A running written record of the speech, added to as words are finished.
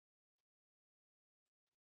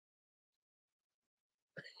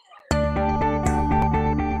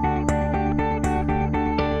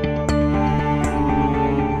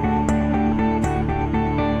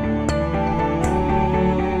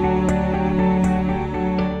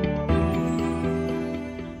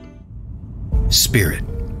Spirit.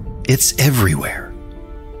 It's everywhere.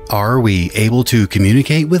 Are we able to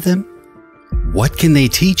communicate with them? What can they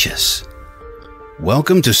teach us?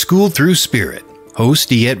 Welcome to School Through Spirit. Host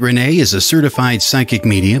DeEtte Renee is a certified psychic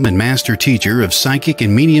medium and master teacher of psychic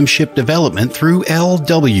and mediumship development through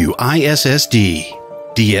LWISSD.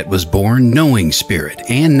 DeEtte was born knowing spirit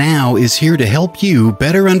and now is here to help you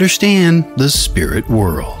better understand the spirit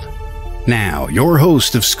world. Now, your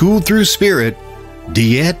host of School Through Spirit,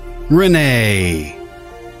 DeEtte Renee.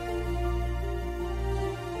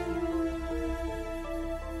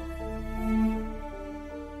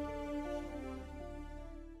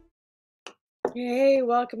 Hey,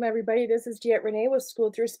 welcome everybody. This is DeEtte Renee with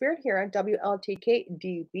School Through Spirit here on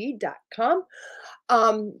WLTKDB.com.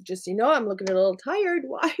 Just so you know, I'm looking a little tired.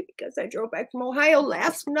 Why? Because I drove back from Ohio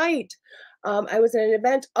last night. I was at an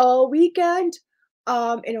event all weekend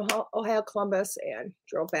in Ohio, Columbus, and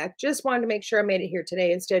drove back. Just wanted to make sure I made it here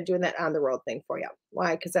today instead of doing that on the road thing for you.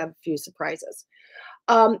 Why? Because I have a few surprises.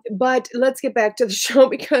 But let's get back to the show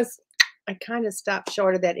because I kind of stopped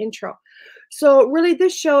short of that intro. So really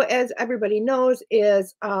this show, as everybody knows,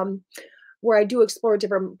 is where I do explore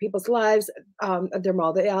different people's lives, their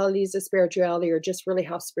modalities of spirituality, or just really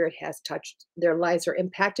how spirit has touched their lives or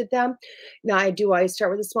impacted them. Now I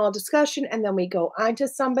start with a small discussion and then we go on to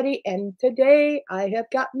somebody. And today I have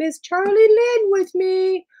got Miss Charlie Lynn with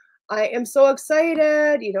me. I am so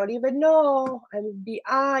excited. You don't even know. I'm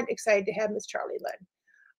beyond excited to have Miss Charlie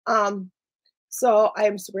Lynn. So I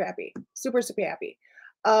am super happy, super happy.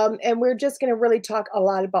 And we're just going to really talk a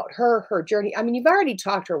lot about her journey. I mean, you've already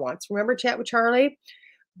talked to her once. Remember Chat with Charlie?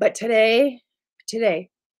 But today,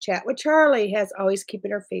 Chat with Charlie has always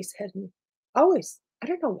keeping her face hidden. Always. I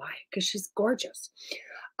don't know why, because she's gorgeous.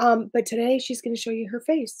 But today she's going to show you her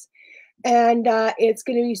face. And it's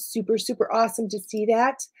going to be super awesome to see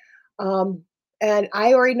that. And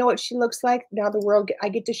I already know what she looks like. Now I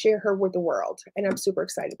get to share her with the world. And I'm super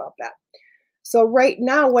excited about that. So right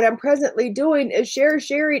now, what I'm presently doing is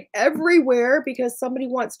sharing everywhere because somebody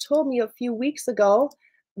once told me a few weeks ago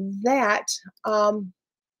that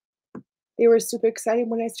they were super excited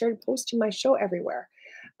when I started posting my show everywhere.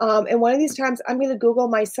 And one of these times, I'm going to Google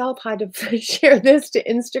myself how to share this to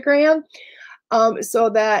Instagram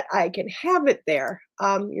so that I can have it there.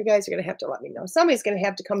 You guys are going to have to let me know. Somebody's going to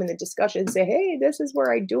have to come in the discussion and say, hey, this is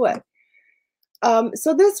where I do it.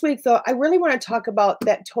 So this week, though, I really want to talk about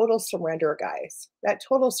that total surrender, guys, that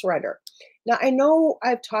total surrender. Now, I know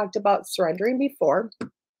I've talked about surrendering before,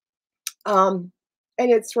 and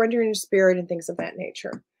it's surrendering your spirit and things of that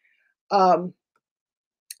nature. And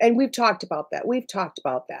we've talked about that.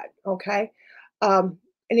 Okay. And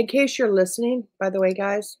in case you're listening, by the way,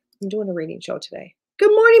 guys, I'm doing a reading show today. Good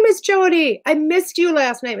morning, Miss Jody. I missed you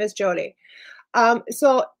last night, Miss Jody.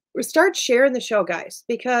 So start sharing the show, guys,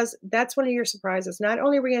 because that's one of your surprises. Not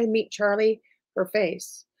only are we going to meet Charlie, her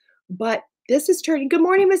face, but this is turning, good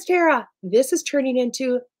morning, Miss Tara. This is turning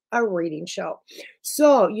into a reading show.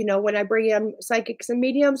 So, when I bring in psychics and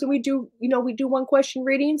mediums and we do one question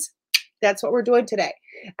readings, that's what we're doing today.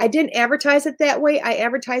 I didn't advertise it that way. I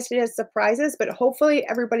advertised it as surprises, but hopefully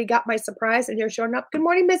everybody got my surprise and they're showing up. Good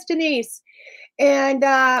morning, Miss Denise. And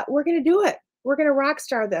we're going to do it. We're going to rock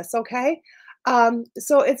star this. Okay.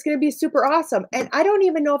 So it's going to be super awesome. And I don't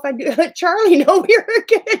even know if I do let Charlie know we were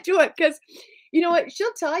going to do it. Cause you know what?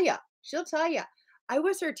 She'll tell you, I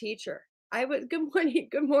was her teacher.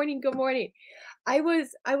 Good morning. I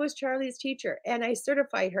was Charlie's teacher and I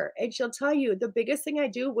certified her, and she'll tell you the biggest thing I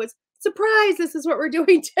do was surprise. This is what we're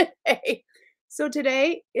doing today. So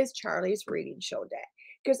today is Charlie's reading show day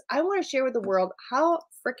because I want to share with the world how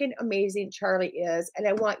freaking amazing Charlie is. And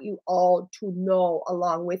I want you all to know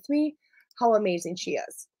along with me how amazing she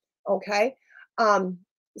is. Okay.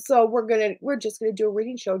 So we're just going to do a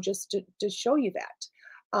reading show just to show you that.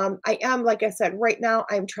 I am, like I said, right now,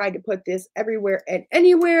 I'm trying to put this everywhere and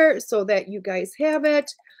anywhere so that you guys have it,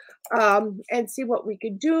 and see what we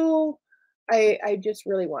could do. I just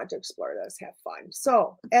really want to explore this, have fun.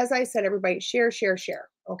 So as I said, everybody share.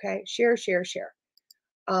 Okay. Share. Share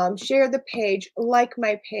the page, like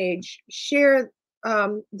my page, share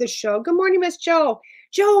the show. Good morning, Miss Joe.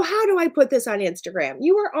 Joe, how do I put this on Instagram?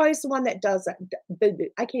 You are always the one that does that.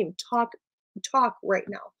 I can't even talk right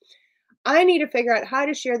now. I need to figure out how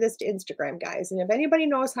to share this to Instagram, guys. And if anybody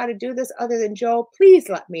knows how to do this other than Joe, please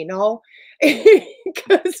let me know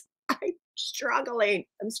because I'm struggling.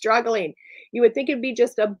 You would think it'd be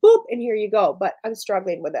just a boop and here you go, but I'm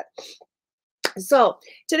struggling with it. So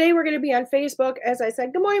today we're going to be on Facebook. As I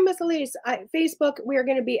said, good morning, Miss Elise. Facebook, we are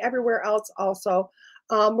going to be everywhere else also.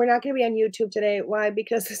 We're not going to be on YouTube today. Why?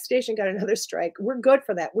 Because the station got another strike. We're good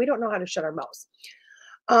for that. We don't know how to shut our mouths.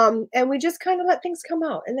 And we just kind of let things come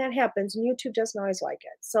out, and that happens. And YouTube doesn't always like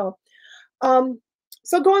it. Um,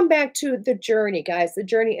 so going back to the journey, guys, the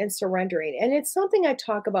journey and surrendering, and it's something I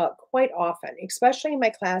talk about quite often, especially in my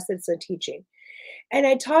classes and teaching. And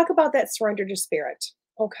I talk about that surrender to spirit.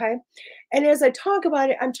 Okay. And as I talk about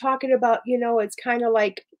it, I'm talking about, it's kind of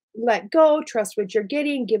like let go, trust what you're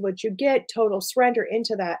getting, give what you get, total surrender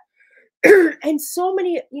into that. And so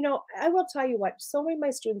many, I will tell you what, so many of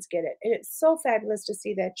my students get it. And it's so fabulous to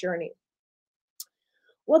see that journey.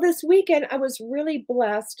 Well, this weekend, I was really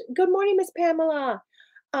blessed. Good morning, Miss Pamela.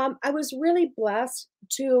 I was really blessed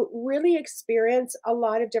to really experience a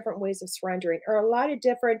lot of different ways of surrendering, or a lot of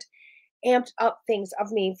different amped up things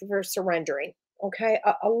of me for surrendering. Okay.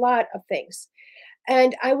 A lot of things.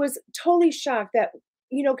 And I was totally shocked that,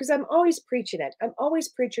 because I'm always preaching it. I'm always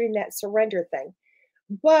preaching that surrender thing.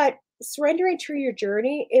 But surrendering to your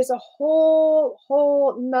journey is a whole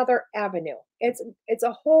nother avenue. It's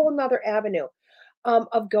a whole nother avenue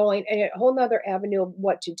of going, and a whole nother avenue of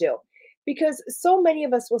what to do. Because so many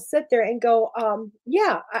of us will sit there and go,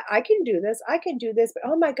 yeah, I can do this. I can do this. But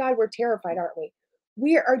oh my God, we're terrified, aren't we?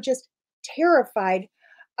 We are just terrified,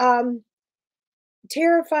 um,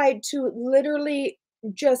 terrified to literally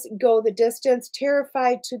just go the distance,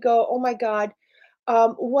 terrified to go, oh my God,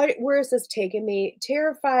 where is this taking me?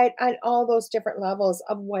 Terrified on all those different levels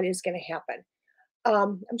of what is going to happen.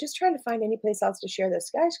 I'm just trying to find any place else to share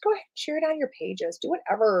this. Guys, go ahead, share it on your pages, do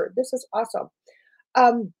whatever. This is awesome.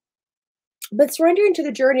 Um, but surrendering to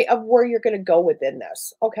the journey of where you're going to go within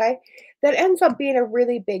this, okay? That ends up being a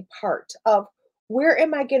really big part of where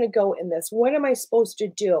am I going to go in this? What am I supposed to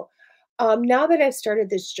do? Now that I've started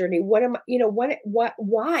this journey, what am I,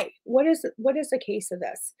 why? What is the case of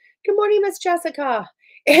this? Good morning, Miss Jessica.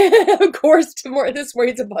 Of course, tomorrow this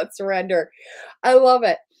morning's about surrender. I love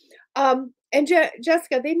it. And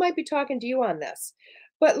Jessica, they might be talking to you on this,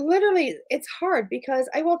 but literally it's hard because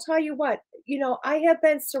I will tell you what, I have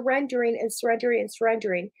been surrendering and surrendering and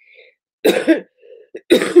surrendering. And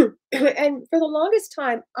for the longest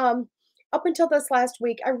time, up until this last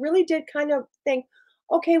week, I really did kind of think,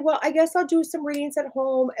 okay, well, I guess I'll do some readings at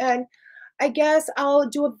home, and I guess I'll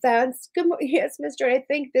do events. Good morning. Yes, Mr. I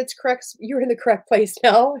think that's correct. You're in the correct place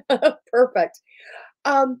now. Perfect.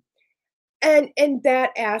 Um, and that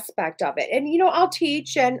aspect of it. And I'll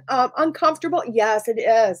teach, and uncomfortable. Yes, it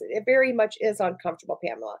is. It very much is uncomfortable,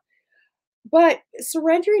 Pamela. But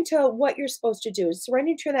surrendering to what you're supposed to do,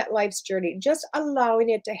 surrendering to that life's journey, just allowing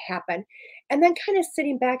it to happen, and then kind of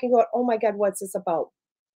sitting back and going, "Oh my God, what's this about?"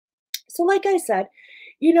 So, like I said,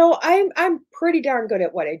 I'm pretty darn good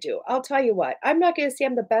at what I do. I'll tell you what, I'm not going to say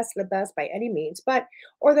I'm the best of the best by any means, but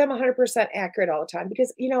or that I'm 100% accurate all the time,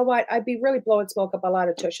 because you know what, I'd be really blowing smoke up a lot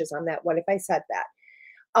of tushes on that one if I said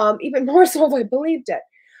that. Even more so if I believed it.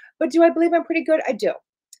 But do I believe I'm pretty good? I do.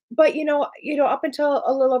 But up until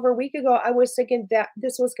a little over a week ago, I was thinking that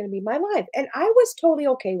this was going to be my life, and I was totally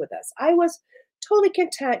okay with this. I was totally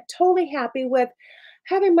content, totally happy with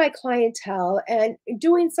having my clientele and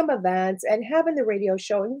doing some events and having the radio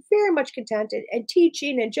show, and very much content, and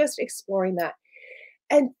teaching and just exploring that,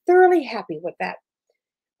 and thoroughly happy with that.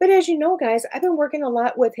 But as you know, guys, I've been working a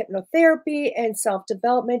lot with hypnotherapy and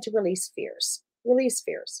self-development to release fears. Release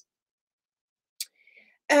fears.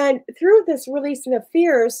 And through this releasing of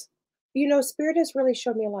fears, Spirit has really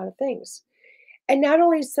showed me a lot of things. And not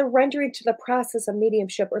only surrendering to the process of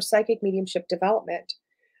mediumship or psychic mediumship development,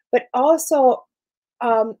 but also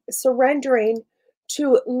surrendering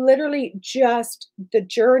to literally just the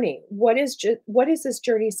journey. What is this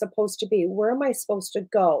journey supposed to be? Where am I supposed to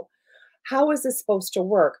go? How is this supposed to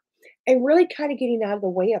work? And really kind of getting out of the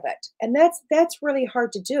way of it. And that's really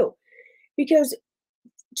hard to do, because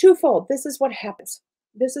twofold, this is what happens.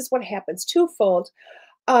 This is what happens twofold.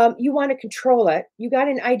 You want to control it. You got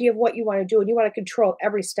an idea of what you want to do, and you want to control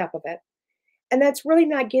every step of it. And that's really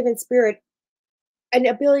not giving Spirit an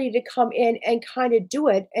ability to come in and kind of do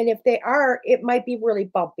it. And if they are, it might be really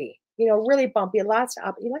bumpy, really bumpy. Lots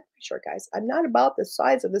of, you like my shirt, guys. I'm not about the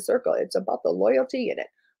size of the circle. It's about the loyalty in it.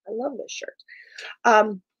 I love this shirt.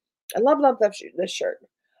 I love this shirt.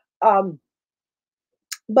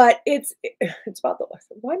 But it's about the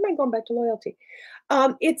lesson. Why am I going back to loyalty?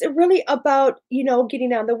 It's really about,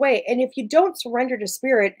 getting out of the way. And if you don't surrender to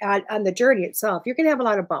Spirit on the journey itself, you're going to have a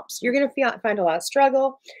lot of bumps. You're going to find a lot of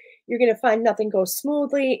struggle. You're going to find nothing goes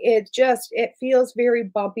smoothly. It feels very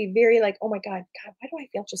bumpy, very like, oh my God, why do I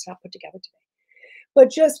feel just not put together today? But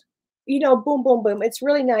just, boom, boom, boom. It's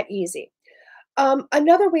really not easy.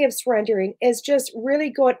 Another way of surrendering is just really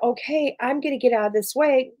going, okay, I'm going to get out of this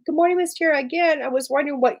way. Good morning, Miss Tara. Again, I was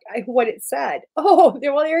wondering what it said. Oh,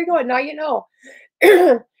 well, there you go. Now you know.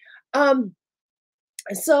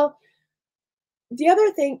 So the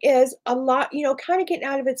other thing is a lot, kind of getting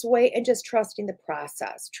out of its way and just trusting the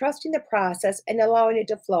process and allowing it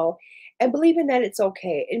to flow and believing that it's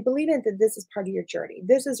okay and believing that this is part of your journey.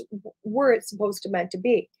 This is where it's supposed to meant to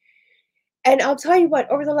be. And I'll tell you what,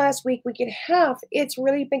 over the last week and a half, it's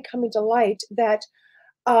really been coming to light that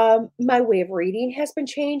my way of reading has been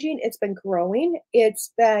changing. It's been growing.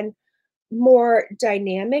 It's been more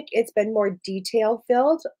dynamic. It's been more detail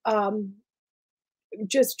filled.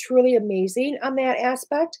 Just truly amazing on that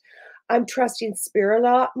aspect. I'm trusting spirit a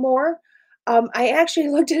lot more. I actually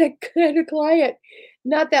looked at a client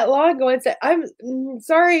not that long ago and said, "I'm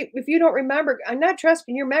sorry if you don't remember. I'm not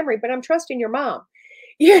trusting your memory, but I'm trusting your mom."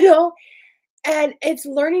 You know, and it's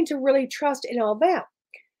learning to really trust in all that.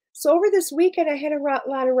 So over this weekend, I had a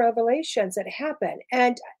lot of revelations that happened,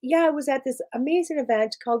 and yeah, I was at this amazing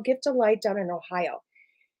event called Gift of Light down in Ohio.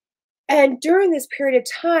 And during this period of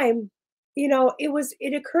time,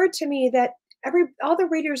 it occurred to me that all the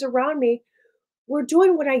readers around me were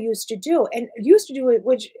doing what I used to do and used to do it,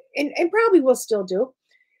 which and probably will still do,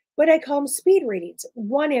 but I call them speed readings,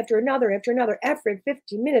 one after another, every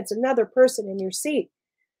 15 minutes, another person in your seat.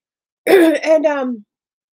 And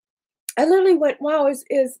I literally went, wow, is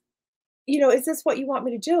this what you want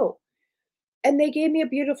me to do? And they gave me a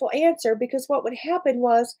beautiful answer because what would happen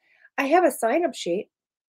was I have a sign up sheet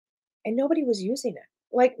and nobody was using it.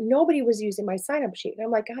 Like nobody was using my sign up sheet. And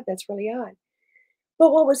I'm like, God, that's really odd.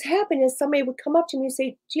 But what was happening is somebody would come up to me and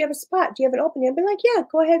say, "Do you have a spot? Do you have an opening?" I'd be like, "Yeah,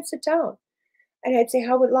 go ahead and sit down." And I'd say,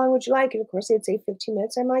 long would you like? And of course, they'd say 15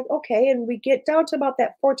 minutes. I'm like, okay. And we get down to about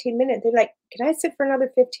that 14 minute. They're like, "Can I sit for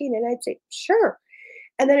another 15?" And I'd say, "Sure."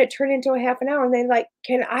 And then it turned into a half an hour. And they're like,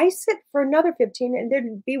 "Can I sit for another 15?" And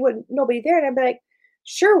there'd be nobody there. And I'd be like,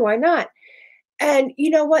 "Sure, why not?" And you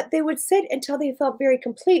know what? They would sit until they felt very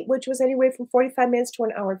complete, which was anywhere from 45 minutes to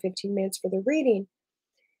an hour and 15 minutes for the reading.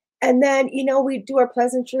 And then, we do our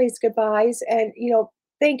pleasantries, goodbyes, and,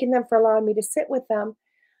 thanking them for allowing me to sit with them.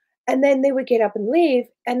 And then they would get up and leave.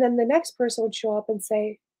 And then the next person would show up and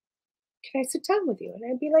say, "Can I sit down with you?" And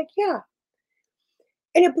I'd be like, "Yeah."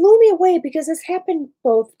 And it blew me away because this happened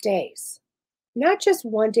both days, not just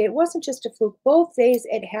one day. It wasn't just a fluke. Both days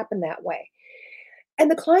it happened that way.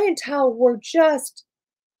 And the clientele were just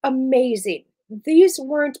amazing. These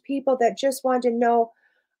weren't people that just wanted to know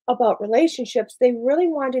about relationships. They really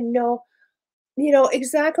wanted to know,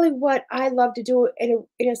 exactly what I love to do in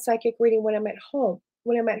a psychic reading when I'm at home.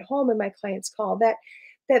 When I'm at home and my clients call, that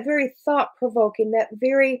very thought provoking, that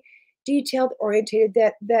very detailed orientated,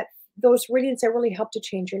 that those readings that really help to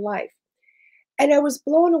change your life. And I was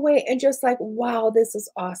blown away and just like, wow, this is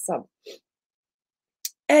awesome.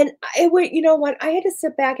 And it went, you know what? I had to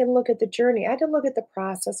sit back and look at the journey. I had to look at the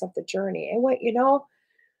process of the journey. And what,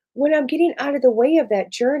 when I'm getting out of the way of that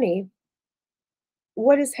journey,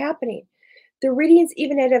 what is happening? The readings,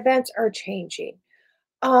 even at events, are changing.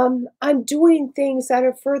 I'm doing things that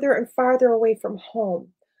are further and farther away from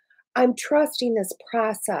home. I'm trusting this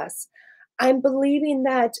process. I'm believing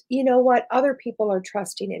that, what, other people are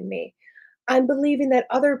trusting in me. I'm believing that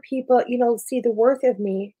other people, see the worth of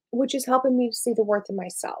me, which is helping me to see the worth of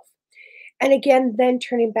myself. And again, then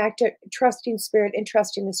turning back to trusting spirit and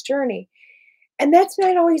trusting this journey. And that's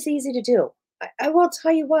not always easy to do. I will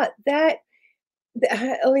tell you what,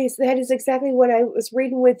 at least that is exactly what I was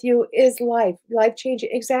reading with you is life changing.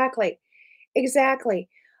 Exactly. Exactly.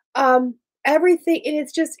 Everything, and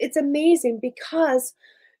it's amazing because,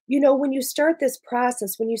 when you start this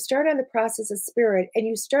process, when you start on the process of spirit and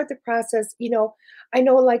you start the process, I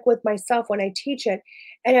know like with myself when I teach it,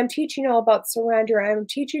 and I'm teaching all about surrender, I'm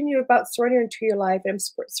teaching you about surrendering to your life, and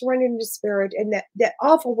I'm surrendering to spirit, and that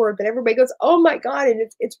awful word that everybody goes, "Oh my God,"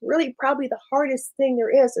 and it's really probably the hardest thing there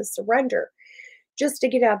is surrender, just to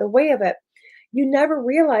get out of the way of it. You never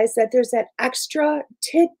realize that there's that extra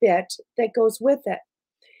tidbit that goes with it.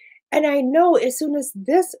 And I know as soon as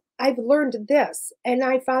I've learned this, and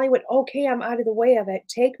I finally went, okay, I'm out of the way of it.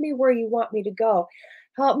 Take me where you want me to go.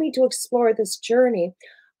 Help me to explore this journey.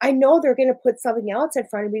 I know they're going to put something else in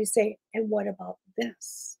front of me to say, and what about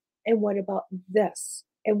this? And what about this?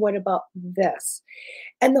 And what about this?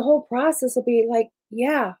 And the whole process will be like,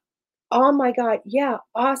 yeah, oh my God, yeah,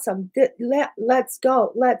 awesome. Let's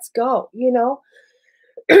go,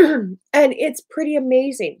 and it's pretty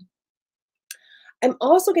amazing. I'm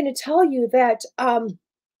also going to tell you that,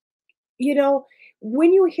 you know,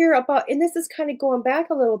 when you hear about, and this is kind of going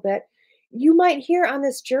back a little bit, you might hear on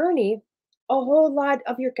this journey a whole lot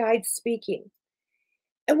of your guides speaking.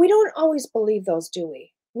 And we don't always believe those, do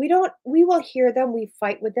we? We will hear them, we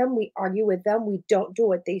fight with them, we argue with them, we don't do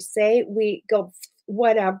what they say, we go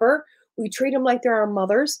whatever, we treat them like they're our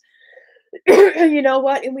mothers. You know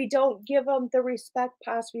what? And we don't give them the respect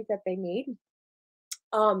possibly that they need.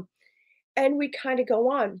 Um, and we kind of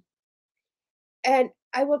go on. And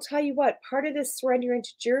I will tell you what, part of this surrendering to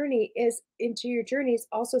journey is into your journey is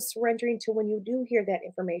also surrendering to when you do hear that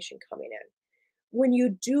information coming in. When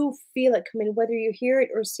you do feel it come in, whether you hear it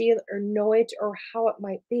or see it or know it or how it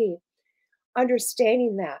might be,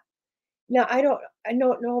 understanding that. Now, I don't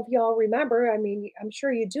know if y'all remember. I mean, I'm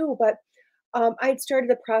sure you do, but I'd started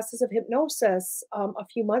the process of hypnosis a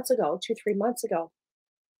few months ago, 2, 3 months ago,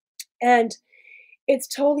 and it's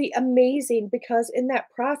totally amazing because in that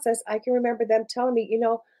process, I can remember them telling me,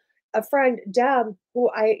 a friend, Deb, who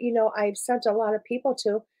I've sent a lot of people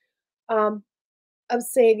to, um, of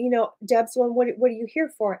saying, Deb's one, what are you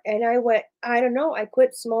here for? And I went, I don't know. I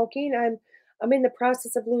quit smoking. I'm in the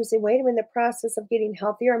process of losing weight. I'm in the process of getting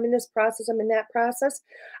healthier. I'm in this process. I'm in that process.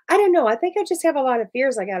 I don't know. I think I just have a lot of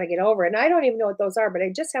fears I got to get over. And I don't even know what those are, but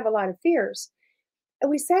I just have a lot of fears.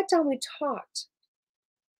 And we sat down, we talked.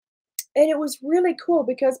 And it was really cool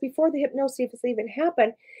because before the hypnosis even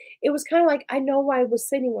happened, it was kind of like I know why I was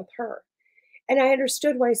sitting with her. And I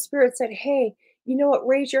understood why Spirit said, hey, you know what,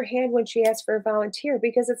 raise your hand when she asked for a volunteer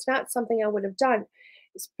because it's not something I would have done.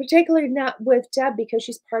 It's particularly not with Deb because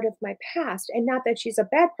she's part of my past. And not that she's a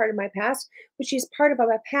bad part of my past, but she's part of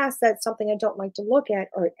my past that's something I don't like to look at,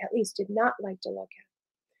 or at least did not like to look at.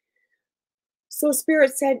 So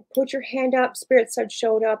Spirit said, put your hand up. Spirit said,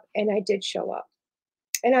 showed up. And I did show up.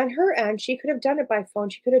 And on her end, she could have done it by phone.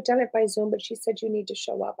 She could have done it by Zoom, but she said, you need to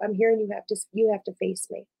show up. I'm here and you have to face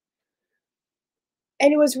me.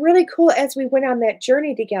 And it was really cool as we went on that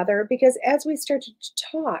journey together because as we started to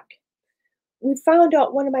talk, we found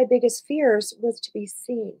out one of my biggest fears was to be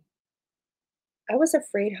seen. I was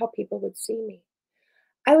afraid how people would see me.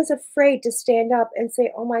 I was afraid to stand up and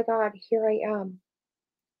say, oh my God, here I am.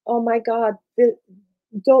 Oh my God,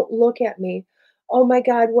 don't look at me. Oh my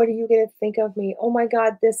God, what are you going to think of me? Oh my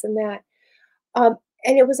God, this and that. Um,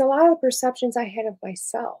 and it was a lot of perceptions I had of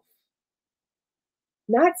myself,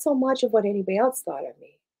 not so much of what anybody else thought of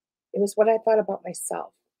me. It was what I thought about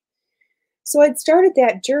myself. So I'd started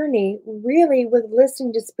that journey really with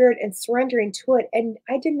listening to Spirit and surrendering to it. And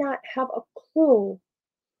I did not have a clue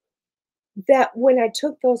that when I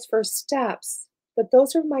took those first steps, that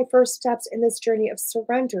those are my first steps in this journey of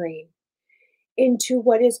surrendering into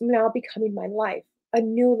what is now becoming my life, a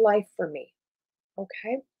new life for me.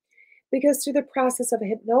 Okay. Because through the process of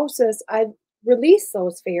hypnosis, I've released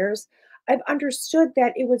those fears. I've understood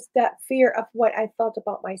that it was that fear of what I felt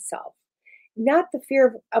about myself, not the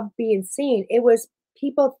fear of being seen. It was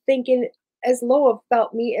people thinking as low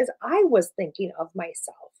about me as I was thinking of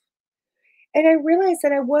myself. And I realized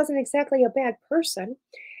that I wasn't exactly a bad person.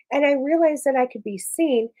 And I realized that I could be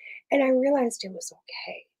seen. And I realized it was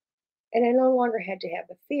okay. And I no longer had to have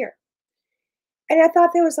the fear. And I thought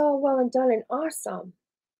that was all well and done and awesome.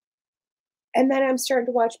 And then I'm starting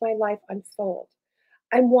to watch my life unfold.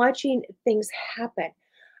 I'm watching things happen.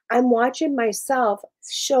 I'm watching myself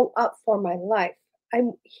show up for my life.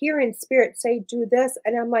 I'm hearing Spirit say, do this.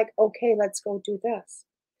 And I'm like, okay, let's go do this.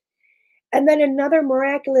 And then another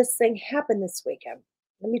miraculous thing happened this weekend.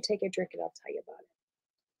 Let me take a drink and I'll tell you about it.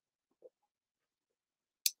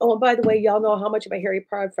 Oh, and by the way, y'all know how much of a Harry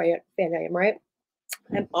Potter fan I am, right?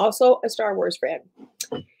 I'm also a Star Wars fan.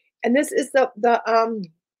 And this is the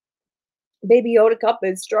Baby Yoda cup.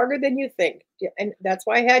 It's stronger than you think. Yeah, and that's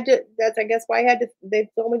why I had to, I guess why I had to, they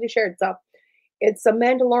told me to share it. It's a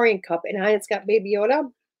Mandalorian cup and it's got Baby Yoda,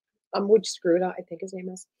 which Screwed, I think his name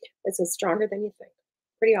is. It says stronger than you think.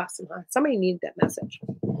 Pretty awesome, huh? Somebody needed that message.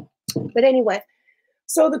 But anyway,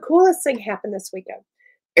 so the coolest thing happened this weekend.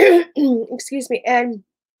 Excuse me. And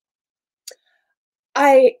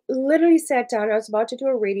I literally sat down. I was about to do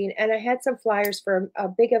a reading, and I had some flyers for a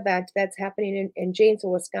big event that's happening in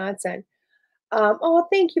Janesville, Wisconsin. Oh,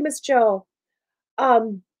 thank you, Miss Joe.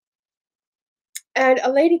 Um, and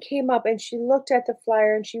a lady came up and she looked at the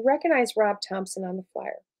flyer and she recognized Rob Thompson on the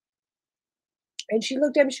flyer. And she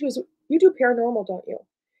looked at me. She goes, "You do paranormal, don't you?"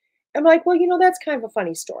 I'm like, "Well, that's kind of a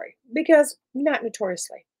funny story because not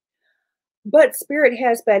notoriously, but Spirit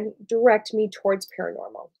has been direct me towards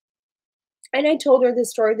paranormal." And I told her the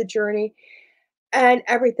story, the journey, and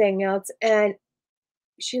everything else. And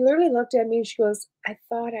she literally looked at me and she goes, "I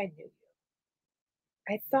thought I knew you.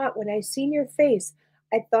 I thought when I seen your face,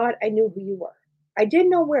 I thought I knew who you were." I didn't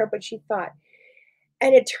know where, but she thought.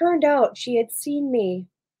 And it turned out she had seen me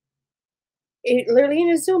literally in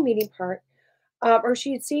a Zoom meeting part, or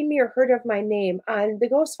she had seen me or heard of my name on the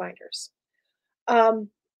Ghost Finders. Um,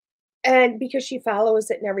 and because she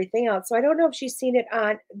follows it and everything else. So I don't know if she's seen it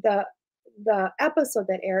on the episode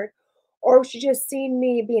that aired, or she just seen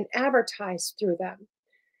me being advertised through them.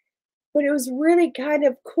 But it was really kind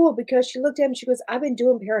of cool because she looked at him, she goes, "I've been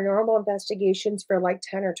doing paranormal investigations for like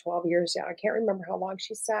 10 or 12 years now." I can't remember how long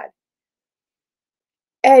she said.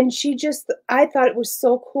 And she just I thought it was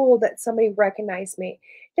so cool that somebody recognized me.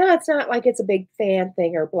 Now, it's not like it's a big fan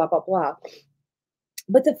thing or blah, blah, blah.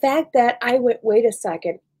 But the fact that I went, "Wait a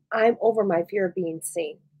second, I'm over my fear of being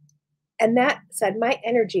seen." And that said, my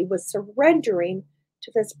energy was surrendering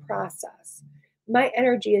to this process. My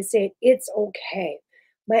energy is saying, "It's okay."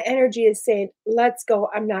 My energy is saying, "Let's go.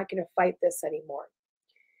 I'm not going to fight this anymore."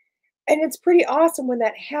 And it's pretty awesome when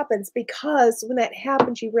that happens, because when that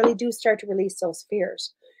happens, you really do start to release those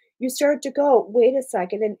fears. You start to go, "Wait a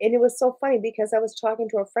second." And it was so funny because I was talking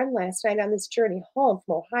to a friend last night on this journey home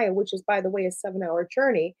from Ohio, which is, by the way, a 7-hour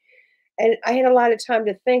journey. And I had a lot of time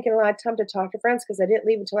to think and a lot of time to talk to friends because I didn't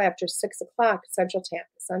leave until after 6 o'clock Central Time.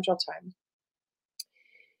 Central Time.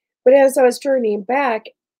 But as I was journeying back,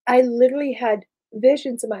 I literally had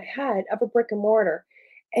visions in my head of a brick and mortar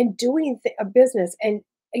and doing a business, and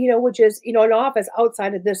which is an office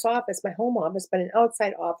outside of this office, my home office, but an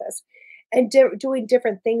outside office, and doing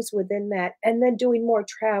different things within that, and then doing more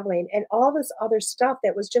traveling and all this other stuff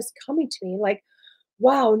that was just coming to me like,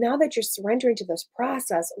 wow, now that you're surrendering to this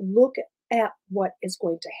process, look at what is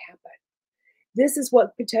going to happen. This is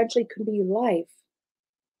what potentially could be life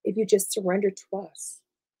if you just surrender to us.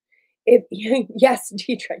 If yes,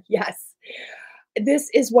 Deidre, yes. This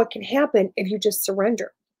is what can happen if you just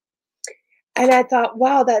surrender. And I thought,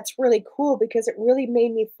 wow, that's really cool because it really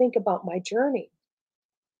made me think about my journey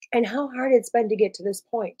and how hard it's been to get to this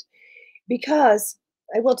point. Because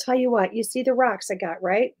I will tell you what, you see the rocks I got,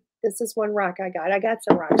 right? This is one rock I got. I got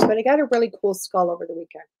some rocks, but I got a really cool skull over the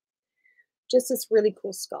weekend. Just this really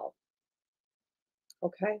cool skull.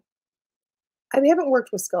 Okay. I haven't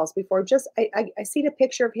worked with skulls before. Just I seen a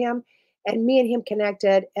picture of him and me and him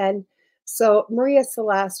connected. And so Maria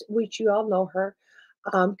Celeste, which you all know her,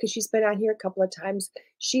 because she's been on here a couple of times,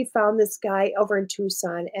 she found this guy over in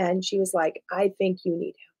Tucson and she was like, "I think you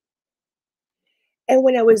need him." And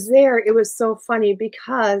when I was there, it was so funny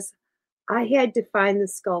because I had to find the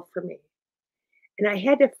skull for me. And I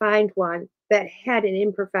had to find one that had an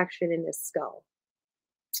imperfection in this skull.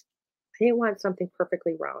 I didn't want something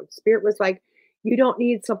perfectly round. Spirit was like, "You don't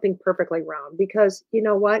need something perfectly round," because you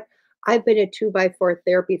know what? I've been a 2x4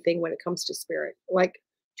 therapy thing when it comes to spirit, like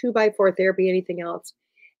 2x4 therapy, anything else.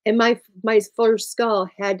 And my first skull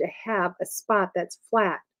had to have a spot that's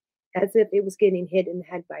flat, as if it was getting hit in the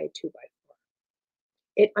head by a 2x4.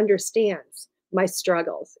 It understands my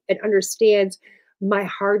struggles. It understands my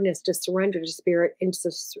hardness to surrender to spirit and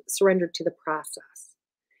to surrender to the process.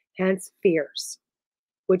 Hence fears,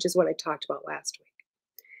 which is what I talked about last week.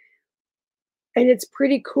 And it's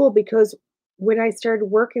pretty cool because when I started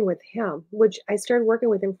working with him, which I started working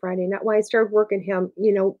with him Friday night, well, I started working him,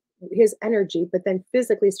 his energy, but then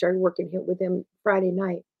physically started working with him Friday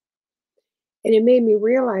night. And it made me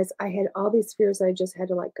realize I had all these fears that I just had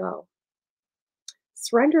to let go.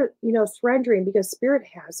 Surrendering because spirit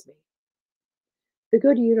has me. The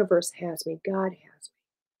good universe has me. God has me.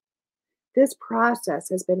 This process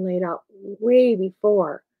has been laid out way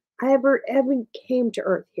before I ever came to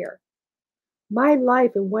earth here. My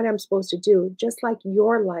life and what I'm supposed to do, just like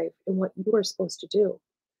your life and what you are supposed to do,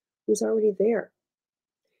 was already there.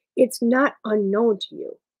 It's not unknown to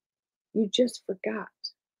you. You just forgot.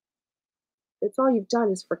 That's all you've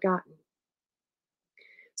done is forgotten.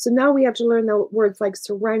 So now we have to learn the words like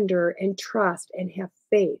surrender and trust and have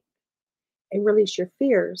faith and release your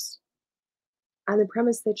fears on the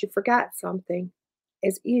premise that you forgot something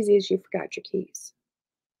as easy as you forgot your keys.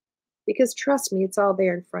 Because trust me, it's all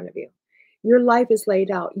there in front of you. Your life is laid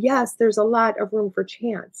out. Yes, there's a lot of room for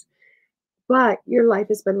chance, but your life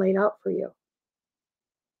has been laid out for you.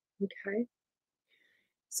 Okay?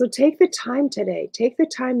 So take the time today, take the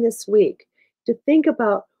time this week to think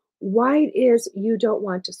about why it is you don't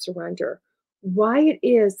want to surrender, why it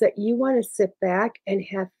is that you want to sit back and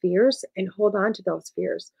have fears and hold on to those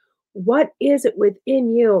fears. What is it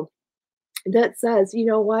within you that says, you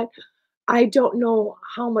know what, I don't know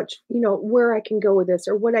how much, where I can go with this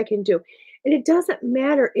or what I can do. And it doesn't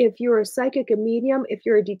matter if you're a psychic, a medium, if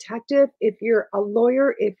you're a detective, if you're a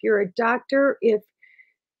lawyer, if you're a doctor, if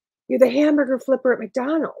you're the hamburger flipper at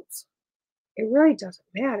McDonald's. It really doesn't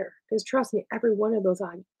matter because trust me, every one of those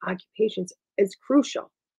occupations is crucial.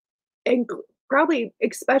 And probably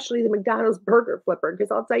especially the McDonald's burger flipper,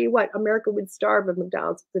 because I'll tell you what, America would starve if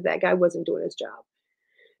McDonald's if that guy wasn't doing his job.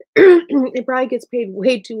 He probably gets paid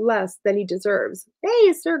way too less than he deserves.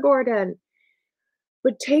 Hey, Sir Gordon.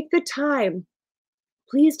 But take the time.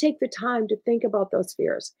 Please take the time to think about those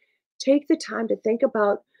fears. Take the time to think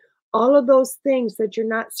about all of those things that you're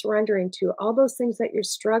not surrendering to, all those things that you're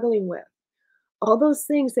struggling with, all those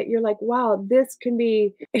things that you're like, wow, this can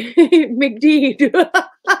be McD.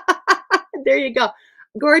 There you go.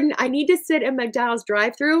 Gordon, I need to sit in McDonald's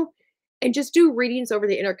drive-through and just do readings over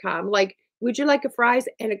the intercom. Like, would you like a fries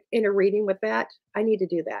and a reading with that? I need to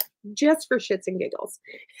do that just for shits and giggles.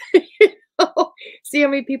 See how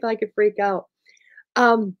many people I could freak out.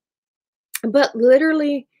 But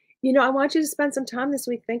literally, I want you to spend some time this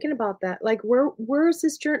week thinking about that. Like, where's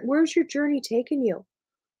this journey? Where's your journey taking you?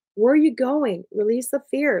 Where are you going? Release the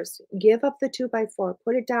fears. Give up the 2x4.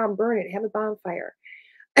 Put it down. Burn it. Have a bonfire.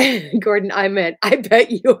 Gordon, I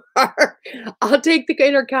bet you are. I'll take the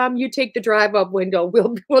intercom. You take the drive-up window.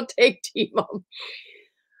 We'll take team them.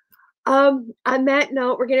 On that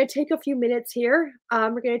note, we're going to take a few minutes here.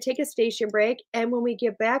 We're going to take a station break, and when we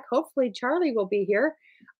get back, hopefully Charlie will be here.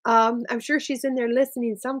 I'm sure she's in there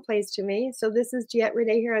listening someplace to me. So this is DeEtte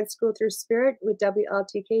Renee here on School Through Spirit with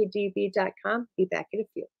WLTKDB.com. Be back in a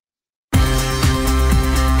few.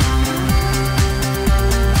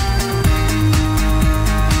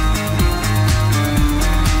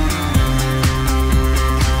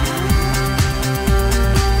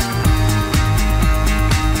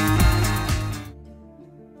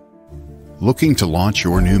 Looking to launch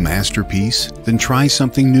your new masterpiece? Then try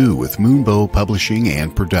something new with Moonbow Publishing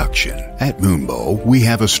and Production. At Moonbow, we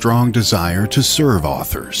have a strong desire to serve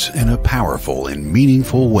authors in a powerful and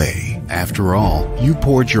meaningful way. After all, you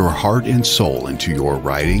poured your heart and soul into your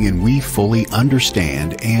writing, and we fully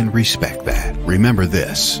understand and respect that. Remember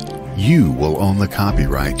this: you will own the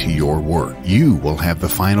copyright to your work. You will have the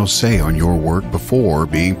final say on your work before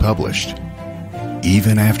being published.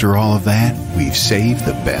 Even after all of that, we've saved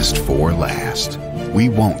the best for last. We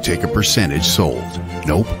won't take a percentage sold.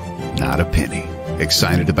 Nope, not a penny.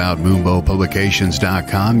 Excited about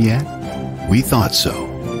MoonbowPublications.com yet? We thought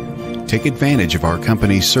so. Take advantage of our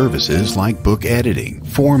company's services like book editing,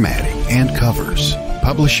 formatting, and covers,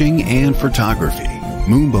 publishing, and photography.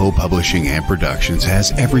 Moonbow Publishing and Productions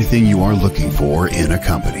has everything you are looking for in a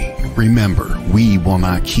company. Remember, we will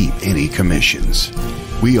not keep any commissions.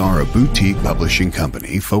 We are a boutique publishing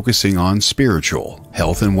company focusing on spiritual,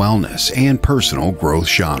 health and wellness, and personal growth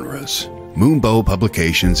genres. Moonbow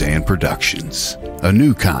Publications and Productions, a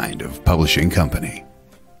new kind of publishing company.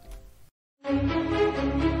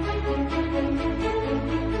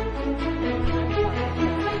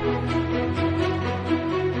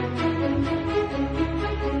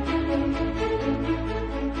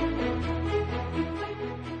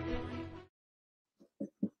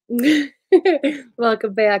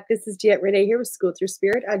 Welcome back. This is DeEtte Renee here with School Through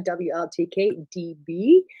Spirit on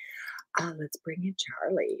WLTK-DB. Let's bring in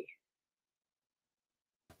Charlie.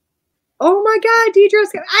 Oh my God,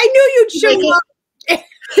 Deidre's coming. I knew you'd show up.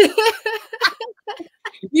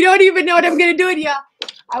 You don't even know what I'm going to do with you.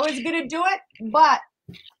 I was going to do it, but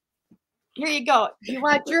here you go. You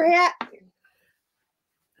want your hat?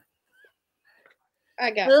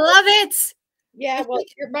 I got it. Love it. Yeah, well,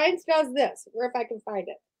 mine does this. Where if I can find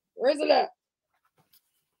it. Where's it at?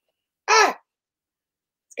 Ah!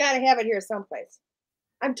 It's got to have it here someplace.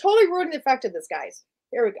 I'm totally ruining the effect of this, guys.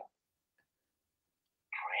 Here we go.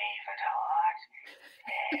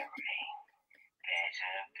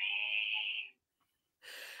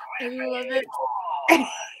 I love it.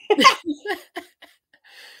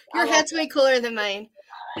 Your hat's way cooler than mine.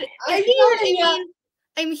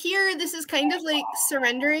 I'm here. This is kind of like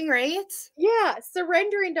surrendering, right? Yeah,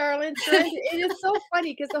 surrendering, darling. It is so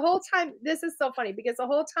funny because the whole time, this is so funny because the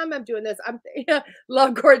whole time I'm doing this,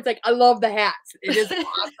 love Gordon's like, I love the hats. It is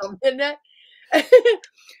awesome, isn't it?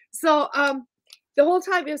 So, the whole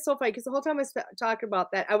time it was so funny because the whole time I was talking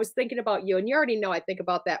about that, I was thinking about you, and you already know I think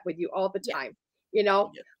about that with you all the time. Yeah.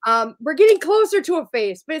 We're getting closer to a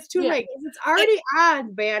face, but it's too late. It's already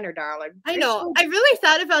on banner, darling. I know. I really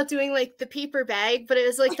thought about doing like the paper bag, but it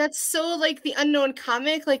was like, that's so like the unknown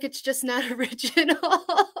comic. Like it's just not original.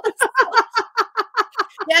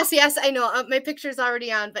 Yes, I know. My picture's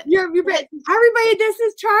already on, but everybody, this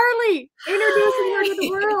is Charlie introducing her to the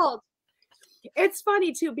world. It's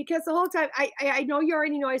funny too because the whole time I know you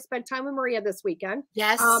already know I spent time with Maria this weekend.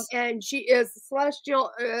 Yes. And she is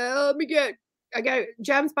celestial. I got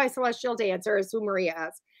Gems by Celestial Dancer is who Maria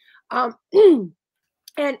has.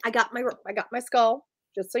 And I got my skull,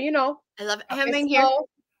 just so you know. I love him in here.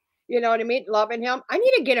 You know what I mean? Loving him. I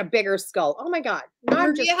need to get a bigger skull. Oh my God.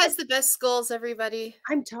 Maria has the best skulls, everybody.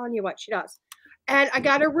 I'm telling you what, she does. And I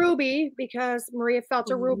got a ruby because Maria felt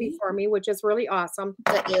a ruby for me, which is really awesome.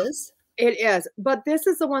 That is. It is. But this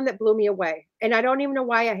is the one that blew me away. And I don't even know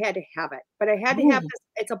why I had to have it. But I had to have this.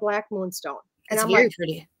 It's a black moonstone. And it's very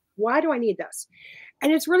pretty. Why do I need this?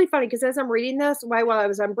 And it's really funny because as I'm reading this, while I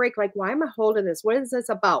was on break, like, why am I holding this? What is this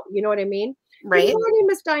about? You know what I mean? Good Right. morning,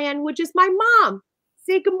 Miss Diane, which is my mom.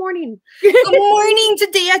 Say good morning. Good morning to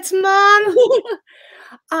DeEtte's mom.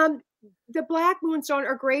 um, the black moonstone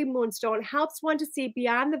or gray moonstone helps one to see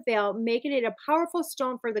beyond the veil, making it a powerful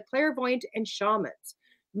stone for the clairvoyant and shamans.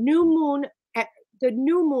 New moon, the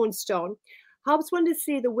new moonstone helps one to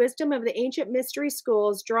see the wisdom of the ancient mystery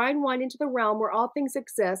schools, drawing one into the realm where all things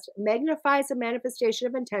exist, magnifies the manifestation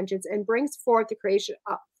of intentions, and brings forth the creation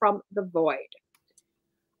up from the void.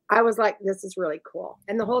 I was like, this is really cool.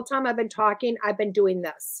 And the whole time I've been talking, I've been doing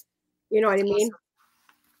this. You know what I mean?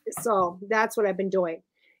 So that's what I've been doing.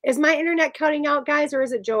 Is my internet cutting out, guys, or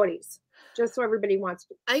is it Jody's? Just so everybody wants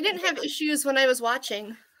to. I didn't have issues when I was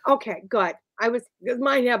watching. Okay, good.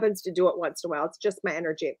 Mine happens to do it once in a while. It's just my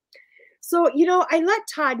energy. So, I let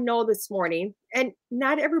Todd know this morning, and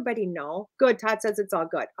not everybody know. Good. Todd says it's all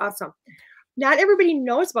good. Awesome. Not everybody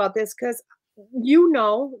knows about this because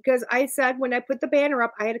because I said when I put the banner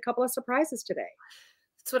up, I had a couple of surprises today.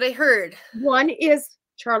 That's what I heard. One is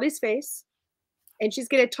Charlie's face, and she's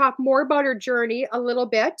going to talk more about her journey a little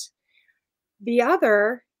bit. The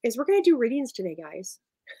other is we're going to do readings today, guys.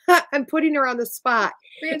 I'm putting her on the spot.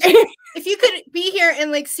 If you could be here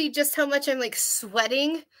and like see just how much I'm like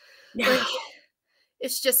sweating, like,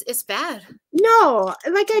 it's bad. No,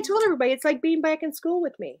 like I told everybody, it's like being back in school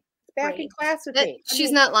with me, back in class with me.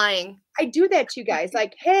 She's not lying. I do that to you guys.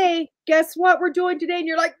 Like, hey, guess what we're doing today? And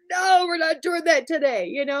you're like, no, we're not doing that today.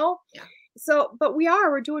 Yeah. So, but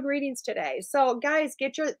we're doing readings today. So guys,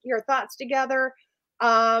 get your thoughts together.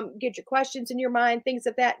 Get your questions in your mind, things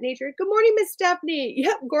of that nature. Good morning, Miss Stephanie.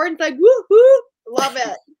 Yep. Gordon's like, woo-hoo. Love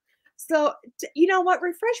it. So, you know what?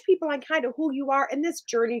 Refresh people on kind of who you are in this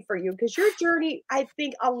journey for you. Because your journey, I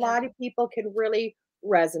think a lot of people can really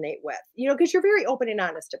resonate with, because you're very open and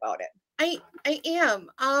honest about it. I am.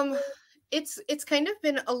 It's kind of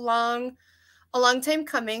been a long time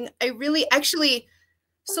coming. I really actually,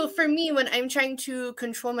 so for me, when I'm trying to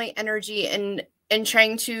control my energy and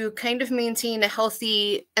trying to kind of maintain a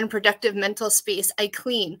healthy and productive mental space, I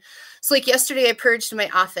clean. So like yesterday I purged my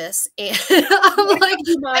office and I'm like,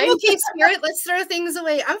 I'm okay, Spirit, let's throw things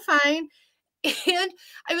away. I'm fine. And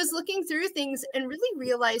I was looking through things and really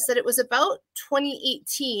realized that it was about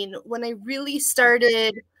 2018 when I really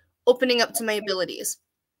started opening up to my abilities.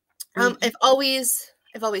 I've always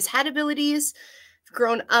had abilities. I've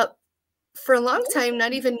grown up for a long time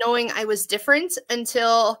not even knowing I was different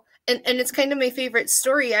until and it's kind of my favorite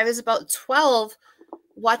story. I was about 12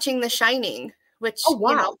 watching The Shining, which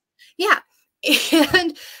yeah.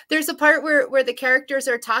 And there's a part where the characters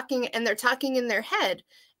are talking and they're talking in their head.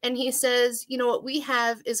 And he says, what we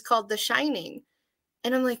have is called The Shining.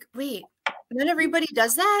 And I'm like, wait, not everybody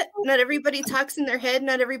does that. Not everybody talks in their head.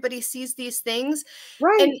 Not everybody sees these things.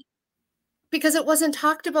 Right. And because it wasn't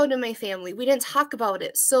talked about in my family, we didn't talk about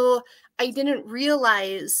it. So I didn't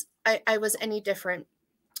realize I was any different.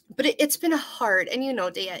 But it's been hard. And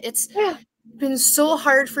DeEtte, it's been so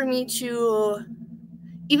hard for me to,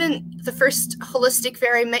 even the first holistic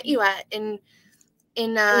fair I met you at in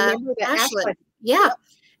Ashland. Yeah. Yep.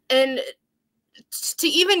 And to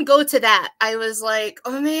even go to that, I was like,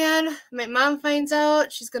 oh man, my mom finds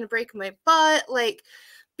out, she's going to break my butt. Like,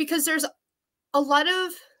 because there's a lot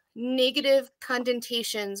of negative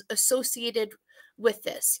connotations associated with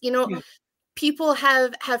this. People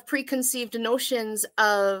have preconceived notions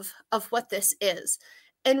of what this is.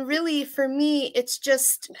 And really, for me, it's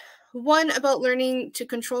just one about learning to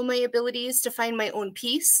control my abilities, to find my own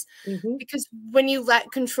peace. Because when you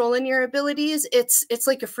let control in your abilities, it's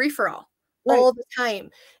like a free-for-all all the time.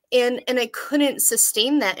 And I couldn't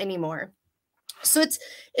sustain that anymore. So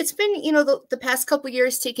it's been, the past couple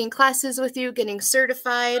years taking classes with you, getting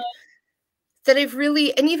certified, that I've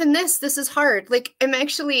really, and even this is hard. Like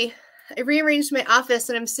I rearranged my office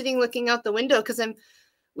and I'm sitting looking out the window because I'm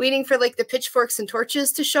waiting for like the pitchforks and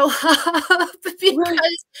torches to show up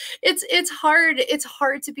because it's hard. It's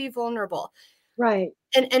hard to be vulnerable. Right.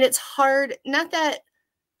 And it's hard, not that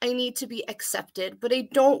I need to be accepted, but I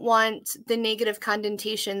don't want the negative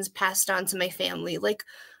connotations passed on to my family. Like,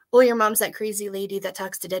 oh, your mom's that crazy lady that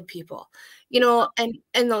talks to dead people, and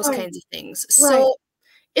those kinds of things. So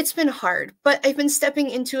it's been hard, but I've been stepping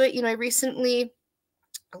into it. I recently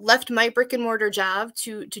left my brick and mortar job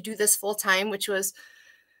to do this full time, which was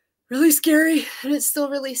really scary. And it's still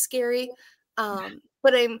really scary.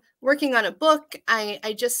 But I'm working on a book.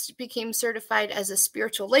 I just became certified as a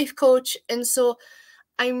spiritual life coach. And so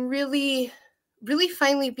I'm really, really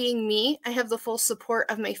finally being me. I have the full support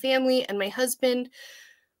of my family and my husband,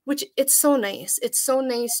 which it's so nice. It's so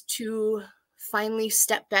nice to finally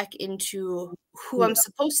step back into who I'm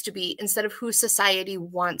supposed to be instead of who society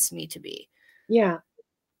wants me to be. Yeah,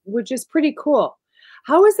 which is pretty cool.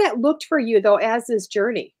 How has that looked for you though as this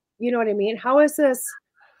journey? You know what I mean? How has that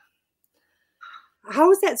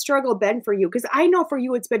struggle been for you? Because I know for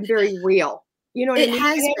you it's been very real. You know what I It mean?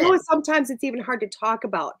 has And I been. know sometimes it's even hard to talk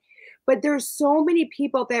about. But there's so many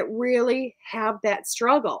people that really have that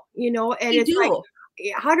struggle, and They it's like do.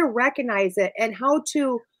 how to recognize it and how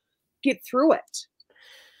to get through it.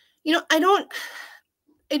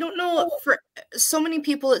 I don't know, for so many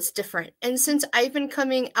people it's different. And since I've been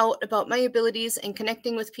coming out about my abilities and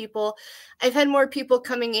connecting with people, I've had more people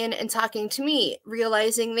coming in and talking to me,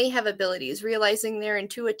 realizing they have abilities, realizing they're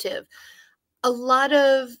intuitive. A lot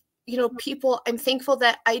of, people, I'm thankful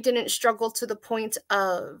that I didn't struggle to the point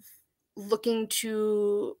of looking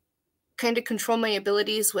to kind of control my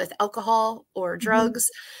abilities with alcohol or Mhm. drugs.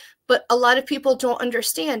 But a lot of people don't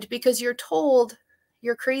understand because you're told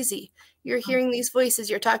you're crazy. You're hearing these voices,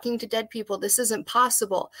 you're talking to dead people. This isn't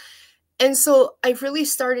possible. And so I've really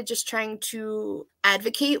started just trying to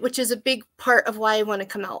advocate, which is a big part of why I want to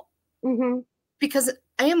come out, Mhm. because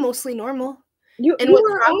I am mostly normal. You And you what's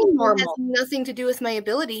are wrong all with me has normal. nothing to do with my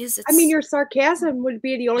abilities. I mean, It's your sarcasm would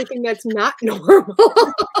be the only thing that's not normal.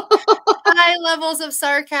 high levels of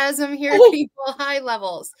sarcasm here, people, high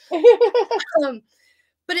levels. Um,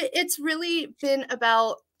 but it's really been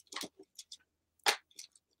about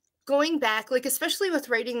going back, like especially with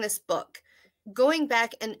writing this book, going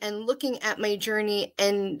back and looking at my journey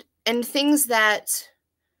and things that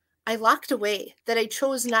I locked away, that I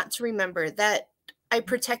chose not to remember, that I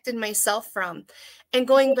protected myself from, and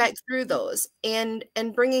going back through those and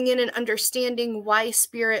bringing in and understanding why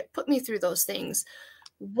spirit put me through those things.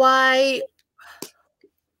 Why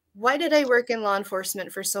did I work in law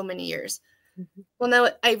enforcement for so many years? Well, now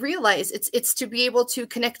I realize it's to be able to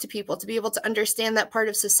connect to people, to be able to understand that part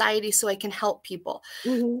of society so I can help people.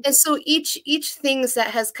 Mhm. And so each things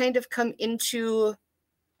that has kind of come into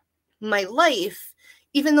my life,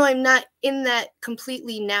 even though I'm not in that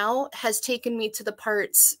completely now, has taken me to the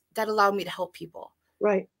parts that allow me to help people.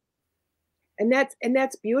 Right. And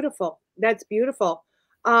that's beautiful. That's beautiful.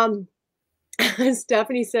 Um,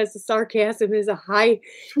 Stephanie says the sarcasm is a high,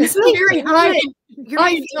 He's it's a my very high, favorite. You're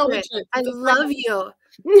high my favorite. intelligence. I It's a love you.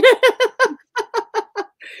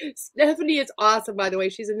 Stephanie is awesome, by the way.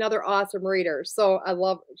 She's another awesome reader. So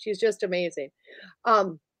she's just amazing.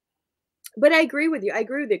 Um, but I agree with you. I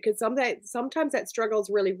agree with you because sometimes that struggle is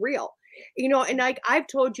really real, and I've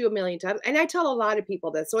told you a million times, and I tell a lot of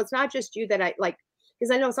people this. So it's not just you that I like,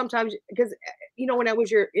 because I know sometimes, because, when I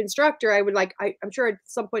was your instructor, I would I'm sure at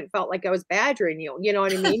some point felt like I was badgering you. You know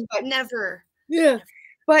what I mean? But Never. yeah.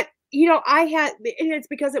 But, I had, and it's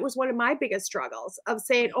because it was one of my biggest struggles of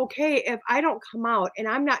saying, okay, if I don't come out and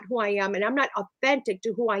I'm not who I am and I'm not authentic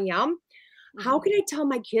to who I am, how Mhm. can I tell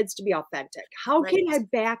my kids to be authentic? How can Right. I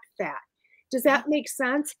back that? Does Yeah, that make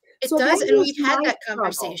sense? it So that does. And was we've had my that struggle.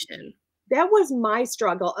 conversation. That was my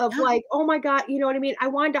struggle of Yeah. like, oh my God, you know what I mean? I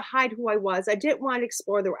wanted to hide who I was. I didn't want to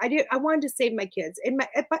explore I wanted to save my kids and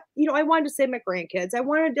but I wanted to save my grandkids. I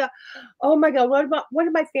wanted to, oh my God, what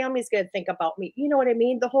are my family's gonna think about me? You know what I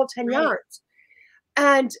mean? The whole 10 Right. yards.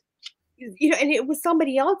 And and it was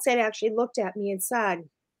somebody else that actually looked at me and said,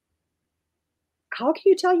 how can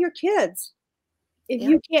you tell your kids if Yeah.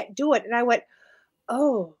 you can't do it? And I went,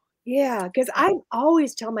 oh, yeah, because Yeah. I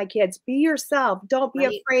always tell my kids, be yourself. Don't be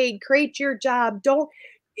Right. afraid. Create your job. Don't,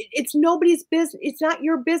 it's nobody's business. It's not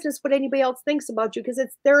your business what anybody else thinks about you because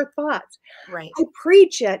it's their thoughts. Right. I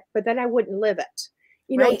preach it, but then I wouldn't live it,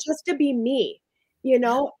 Right. just to be me, Yeah.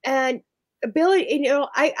 and ability,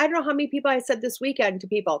 I don't know how many people I said this weekend to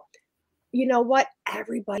people, you know what?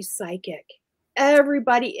 Everybody's psychic.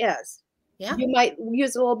 Everybody is. Yeah. You might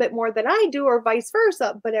use a little bit more than I do, or vice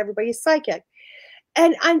versa, but everybody's psychic.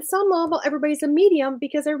 And on some level, everybody's a medium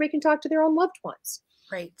because everybody can talk to their own loved ones.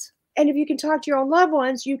 Right. And if you can talk to your own loved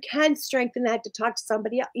ones, you can strengthen that to talk to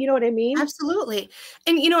somebody else. You know what I mean? Absolutely.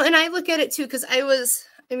 And and I look at it too, because I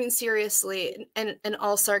mean, seriously, and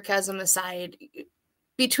all sarcasm aside,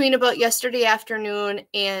 between about yesterday afternoon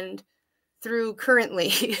and through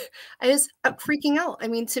currently, I was freaking out. I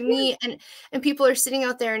mean, to Yeah, me, and people are sitting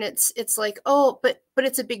out there and it's like, oh, but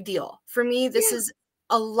it's a big deal. For me, this yeah. is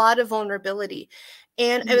a lot of vulnerability.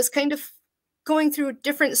 And I Mhm. was kind of going through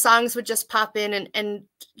different songs would just pop in and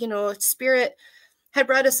Spirit had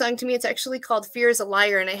brought a song to me. It's actually called Fear is a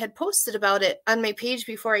Liar. And I had posted about it on my page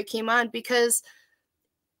before I came on because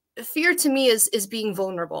fear to me is being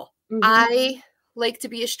vulnerable. Mhm. I like to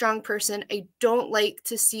be a strong person. I don't like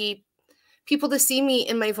to see people to see me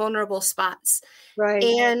in my vulnerable spots. Right.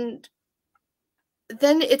 And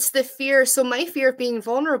then it's the fear. So my fear of being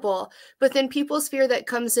vulnerable, but then people's fear that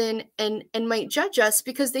comes in and might judge us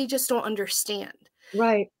because they just don't understand.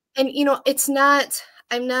 Right. And, you know,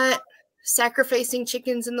 I'm not sacrificing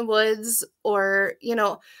chickens in the woods, or, you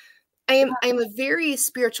know, I'm a very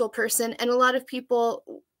spiritual person, and a lot of people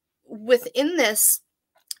within this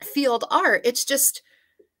field are. It's just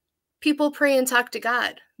people pray and talk to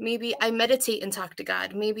God. Maybe I meditate and talk to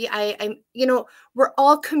God. Maybe I'm, you know, we're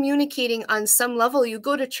all communicating on some level. You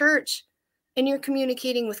go to church and you're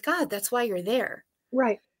communicating with God. That's why you're there.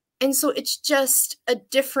 Right. And so it's just a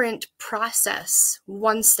different process,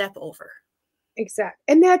 one step over. Exactly.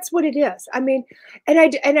 And that's what it is. I mean, and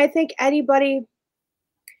I think anybody,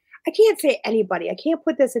 I can't say anybody, I can't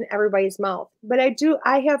put this in everybody's mouth, but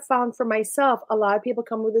I have found for myself, a lot of people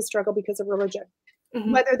come with a struggle because of religion,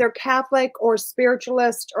 whether they're Catholic or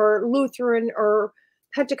spiritualist or Lutheran or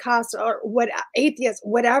Pentecost or what, atheist,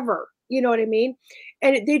 whatever, you know what I mean?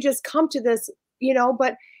 And they just come to this, you know,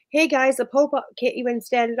 but hey guys, the Pope can't even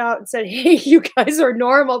stand it out and said, hey, you guys are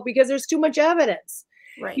normal because there's too much evidence.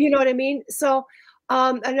 Right. You know what I mean? So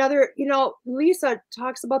another, you know, Lisa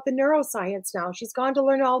talks about the neuroscience now. She's gone to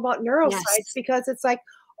learn all about neuroscience because it's like,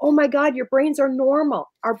 oh my God, your brains are normal.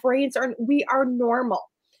 We are normal.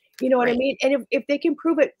 You know what I mean? And if they can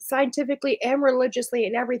prove it scientifically and religiously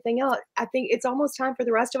and everything else, I think it's almost time for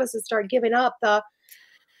the rest of us to start giving up the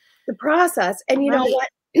process. And you know what?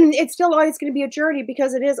 It's still always going to be a journey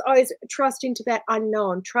because it is always trusting to that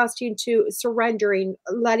unknown, trusting to surrendering,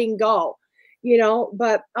 letting go, you know.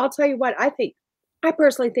 But I'll tell you what, I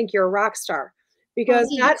personally think you're a rock star because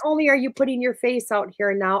not only are you putting your face out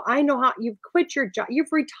here now, I know how you've quit your job,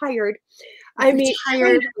 you've retired. I mean,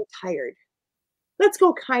 retired. Let's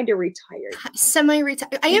go kind of retired.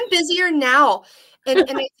 Semi-retired. I am busier now. And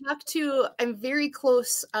I'm very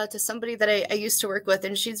close to somebody that I used to work with,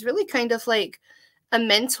 and she's really kind of like a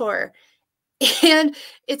mentor. And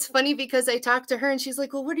it's funny because I talked to her and she's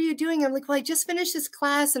like, well, what are you doing? I'm like, well, I just finished this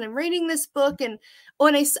class and I'm writing this book. And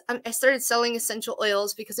I started selling essential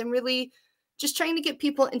oils because I'm really just trying to get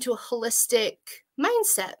people into a holistic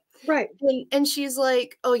mindset. Right. And she's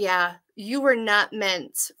like, oh yeah, you were not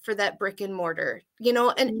meant for that brick and mortar, you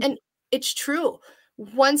know, and it's true.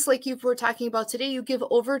 Once, like you were talking about today, you give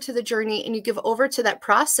over to the journey and you give over to that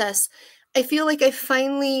process. I feel like I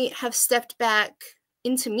finally have stepped back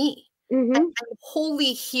into me. I'm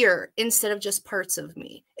wholly here instead of just parts of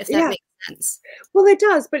me, if that makes sense. Well, it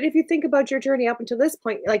does. But if you think about your journey up until this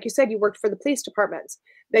point, like you said, you worked for the police departments,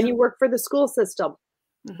 then you worked for the school system.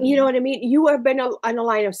 You know what I mean? You have been on a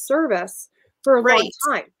line of service for a long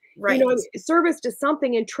time. Right. You know, service to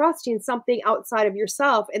something and trusting something outside of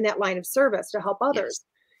yourself in that line of service to help others.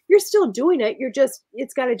 You're still doing it.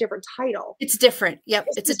 It's got a different title. It's different. Yep.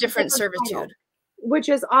 It's a different servitude. Title, which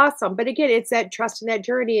is awesome. But again, it's that trust in that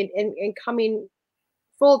journey and coming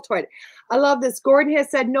full to it. I love this. Gordon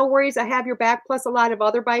has said, no worries, I have your back, plus a lot of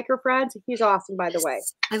other biker friends. He's awesome, by the way.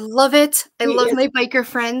 I love it. I love my biker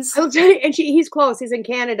friends. And he's close. He's in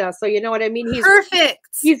Canada. So you know what I mean? He's perfect.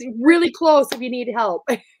 He's really close if you need help.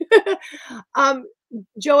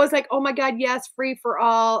 Joe is like, oh my God, yes, free for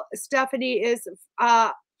all. Stephanie is,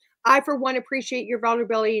 I, for one, appreciate your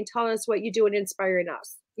vulnerability and telling us what you do and inspiring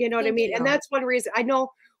us. You know what I mean? And that's one reason I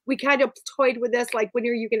know we kind of toyed with this, like, when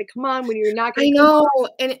are you going to come on? When you're not going to come on?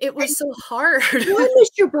 And it was so hard. When was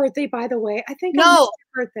your birthday, by the way? I think I missed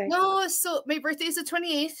your birthday. No, so my birthday is the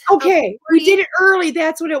 28th. Okay, we did it early.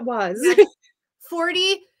 That's what it was.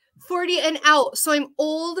 40 and out. So I'm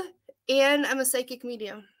old and I'm a psychic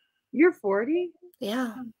medium. You're 40?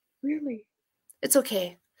 Yeah. Really? It's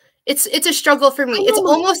okay. It's a struggle for me. It's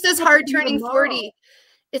almost as hard turning 40.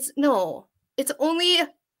 It's only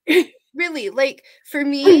really, like, for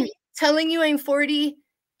me, telling you I'm 40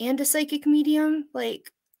 and a psychic medium,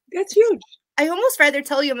 like, that's huge. I almost rather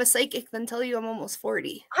tell you I'm a psychic than tell you I'm almost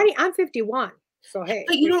 40. Honey, I'm 51. So hey.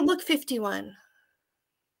 But you don't look 51.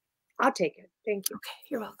 I'll take it. Thank you. Okay,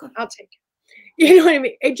 you're welcome. I'll take it. You know what I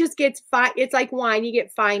mean? It just gets fine. It's like wine. You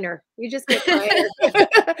get finer. You just get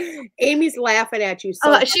finer. Amy's laughing at you.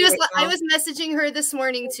 So I was messaging her this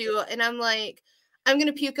morning too, and I'm like, I'm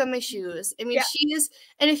gonna puke on my shoes. I mean,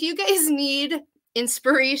 and if you guys need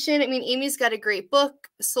inspiration, I mean, Amy's got a great book,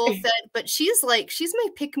 Soul Fed, but she's my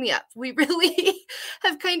pick me up. We really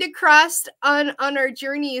have kind of crossed on our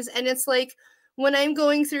journeys, and it's like, when I'm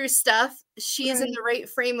going through stuff, she's in the right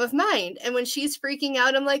frame of mind. And when she's freaking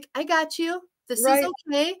out, I'm like, I got you. This is Right.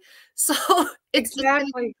 okay. So it's just been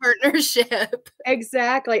Exactly. a partnership.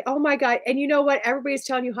 Exactly. Oh my God. And you know what? Everybody's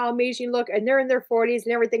telling you how amazing you look, and they're in their 40s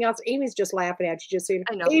and everything else. Amy's just laughing at you, just so you know.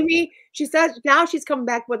 I know. Amy, she says now she's coming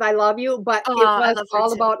back with I love you, but Oh, it I was love her all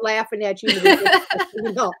too. about laughing at you in the beginning. Just so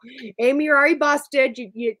you know. Amy, you're already busted.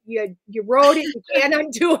 You wrote it, you can't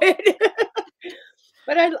undo it.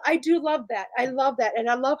 But I do love that. I love that. And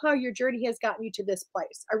I love how your journey has gotten you to this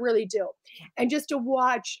place. I really do. And just to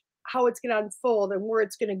watch how it's going to unfold and where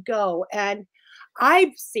it's going to go. And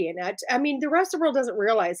I've seen it. I mean, the rest of the world doesn't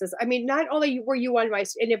realize this. I mean, not only were you on my,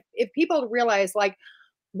 and if people realize, like,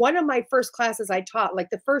 one of my first classes I taught, like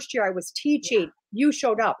the first year I was Yeah. teaching, you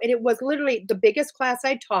showed up, and it was literally the biggest class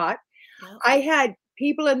I taught. Yep. I had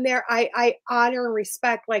people in there I honor and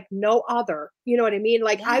respect like no other. You know what I mean?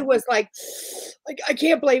 Like I Yeah. was like I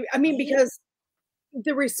can't believe. I mean, Right? because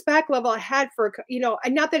the respect level I had for,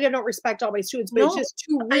 and not that I don't respect all my students, but it's No, just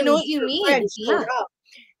two I know really what you dear mean. friends showed Yeah. up.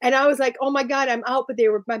 And I was like, oh my God, I'm out. But they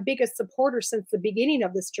were my biggest supporters since the beginning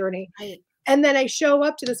of this journey. Right. And then I show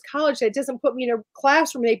up to this college that doesn't put me in a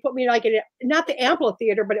classroom. They put me like in not the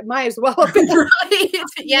amphitheater, but it might as well have been. Right.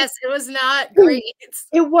 Yes, it was not great.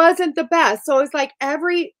 It wasn't the best. So it's like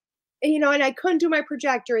and I couldn't do my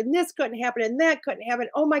projector, and this couldn't happen, and that couldn't happen.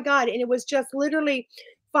 Oh my God. And it was just literally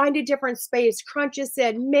find a different space, crunch this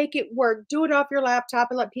in, make it work, do it off your laptop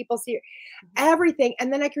and let people see everything.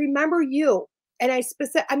 And then I can remember you. And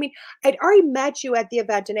I mean, I'd already met you at the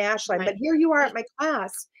event in Ashland, but Right. here you are at my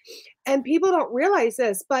class. And people don't realize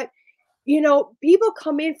this, but people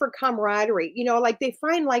come in for camaraderie, like they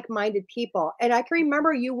find like-minded people. And I can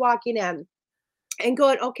remember you walking in and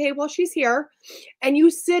going, okay, well, she's here. And you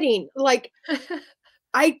sitting like,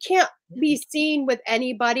 I can't be seen with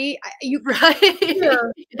anybody. You Right.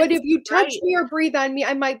 here, but if you touch Right. me or breathe on me,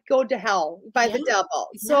 I might go to hell by Yeah. the devil.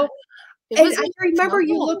 Yeah. So, It and was I remember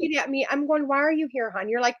you uncomfortable. looking at me. I'm going, why are you here, hon?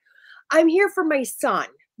 You're like, I'm here for my son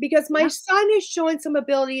because my Yeah. son is showing some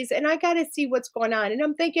abilities and I got to see what's going on. And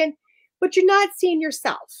I'm thinking, but you're not seeing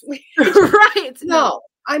yourself. Right. No,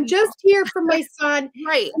 I'm No. just here for my son.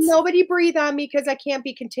 Right. Nobody breathe on me because I can't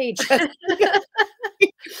be contagious.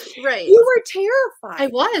 Right. You were terrified. I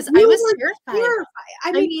was You were terrified. I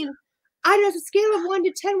I mean, mean, on a scale of 1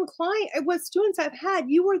 to 10 with students I've had,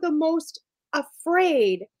 you were the most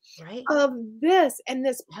afraid right. of this and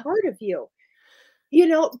this Yep. part of you,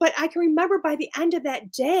 but I can remember by the end of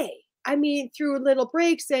that day, I mean, through little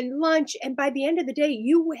breaks and lunch, and by the end of the day,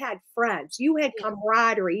 you had friends, you had Yeah.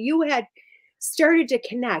 camaraderie, you had started to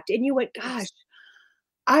connect, and you went, gosh, Yes.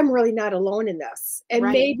 I'm really not alone in this, and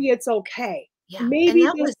Right. maybe it's okay. Yeah. And Maybe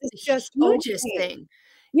that this was is the just hugest okay. thing.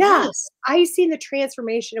 Yes, Yes. I seen the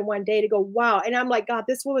transformation in one day to go, wow. And I'm like, God,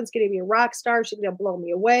 this woman's gonna be a rock star. She's gonna blow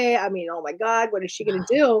me away. I mean, oh my God, what is she gonna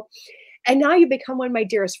do? And now you become one of my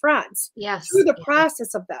dearest friends Yes. through the Yeah.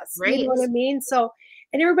 process of this. You Right. know what I mean? So,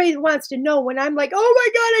 and everybody wants to know when I'm like, oh my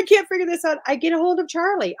God, I can't figure this out. I get a hold of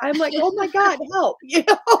Charlie. I'm like, oh my God, help.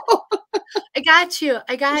 I got you.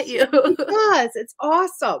 I got you. Because it's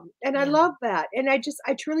awesome. And I Yeah. love that. And I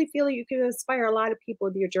truly feel like you can inspire a lot of people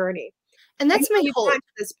with your journey. And And that's my you've hope. gotten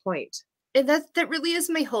to this point. And that really is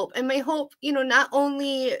my hope. And my hope, not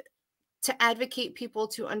only to advocate people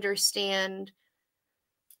to understand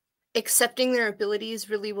accepting their abilities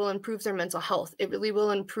really will improve their mental health. It really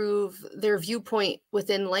will improve their viewpoint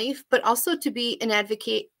within life, but also to be an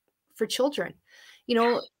advocate for children.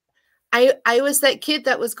 I was that kid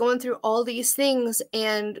that was going through all these things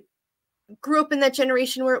and grew up in that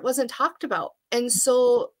generation where it wasn't talked about. And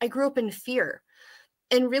so I grew up in fear,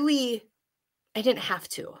 and really I didn't have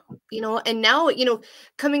to, and now,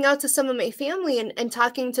 coming out to some of my family and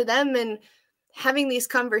talking to them and having these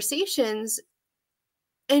conversations,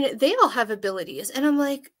 and they all have abilities. And I'm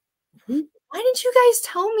like, Mhm. why didn't you guys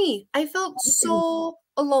tell me? I felt so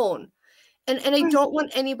alone. And I Right. don't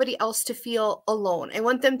want anybody else to feel alone. I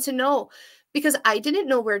want them to know, because I didn't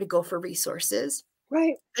know where to go for resources.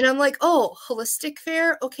 Right. And I'm like, oh, holistic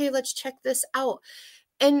fair. Okay, let's check this out.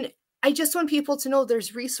 And I just want people to know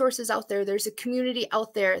there's resources out there. There's a community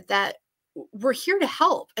out there that we're here to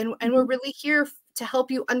help. And we're Mhm. really here to help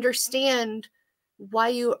you understand why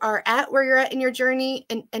you are at where you're at in your journey,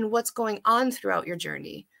 and what's going on throughout your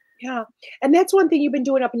journey. Yeah. And that's one thing you've been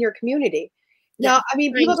doing up in your community. Yeah. Now, I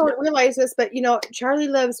mean, Trying people to. don't realize this, but Charlie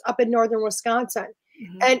lives up in northern Wisconsin.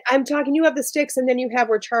 Mhm. And I'm talking, you have the sticks and then you have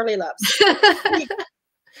where Charlie lives.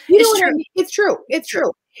 You know It's what I true. mean? It's true. It's True.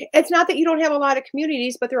 true. It's not that you don't have a lot of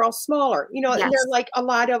communities, but they're all smaller, and Yes. they're like a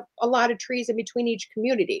lot of trees in between each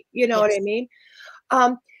community. You know what I Yes. mean?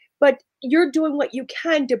 But you're doing what you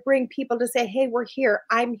can to bring people to say, hey, we're here.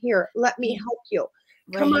 I'm here. Let me Yeah. help you.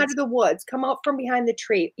 Come out Right. of the woods, come out from behind the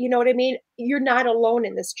tree. You know what I mean? You're not alone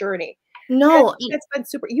in this journey. And No, that's been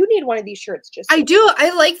super. You need one of these shirts, just I so do.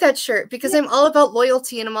 I like that shirt because yeah, I'm all about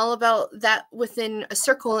loyalty and I'm all about that within a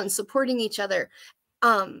circle and supporting each other.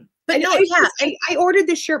 But and no, I yeah, should say, I ordered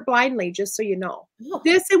this shirt blindly, just so you know. oh,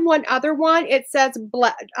 This and one other one, it says,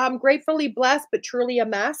 "Gratefully blessed, but truly a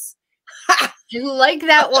mess." I like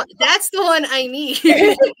that one. That's the one I need.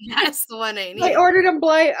 That's the one I I need. ordered them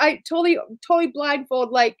blind. I totally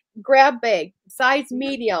blindfold, like grab bag, size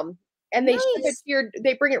medium, and they ship it to Nice. your.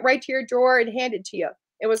 They bring it right to your door and hand it to you.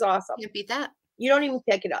 It was awesome. Can't beat that. You don't even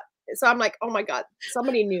pick it up. So I'm like, oh my god,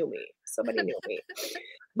 somebody knew me. Somebody knew me.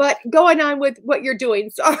 But going on with what you're doing,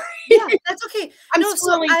 sorry. Yeah, that's okay. I'm No, so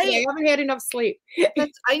swirling today. I haven't had enough sleep.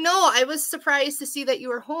 I know I was surprised to see that you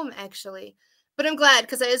were home actually. But I'm glad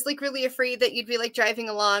because I was like really afraid that you'd be like driving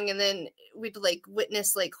along and then we'd like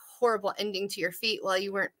witness like horrible ending to your feet while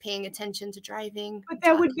you weren't paying attention to driving But and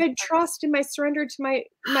that would talking. be trust in my surrender to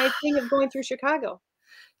my thing of going through Chicago.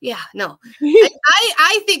 Yeah, no.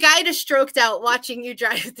 I think I'd have stroked out watching you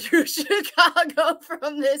drive through Chicago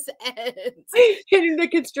from this end. Hitting the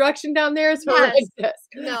construction down there is Yes. horrendous.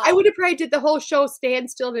 I No. would have probably did the whole show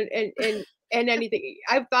standstill and anything.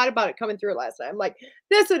 I've thought about it coming through last night. I'm like,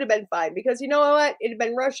 this would have been fine because you know what? It'd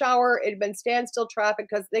been rush hour. It'd been standstill traffic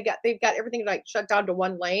because they've got everything like shut down to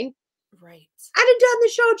one lane. Right. I'd have done the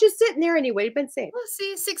show just sitting there anyway. It'd been safe. Well,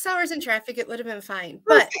 see, 6 hours in traffic, it would have been fine.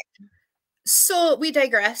 But Perfect. so we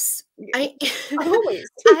digress. I Always.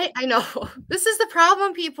 I know. This is the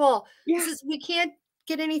problem, people. Yeah. This is we can't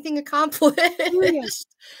get anything accomplished. Yeah.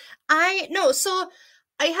 I know. So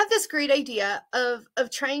I have this great idea of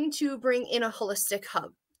trying to bring in a holistic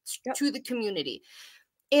hub Yep. to the community.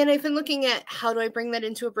 And I've been looking at how do I bring that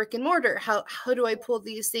into a brick and mortar? How do I pull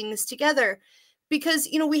these things together? Because,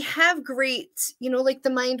 you know, we have great, you know, like the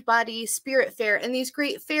Mind Body Spirit Fair and these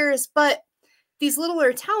great fairs, but these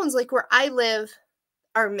littler towns like where I live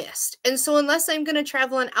are missed. And so unless I'm going to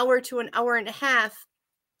travel an hour to an hour and a half,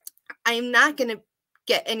 I'm not going to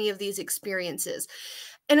get any of these experiences.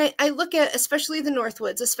 And I look at especially the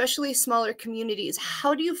Northwoods, especially smaller communities.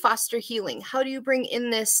 How do you foster healing? How do you bring in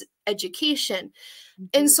this education?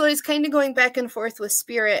 And so it's kind of going back and forth with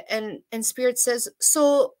Spirit, and Spirit says,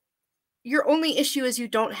 so your only issue is you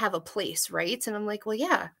don't have a place, right? And I'm like, well,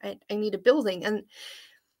 yeah, I need a building. And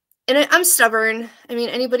I'm stubborn. I mean,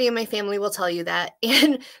 anybody in my family will tell you that.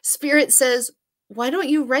 And Spirit says, why don't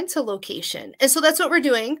you rent a location? And so that's what we're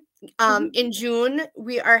doing. In June,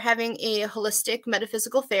 we are having a holistic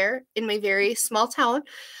metaphysical fair in my very small town.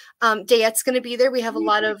 DeEtte's going to be there. We have a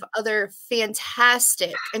lot of other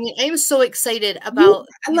fantastic. I mean, I am so excited about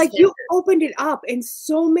like you opened it up, and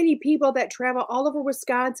so many people that travel all over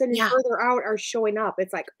Wisconsin and Yeah. further out are showing up.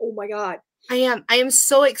 It's like, oh my god. I am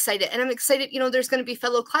so excited, and I'm excited. You know, there's going to be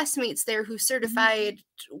fellow classmates there who certified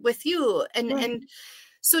with you, and Right. and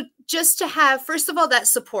so just to have, first of all, that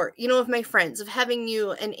support, you know, of my friends, of having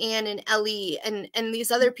you and Anne and Ellie and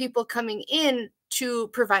these other people coming in to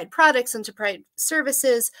provide products and to provide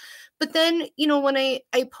services. But then, you know, when I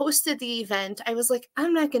posted the event, I was like,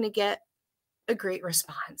 I'm not going to get a great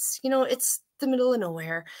response. You know, it's the middle of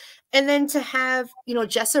nowhere. And then to have, you know,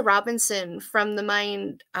 Jessa Robinson from the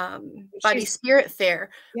Mind Body Spirit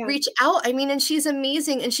Fair Yeah. reach out. I mean, and she's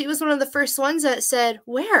amazing. And she was one of the first ones that said,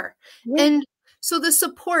 where? Yeah. And so the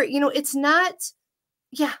support, you know, it's not,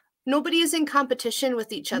 yeah, nobody is in competition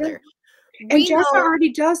with each other. And We Jessa know,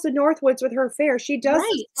 already does the Northwoods with her fair. She does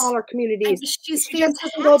the Right. smaller communities. she's She just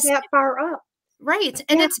fantastic. doesn't go that far up. Right.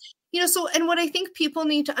 And Yeah. it's, you know, so, and what I think people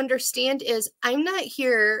need to understand is I'm not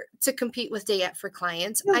here to compete with DeEtte for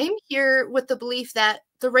clients. No. I'm here with the belief that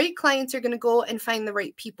the right clients are going to go and find the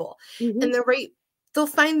right people and they'll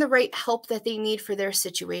find the right help that they need for their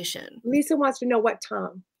situation. Lisa wants to know what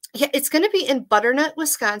town. Yeah, it's going to be in Butternut,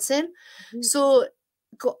 Wisconsin. So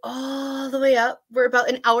go all the way up. We're about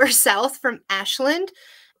an hour south from Ashland.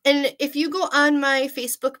 And if you go on my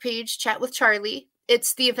Facebook page, Chat with Charlie,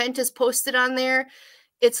 the event is posted on there.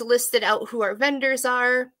 It's listed out who our vendors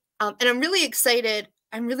are. And I'm really excited.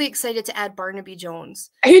 I'm really excited to add Barnaby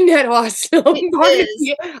Jones. Isn't that awesome?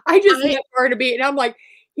 Is. I just met Barnaby and I'm like,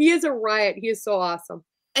 he is a riot. He is so awesome.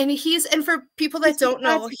 And for people that don't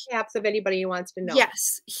know, caps of anybody who wants to know.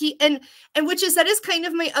 Yes, and that is kind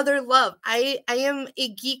of my other love. I am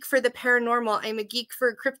a geek for the paranormal. I'm a geek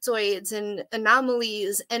for cryptoids and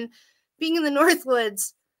anomalies, and being in the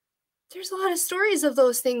Northwoods, there's a lot of stories of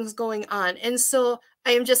those things going on. And so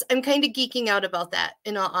I'm kind of geeking out about that,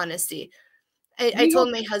 in all honesty. I told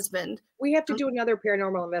my husband. We have to do another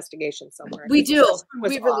paranormal investigation somewhere. We do.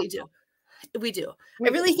 We really do. We do. I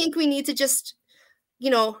really think we need to just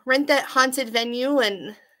rent that haunted venue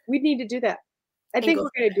and we need to do that. I and think go we're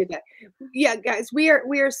for going to do that. Yeah, guys, we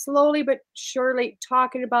are slowly but surely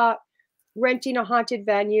talking about renting a haunted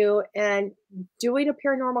venue and doing a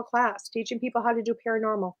paranormal class, teaching people how to do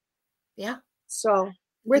paranormal. Yeah. So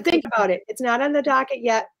we're Think thinking about it. It's not on the docket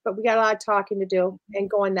yet, but we got a lot of talking to do and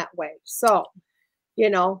going that way. So,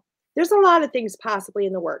 there's a lot of things possibly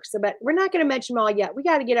in the works, but we're not going to mention them all yet. We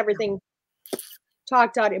got to get everything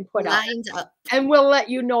talked out and put out. lined up. And we'll let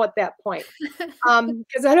you know at that point.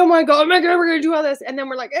 Because I don't want to go, oh my God, we're going to do all this. And then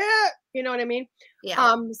we're like, you know what I mean?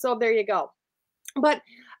 Yeah. So there you go. But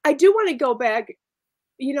I do want to go back.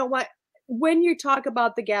 You know what? When you talk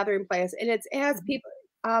about the gathering place, and it's as people,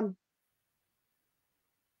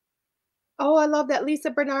 oh, I love that. Lisa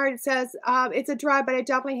Bernard says, it's a drive, but I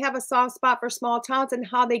definitely have a soft spot for small towns and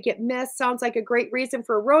how they get missed. Sounds like a great reason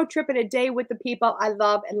for a road trip and a day with the people I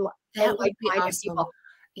love and That would be like-minded awesome. people.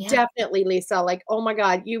 Yeah. Definitely, Lisa. Like, oh my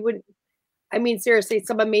God, you would. I mean, seriously,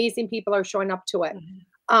 some amazing people are showing up to it.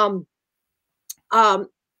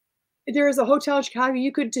 There's a hotel in Chicago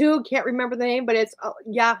you could do. Can't remember the name, but it's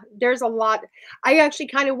there's a lot. I actually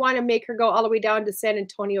kind of want to make her go all the way down to San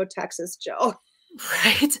Antonio, Texas, Joe.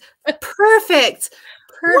 Right. Perfect.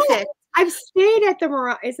 What? I've stayed at the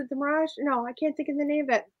Mirage. Is it the Mirage? No, I can't think of the name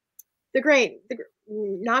of it.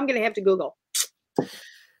 Now I'm gonna have to Google.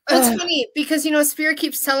 It's funny because Spirit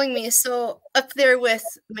keeps telling me, so up there with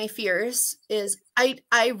my fears is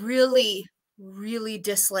I really, really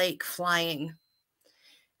dislike flying.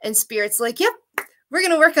 And Spirit's like, yep, we're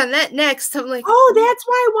gonna work on that next. I'm like, oh, that's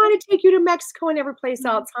why I want to take you to Mexico and every place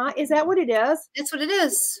else, huh? Is that what it is? That's what it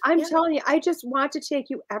is. I'm telling you, I just want to take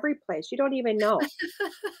you every place. You don't even know.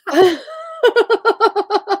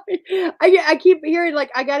 I keep hearing like,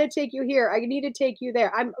 I got to take you here. I need to take you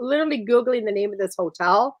there. I'm literally Googling the name of this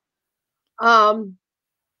hotel. I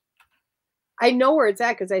know where it's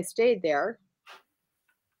at because I stayed there.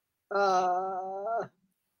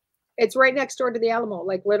 It's right next door to the Alamo.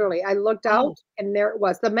 Like literally, I looked out and there it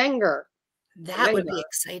was, the Menger. That would be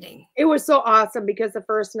exciting. It was so awesome because the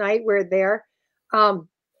first night we're there,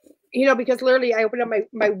 because literally I opened up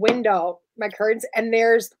my window, my curtains, and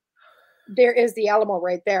there is the Alamo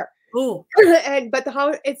right there. Oh, but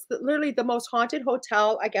it's literally the most haunted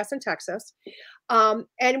hotel, I guess, in Texas.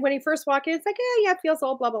 And when you first walk in, it's like, yeah, it feels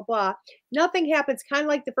old, blah, blah, blah. Nothing happens. Kind of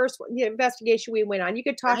like the first investigation we went on. You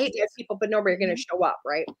could talk to dead people, but nobody going to show up,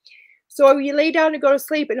 right? So you lay down to go to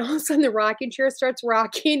sleep, and all of a sudden the rocking chair starts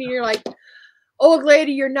rocking, and you're like, old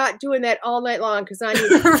lady, you're not doing that all night long because I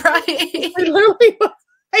need right. I literally,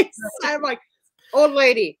 I'm like, old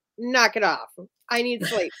lady, knock it off. I need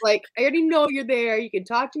sleep. Like, I already know you're there. You can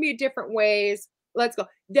talk to me in different ways. Let's go.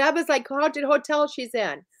 Deb is like, haunted hotel she's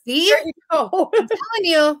in. See? There you go. I'm telling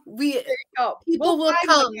you, there you go. People will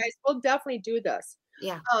come. Guys. We'll definitely do this.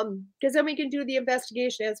 Yeah. Because then we can do the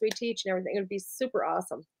investigation as we teach and everything. It'd be super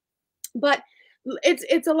awesome. But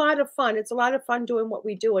it's a lot of fun. It's a lot of fun doing what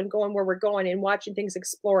we do and going where we're going and watching things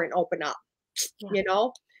explore and open up. Yeah.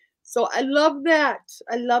 So I love that.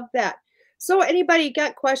 I love that. So anybody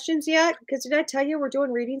got questions yet? Because did I tell you we're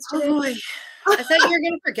doing readings today? Oh, I thought you were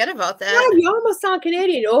going to forget about that. Yeah, you almost sound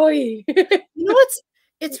Canadian. Oy.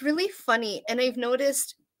 It's really funny. And I've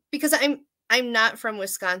noticed, because I'm not from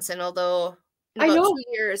Wisconsin, although in about 2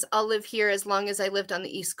 years I'll live here as long as I lived on the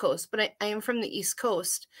East Coast. But I am from the East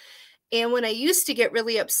Coast. And when I used to get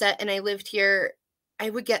really upset and I lived here, I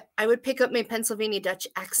would pick up my Pennsylvania Dutch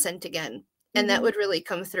accent again. And that would really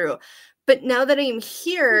come through. But now that I'm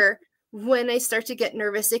here, when I start to get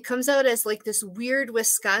nervous, it comes out as like this weird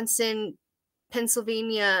Wisconsin,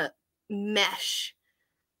 Pennsylvania mesh.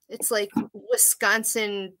 It's like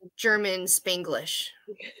Wisconsin, German, Spanglish.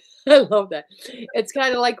 I love that. It's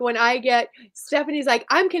kind of like when I get, Stephanie's like,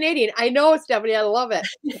 I'm Canadian. I know, Stephanie. I love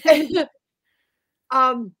it.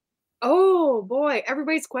 Oh boy,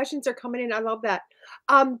 everybody's questions are coming in. I love that.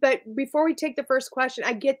 But before we take the first question,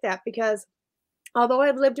 I get that because although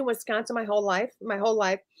I've lived in Wisconsin my whole life,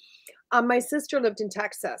 my sister lived in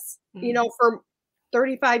Texas, for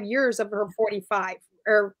 35 years of her 45,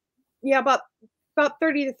 or about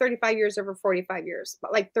 30 to 35 years of her 45 years,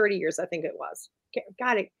 but like 30 years, I think it was.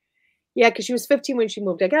 Got it. Yeah, because she was 15 when she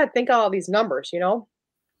moved. I got to think of all these numbers,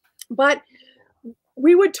 But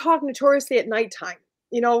we would talk notoriously at nighttime.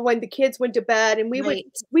 When the kids went to bed, and we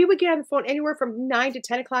would get on the phone anywhere from 9 to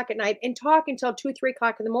 10 o'clock at night and talk until 2, 3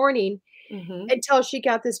 o'clock in the morning until she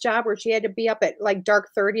got this job where she had to be up at like dark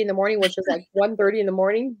 30 in the morning, which was like 1:30 in the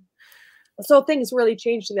morning. So things really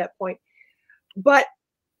changed to that point. But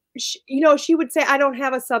she would say, I don't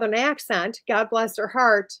have a Southern accent. God bless her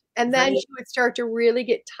heart. And then she would start to really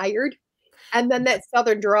get tired And then that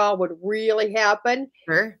Southern drawl would really happen.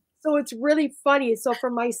 Sure. So it's really funny. So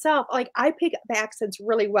for myself, like I pick up accents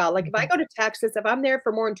really well. Like if I go to Texas, if I'm there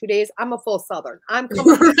for more than 2 days, I'm a full Southern. I'm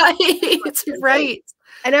coming. Right.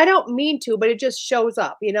 And I don't mean to, but it just shows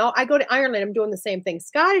up. I go to Ireland, I'm doing the same thing.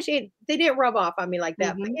 Scottish, they didn't rub off on me like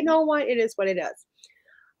that. But you know what? It is what it is.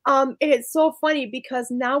 And it's so funny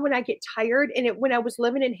because now when I get tired, and when I was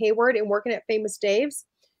living in Hayward and working at Famous Dave's,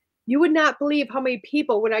 you would not believe how many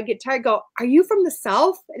people when I get tired go, "Are you from the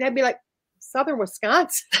South?" And I'd be like, "Southern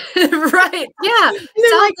Wisconsin." Right. Yeah. And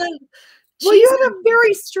they're like, "Well, you have a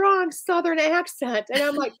very strong Southern accent." And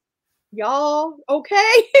I'm like, "Y'all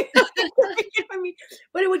okay?" I mean,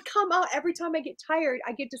 but it would come out every time I get tired.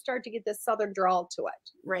 I get to start to get this Southern drawl to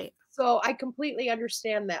it. Right. So I completely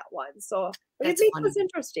understand that one. So but it That's makes funny. us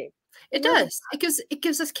interesting. It does. It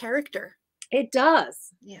gives us character. It does.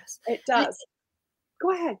 Yes. It does.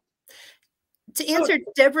 Go ahead. To answer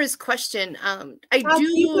Deborah's question, I Can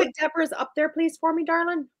you do. put Deborah's up there, please, for me,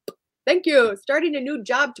 darling? Thank you. Starting a new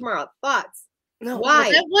job tomorrow. Thoughts? No, Why?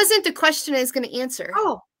 that wasn't the question I was going to answer.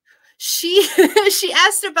 Oh, She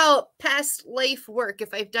asked about past life work,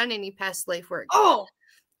 if I've done any past life work. oh,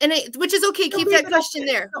 And which is okay. Don't Keep leave that it question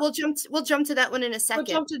open. there. No. We'll jump to that one in a we'll second.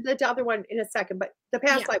 jump to the other one in a second. But the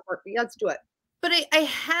past life work, let's do it. But I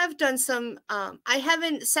have done some. I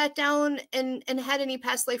haven't sat down and had any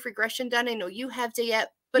past life regression done. I know you have, DeEtte,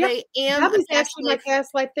 but I am. Deb is actually my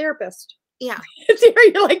past life therapist. Yeah. There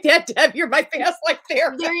you like that, Deb. You're my past life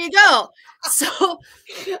therapist. There you go. So,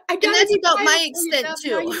 and that's about my extent too.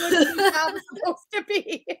 Now you know what your job is supposed to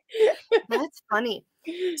be. That's funny.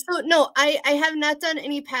 So no, I have not done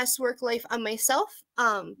any past work life on myself,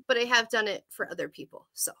 but I have done it for other people.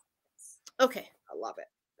 So, okay. I love it.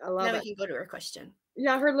 I love now it. we can go to her question.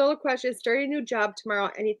 Now her little question is starting a new job tomorrow.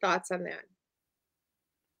 Any thoughts on that?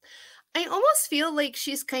 I almost feel like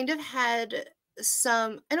she's kind of had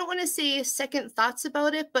some, I don't want to say second thoughts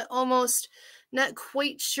about it, but almost not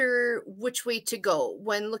quite sure which way to go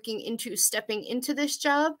when looking into stepping into this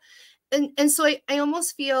job. And so I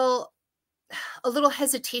almost feel a little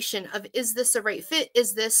hesitation of, is this the right fit?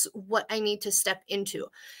 Is this what I need to step into?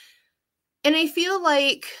 And I feel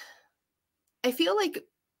like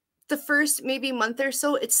the first maybe month or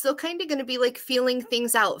so, it's still kind of going to be like feeling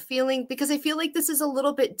things out, because I feel like this is a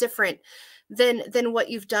little bit different than what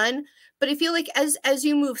you've done. But I feel like as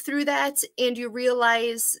you move through that and you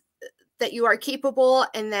realize that you are capable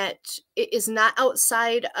and that it is not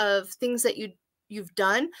outside of things that you've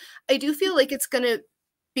done, I do feel like it's going to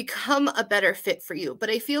become a better fit for you.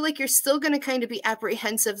 But I feel like you're still going to kind of be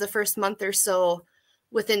apprehensive the first month or so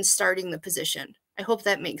within starting the position. I hope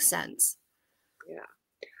that makes sense. Yeah.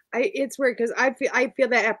 It's weird because I feel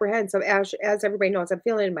that apprehensive as everybody knows. I'm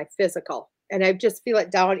feeling it in my physical, and I just feel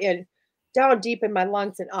it down deep in my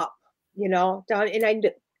lungs and up, down.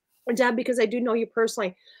 And Deb, because I do know you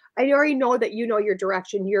personally, I already know that you know your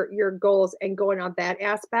direction, your goals, and going on that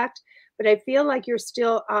aspect. But I feel like you're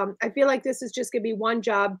still. I feel like this is just gonna be one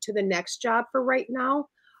job to the next job for right now,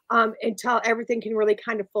 until everything can really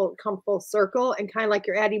kind of come full circle, and kind of like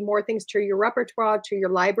you're adding more things to your repertoire, to your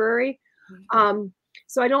library.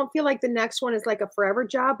 So I don't feel like the next one is like a forever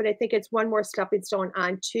job, but I think it's one more stepping stone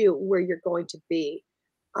on to where you're going to be.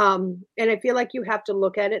 And I feel like you have to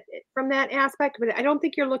look at it from that aspect, but I don't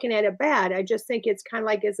think you're looking at it bad. I just think it's kind of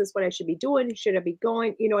like, is this what I should be doing? Should I be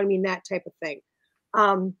going? You know what I mean? That type of thing.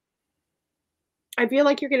 I feel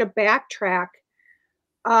like you're going to backtrack,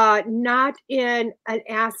 not in an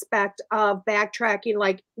aspect of backtracking,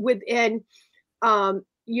 like within,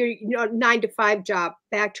 your 9 to 5 job,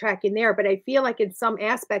 backtracking there. But I feel like in some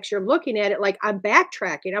aspects you're looking at it like I'm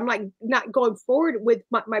backtracking. I'm like not going forward with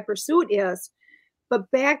my pursuit is, but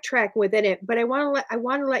backtrack within it. But I want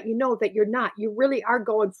to let you know that you're not. You really are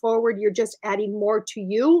going forward. You're just adding more to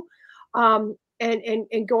you, and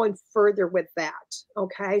going further with that.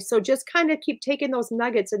 Okay, so just kind of keep taking those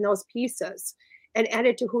nuggets and those pieces and add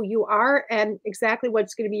it to who you are and exactly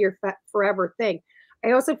what's going to be your forever thing.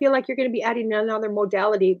 I also feel like you're going to be adding another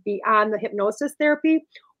modality beyond the hypnosis therapy,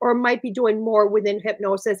 or might be doing more within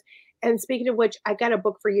hypnosis. And speaking of which, I got a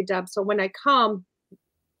book for you, Deb. So when I come,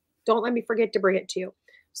 don't let me forget to bring it to you.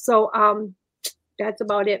 So that's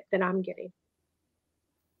about it that I'm getting.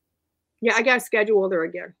 Yeah, I got to schedule her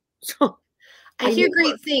again. So I hear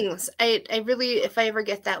great things. I really, if I ever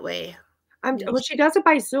get that way. Well, she does it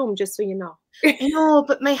by Zoom, just so you know. I know,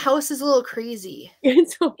 but my house is a little crazy.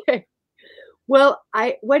 It's okay. Well,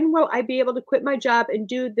 when will I be able to quit my job and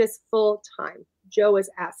do this full time? Joe is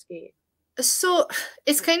asking. So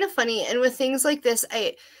it's kind of funny. And with things like this,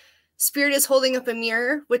 Spirit is holding up a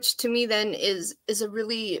mirror, which to me then is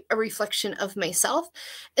a reflection of myself.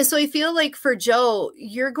 And so I feel like for Joe,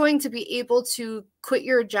 you're going to be able to quit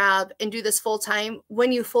your job and do this full time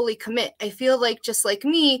when you fully commit. I feel like just like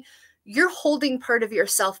me, you're holding part of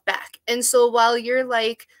yourself back. And so while you're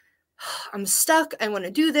like, I'm stuck, I want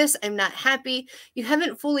to do this, I'm not happy, you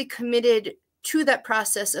haven't fully committed to that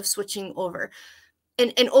process of switching over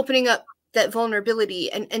and opening up that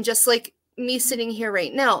vulnerability and just like me sitting here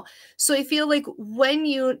right now. So I feel like when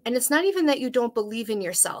you, and it's not even that you don't believe in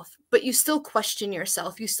yourself, but you still question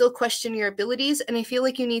yourself, you still question your abilities. And I feel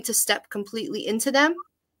like you need to step completely into them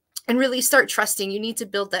and really start trusting. You need to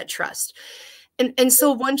build that trust. And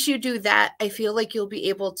so once you do that, I feel like you'll be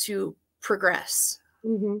able to progress.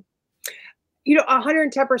 Mm-hmm. You know,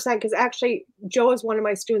 110%, because actually Joe is one of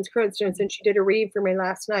my students, current students, and she did a reading for me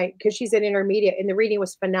last night because she's in intermediate, and the reading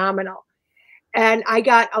was phenomenal. And I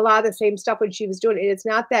got a lot of the same stuff when she was doing it. It's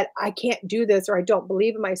not that I can't do this or I don't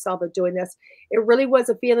believe in myself of doing this. It really was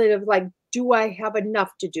a feeling of like, do I have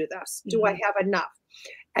enough to do this? Do I have enough?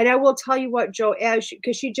 And I will tell you what, Joe,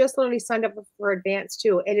 because she just literally signed up for advanced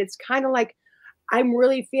too. And it's kind of like, I'm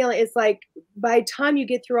really feeling it's like by the time you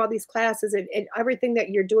get through all these classes and everything that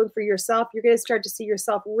you're doing for yourself, you're going to start to see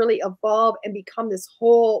yourself really evolve and become this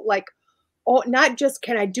whole, like, oh, not just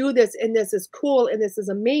can I do this and this is cool and this is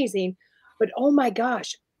amazing, but oh my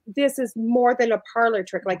gosh, this is more than a parlor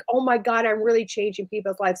trick. Like, oh my God, I'm really changing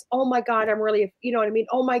people's lives. Oh my God, I'm really, you know what I mean?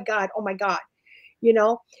 Oh my God, you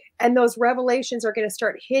know? And those revelations are going to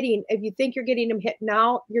start hitting. If you think you're getting them hit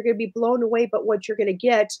now, you're going to be blown away. But what you're going to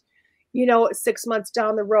get, you know, 6 months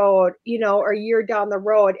down the road, you know, or a year down the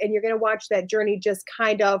road, and you're going to watch that journey just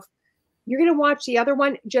kind of, you're going to watch the other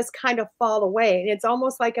one just kind of fall away. And it's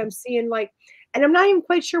almost like I'm seeing like, and I'm not even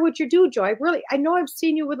quite sure what you do, Joe. I know I've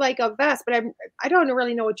seen you with like a vest, but I don't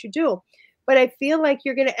really know what you do. But I feel like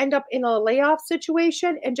you're going to end up in a layoff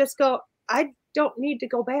situation and just go, I don't need to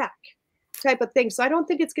go back type of thing. So I don't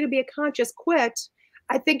think it's going to be a conscious quit.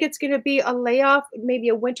 I think it's going to be a layoff, maybe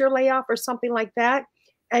a winter layoff or something like that.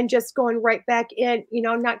 And just going right back in, you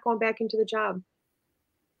know, not going back into the job.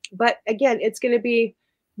 But again, it's going to be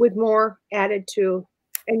with more added to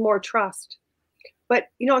and more trust. But,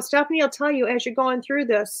 you know, Stephanie will tell you as you're going through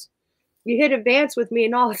this, you hit advance with me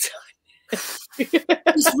and all the time.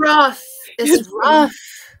 It's rough. It's rough.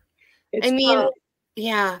 It's I mean, tough.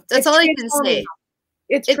 Yeah, that's all I can say.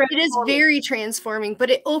 It is very transforming, but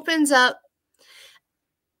it opens up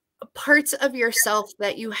parts of yourself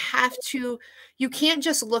that you can't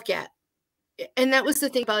just look at. And that was the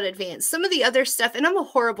thing about advanced. Some of the other stuff, and I'm a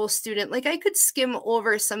horrible student, like I could skim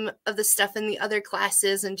over some of the stuff in the other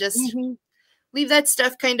classes and just leave that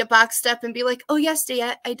stuff kind of boxed up and be like, oh yes,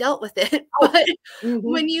 DeEtte, I dealt with it. But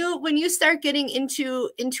when you start getting into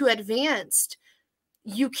advanced,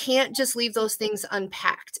 you can't just leave those things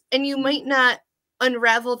unpacked. And you might not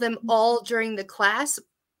unravel them all during the class,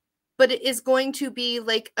 but it is going to be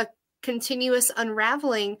like a continuous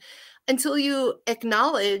unraveling until you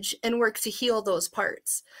acknowledge and work to heal those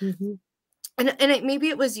parts. And maybe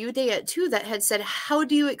it was you, DeEtte, too, that had said, how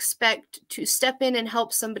do you expect to step in and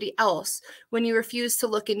help somebody else when you refuse to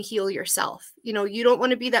look and heal yourself? You know, you don't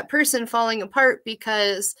want to be that person falling apart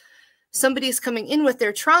because somebody's coming in with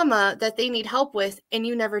their trauma that they need help with and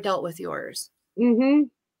you never dealt with yours.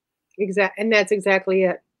 Exactly. And that's exactly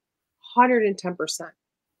it. 110%.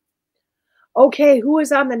 Okay, who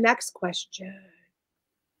is on the next question?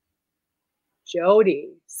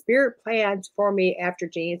 Jody, spirit plans for me after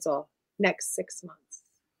Janesville next 6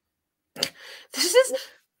 months. This is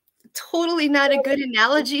totally not a good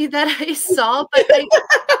analogy that I saw, but I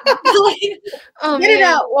really, Spit it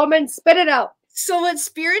out, woman, spit it out. So what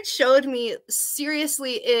spirit showed me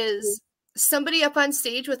seriously is somebody up on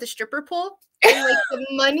stage with a stripper pole and like the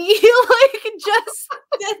money, like just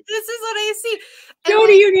this is what I see. And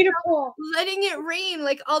Jody, like, you need a pole. Letting it rain,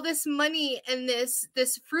 like all this money and this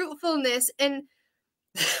fruitfulness. And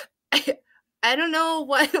I don't know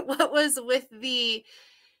what was with the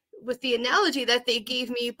analogy that they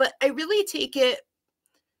gave me, but I really take it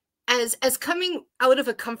as coming out of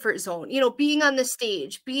a comfort zone, you know, being on the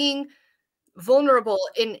stage, being vulnerable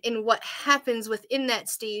in what happens within that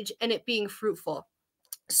stage and it being fruitful.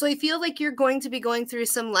 So I feel like you're going to be going through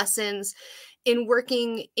some lessons in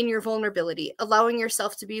working in your vulnerability, allowing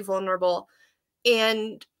yourself to be vulnerable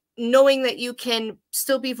and knowing that you can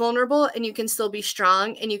still be vulnerable and you can still be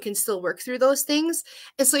strong and you can still work through those things.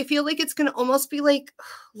 And so I feel like it's going to almost be like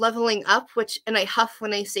leveling up, and I huff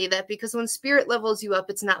when I say that because when spirit levels you up,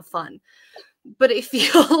 it's not fun. But I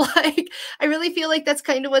feel like, I really feel like that's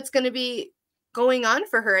kind of what's going to be going on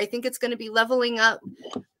for her. I think it's going to be leveling up,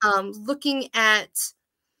 looking at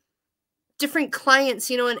different clients,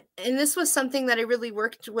 you know, and this was something that I really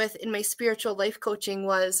worked with in my spiritual life coaching,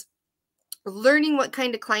 was learning what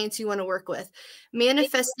kind of clients you want to work with,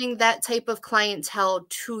 manifesting that type of clientele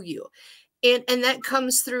to you. And that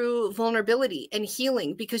comes through vulnerability and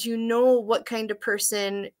healing, because you know what kind of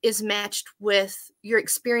person is matched with your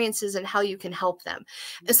experiences and how you can help them.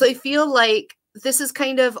 And so I feel like this is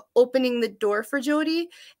kind of opening the door for Jody.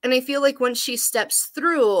 And I feel like once she steps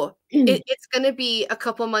through, it's going to be a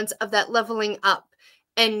couple months of that leveling up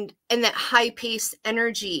and that high paced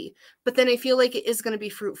energy. But then I feel like it is going to be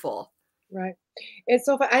fruitful. Right. It's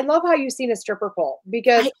so fun. I love how you've seen a stripper pole,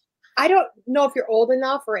 because I don't know if you're old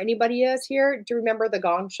enough, or anybody is here, to remember the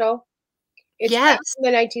Gong Show. It's back Yes. in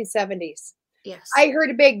the 1970s. Yes. I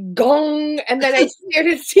heard a big gong, and then I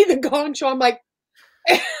started to see the Gong Show. I'm like,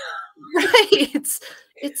 right.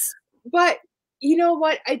 It's but you know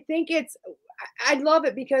what? I think I love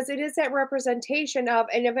it because it is that representation of,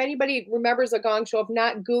 and if anybody remembers the Gong Show, if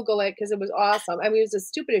not, Google it, because it was awesome. I mean, it was the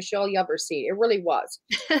stupidest show you ever seen. It really was.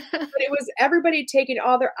 But it was everybody taking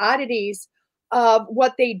all their oddities of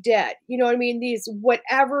what they did. You know what I mean? These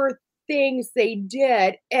whatever things they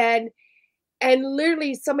did, and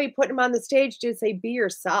literally somebody put them on the stage to say, be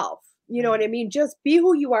yourself. You know what I mean? Just be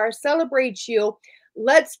who you are, celebrate you.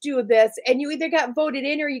 Let's do this. And you either got voted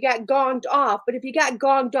in or you got gonged off. But if you got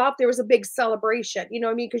gonged off, there was a big celebration. You know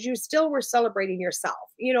what I mean? Because you still were celebrating yourself.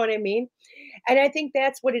 You know what I mean? And I think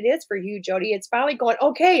that's what it is for you, Jody. It's finally going,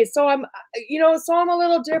 okay, so I'm, so I'm a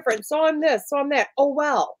little different. So I'm this, so I'm that. Oh,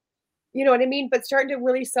 well, you know what I mean? But starting to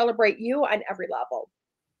really celebrate you on every level.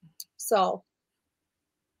 So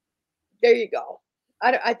there you go.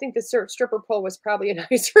 I think the stripper pole was probably a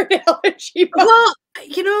nicer analogy. Well,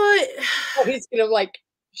 you know what? Oh, he's going to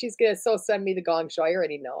she's going to send me the Gong Show. I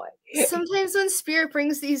already know it. Sometimes when spirit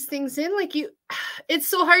brings these things in, it's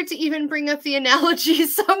so hard to even bring up the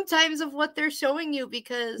analogies sometimes of what they're showing you,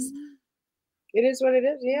 because it is what it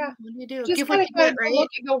is. Yeah. What do you do? Just Give kind what of you get, right? look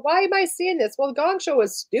and go, why am I seeing this? Well, the Gong Show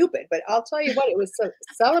was stupid, but I'll tell you what, it was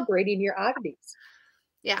celebrating your oddities.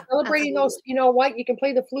 Yeah. Celebrating absolutely. those, you know what? You can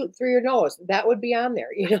play the flute through your nose. That would be on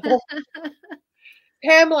there, you know?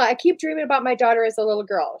 Pamela, I keep dreaming about my daughter as a little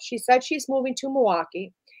girl. She said she's moving to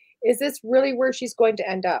Milwaukee. Is this really where she's going to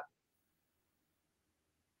end up?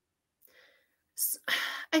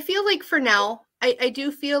 I feel like for now, I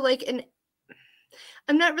do feel like, and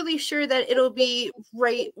I'm not really sure that it'll be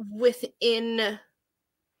right within,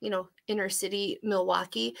 inner city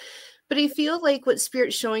Milwaukee. But I feel like what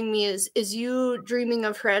Spirit's showing me is you dreaming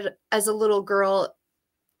of her as a little girl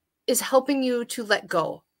is helping you to let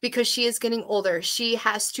go, because she is getting older. She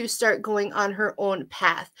has to start going on her own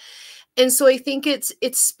path. And so I think it's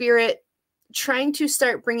Spirit trying to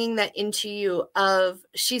start bringing that into you of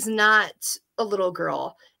she's not a little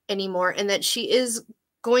girl anymore, and that she is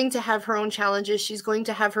going to have her own challenges. She's going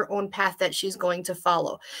to have her own path that she's going to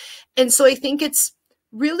follow. And so I think it's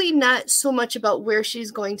really not so much about where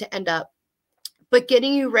she's going to end up, but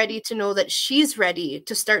getting you ready to know that she's ready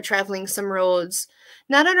to start traveling some roads,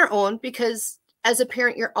 not on her own, because as a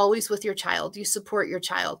parent, you're always with your child, you support your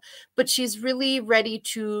child, but she's really ready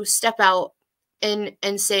to step out and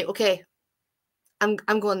say, okay,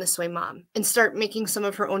 I'm going this way, Mom, and start making some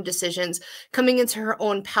of her own decisions, coming into her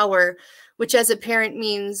own power, which as a parent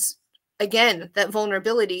means, again, that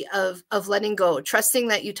vulnerability of letting go, trusting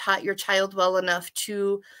that you taught your child well enough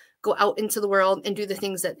to go out into the world and do the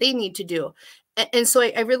things that they need to do. And so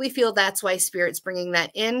I really feel that's why Spirit's bringing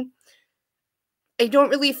that in. I don't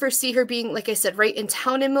really foresee her being, like I said, right in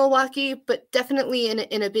town in Milwaukee, but definitely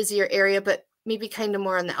in a busier area, but maybe kind of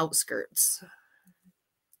more on the outskirts.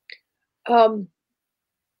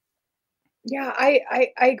 Yeah,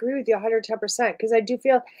 I agree with you 110%, because I do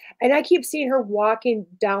feel, and I keep seeing her walking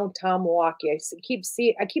downtown Milwaukee. I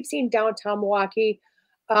keep seeing downtown Milwaukee,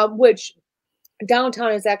 which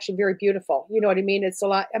downtown is actually very beautiful. You know what I mean? It's a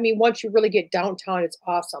lot. I mean, once you really get downtown, it's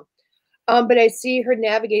awesome. But I see her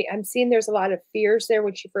navigate. I'm seeing there's a lot of fears there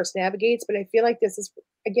when she first navigates, but I feel like this is,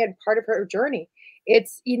 again, part of her journey.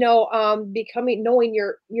 It's, knowing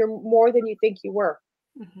you're more than you think you were.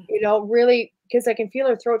 Really, because I can feel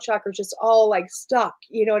her throat chakra just all like stuck,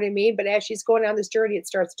 you know what I mean? But as she's going on this journey, it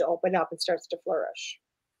starts to open up and starts to flourish.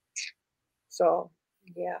 So,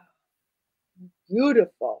 yeah.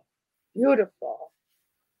 Beautiful. Beautiful.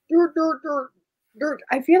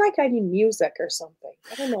 I feel like I need music or something.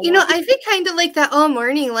 I don't know. I've been kind of like that all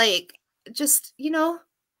morning, just,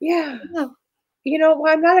 Yeah. No. Well,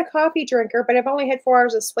 I'm not a coffee drinker, but I've only had 4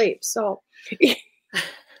 hours of sleep. So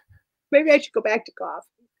maybe I should go back to coffee.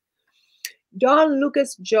 Don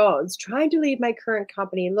Lucas Jones, trying to leave my current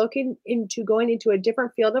company, looking into going into a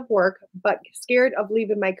different field of work, but scared of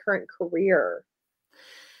leaving my current career.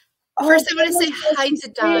 Oh, First, I want to Don say says hi these to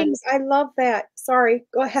Don. things. I love that. Sorry,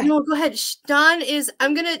 go ahead. No, go ahead. Dawn is,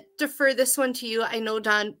 I'm going to defer this one to you. I know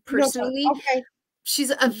Dawn You know, personally. okay.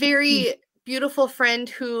 She's a very beautiful friend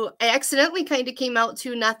who I accidentally kind of came out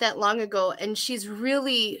to not that long ago. And she's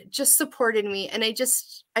really just supported me. And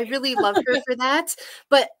I really love her for that.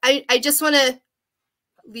 But I just want to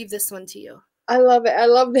leave this one to you. I love it. I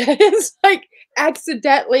love that. It's like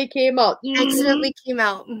accidentally came out. Accidentally came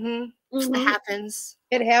out. It Mhm. happens.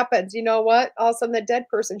 It happens. You know what? All of a sudden, the dead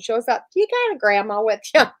person shows up. You got a grandma with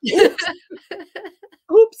you.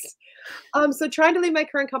 Oops. Oops. So trying to leave my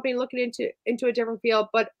current company, looking into a different field,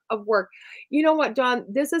 but of work. You know what, Dawn?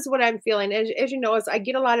 This is what I'm feeling. As you know, is I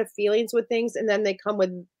get a lot of feelings with things, and then they come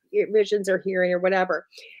with visions or hearing or whatever.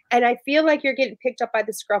 And I feel like you're getting picked up by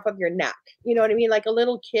the scruff of your neck. You know what I mean? Like a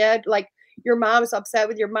little kid, like your mom's upset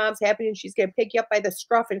with your mom's happy, and she's gonna pick you up by the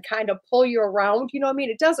scruff and kind of pull you around. You know what I mean?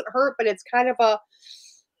 It doesn't hurt, but it's kind of a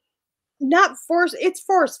not force, it's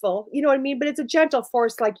forceful, you know what I mean? But it's a gentle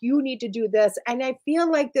force, like you need to do this. And I feel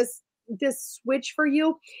like this switch for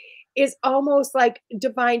you is almost like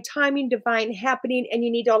divine timing, divine happening, and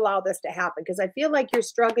you need to allow this to happen because I feel like you're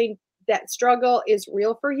struggling. That struggle is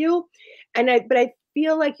real for you, but I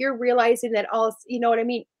feel like you're realizing that all, you know what I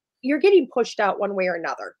mean. You're getting pushed out one way or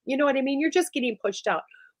another. You know what I mean. You're just getting pushed out,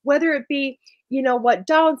 whether it be, you know what,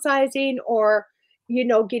 downsizing or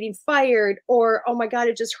getting fired or, oh my God,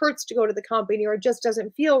 it just hurts to go to the company or it just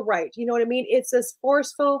doesn't feel right. You know what I mean? It's this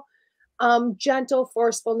forceful, gentle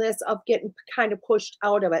forcefulness of getting kind of pushed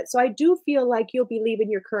out of it. So I do feel like you'll be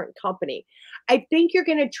leaving your current company. I think you're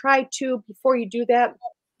going to try to, before you do that,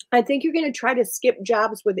 I think you're going to try to skip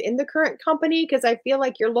jobs within the current company because I feel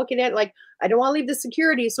like you're looking at like, I don't want to leave the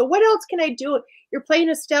security. So what else can I do? You're playing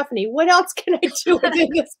a Stephanie. What else can I do within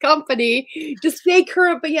this company to stay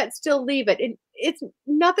current but yet still leave it? It's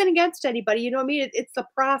nothing against anybody. You know what I mean? It's a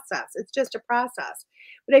process. It's just a process.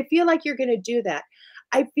 But I feel like you're going to do that.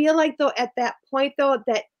 I feel like though at that point though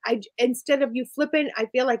that instead of you flipping, I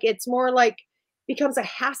feel like it's more like becomes a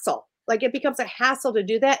hassle. Like it becomes a hassle to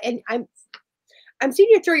do that. And I'm seeing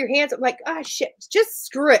you throw your hands up like, ah, shit, just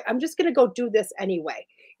screw it. I'm just going to go do this anyway.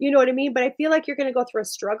 You know what I mean? But I feel like you're going to go through a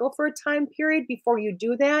struggle for a time period before you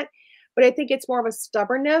do that. But I think it's more of a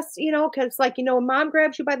stubbornness, because like, mom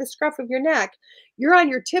grabs you by the scruff of your neck. You're on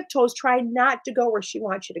your tiptoes trying not to go where she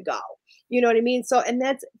wants you to go. You know what I mean? So, and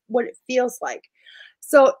that's what it feels like.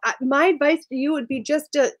 So my advice to you would be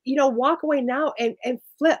just to, walk away now and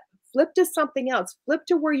flip to something else, flip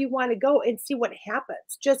to where you want to go and see what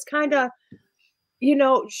happens. Just kind of,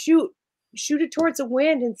 shoot it towards the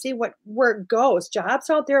wind and see where it goes. Jobs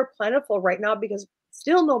out there are plentiful right now because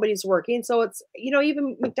still nobody's working. So it's,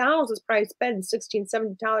 even McDonald's is probably spending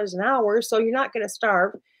 $16-17 an hour. So you're not going to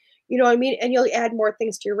starve, you know what I mean? And you'll add more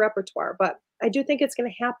things to your repertoire, but I do think it's going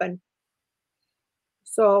to happen.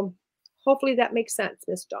 So hopefully that makes sense,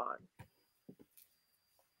 Miss Dawn.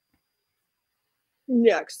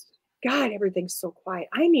 Next. God, everything's so quiet.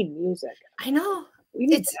 I need music. I know. We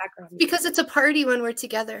need It's background music. because it's a party when we're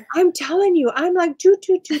together. I'm telling you, I'm like, toot,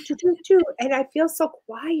 toot, toot, toot, toot, toot, and I feel so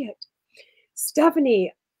quiet.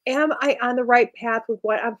 Stephanie, am I on the right path with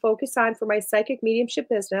what I'm focused on for my psychic mediumship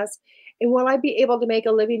business? And will I be able to make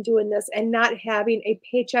a living doing this and not having a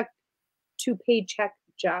paycheck to paycheck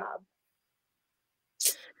job?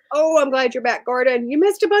 Oh, I'm glad you're back, Gordon. You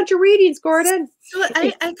missed a bunch of readings, Gordon. So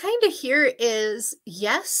I kind of hear is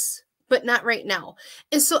yes, but not right now.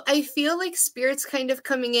 And so I feel like spirit's kind of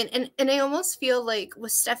coming in and I almost feel like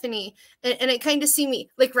with Stephanie and I kind of see me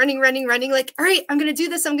like running, like, all right, I'm going to do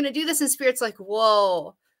this. And spirit's like,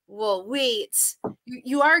 whoa, wait,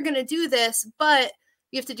 you are going to do this, but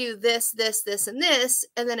you have to do this, and this.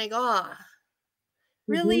 And then I go,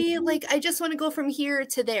 really? Like, I just want to go from here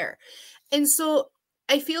to there. And so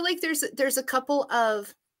I feel like there's a couple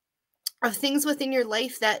of things within your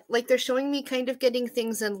life that like they're showing me kind of getting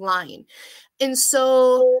things in line. And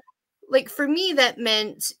so like for me that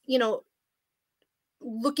meant,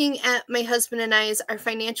 looking at my husband and our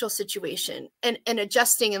financial situation and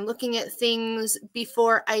adjusting and looking at things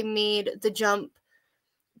before I made the jump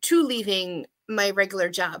to leaving my regular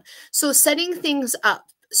job. So setting things up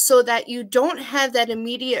so that you don't have that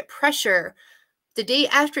immediate pressure the day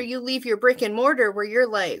after you leave your brick and mortar where you're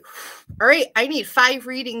like, all right, I need 5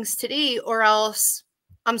 readings today or else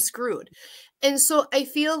I'm screwed. And so I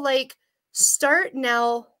feel like start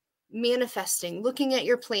now manifesting, looking at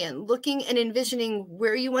your plan, looking and envisioning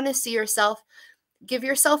where you want to see yourself. Give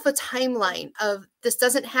yourself a timeline of this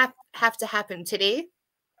doesn't have to happen today.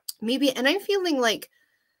 maybe, and I feel like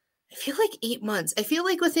 8 months. I feel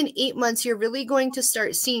like within 8 months, you're really going to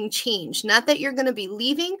start seeing change. Not that you're going to be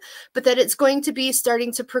leaving, but that it's going to be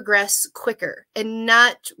starting to progress quicker, and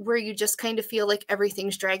not where you just kind of feel like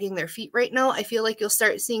everything's dragging their feet right now. I feel like you'll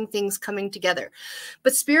start seeing things coming together.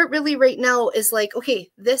 But Spirit really right now is like, okay,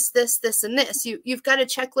 this, and this. You've got a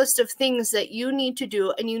checklist of things that you need to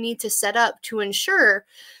do and you need to set up to ensure,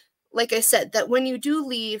 like I said, that when you do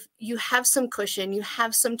leave, you have some cushion, you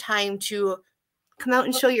have some time to come out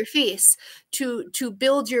and show your face, to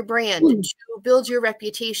build your brand, to build your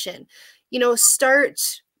reputation. You know, start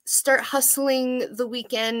hustling the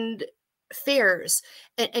weekend fairs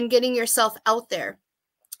and getting yourself out there,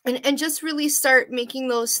 and just really start making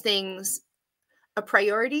those things a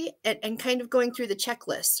priority, and kind of going through the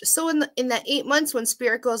checklist. So in that 8 months, when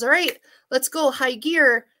Spirit goes, all right, let's go high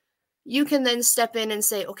gear, you can then step in and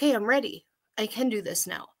say, okay, I'm ready. I can do this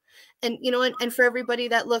now. And, you know, and for everybody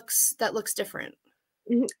that looks different.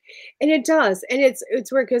 Mhm. And it does. And it's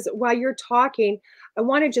weird because while you're talking, I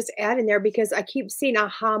want to just add in there because I keep seeing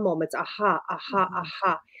aha moments, aha, aha, Mhm.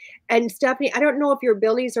 aha. And Stephanie, I don't know if your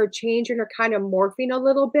abilities are changing or kind of morphing a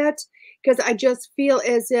little bit because I just feel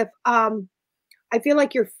as if I feel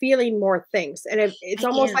like you're feeling more things. And it's I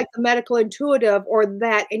almost am. like the medical intuitive or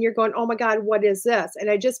that, and you're going, oh my God, what is this? And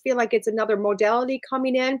I just feel like it's another modality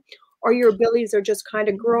coming in, or your Okay. abilities are just kind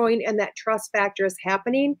of Mhm. growing and that trust factor is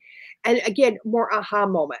happening. And again, more aha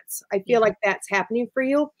moments. I feel Yeah. like that's happening for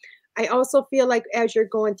you. I also feel like as you're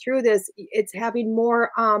going through this, it's having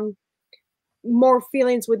more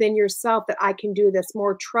feelings within yourself that I can do this,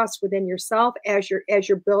 more trust within yourself as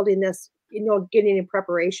you're building this, getting in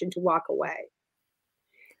preparation to walk away.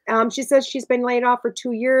 She says she's been laid off for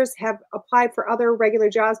 2 years, have applied for other regular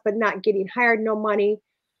jobs, but not getting hired, no money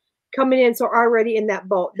coming in. So already in that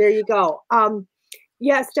boat. There you go.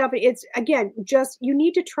 Yeah, Stephanie, it's again, just you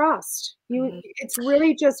need to trust. Mhm. It's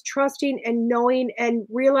really just trusting and knowing and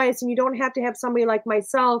realizing you don't have to have somebody like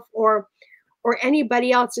myself or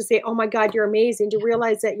anybody else to say, oh my God, you're amazing, to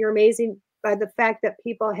realize that you're amazing by the fact that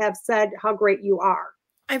people have said how great you are,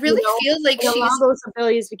 I really feel like and allow she's those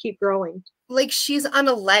abilities to keep growing. on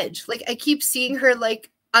a ledge. Like I keep seeing her like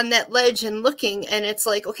on that ledge and looking, and it's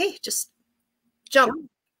like, okay, just jump, Jump.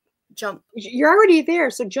 jump. You're already there,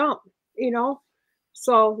 so jump, you know?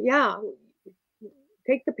 So, yeah,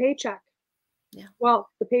 take the paycheck. Yeah. Well,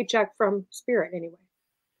 the paycheck from Spirit anyway.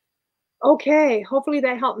 Okay, hopefully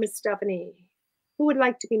that helped, Miss Stephanie. Who would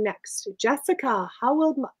like to be next? Jessica, how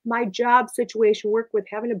will my job situation work with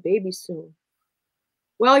having a baby soon?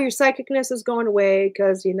 Well, your psychicness is going away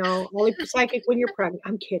because, only psychic when you're pregnant.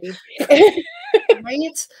 I'm kidding.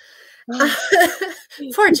 Right?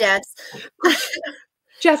 Poor Jess.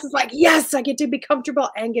 Jess is like, yes, I get to be comfortable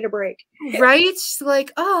and get a break. Right? She's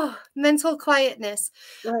like, oh, mental quietness.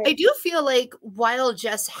 I Right. do feel like while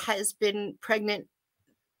Jess has been pregnant,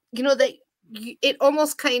 that it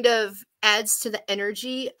almost kind of adds to the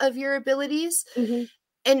energy of your abilities. Hmm.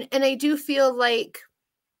 And I do feel like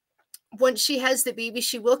once she has the baby,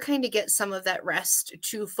 she will kind of get some of that rest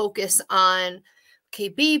to focus on, okay,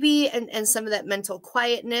 baby, and some of that mental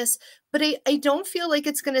quietness. But I don't feel like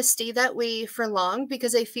it's going to stay that way for long,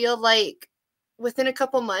 because I feel like within a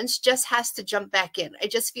couple months, Jess has to jump back in. I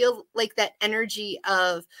just feel like that energy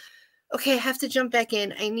of, okay, I have to jump back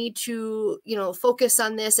in. I need to, focus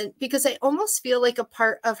on this. And because I almost feel like a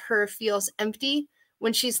part of her feels empty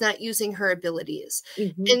when she's not using her abilities. Hmm.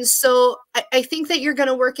 And so I think that you're going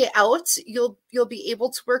to work it out. You'll be able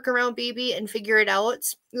to work around baby and figure it out.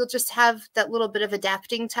 You'll just have that little bit of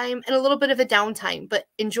adapting time and a little bit of a downtime, but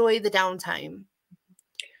enjoy the downtime.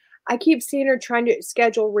 I keep seeing her trying to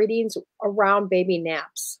schedule readings around baby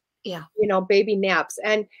naps. Yeah. Baby naps.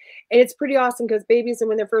 And it's pretty awesome because babies, and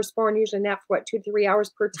when they're first born, usually nap for what, 2 to 3 hours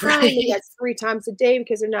per time. And Right. that's 3 times a day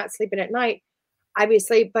because they're not sleeping at night,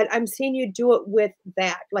 obviously. But I'm seeing you do it with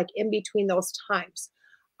that, like in between those times.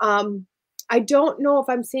 Um, I don't know if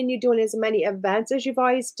I'm seeing you doing as many events as you've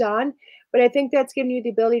always done, but I think that's giving you the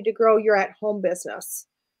ability to grow your at home business,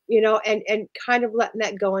 and kind of letting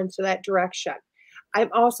that go into that direction. I'm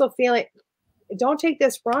also feeling, don't take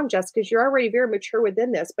this wrong, Jess, because you're already very mature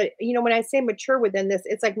within this. But when I say mature within this,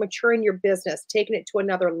 it's like maturing your business, taking it to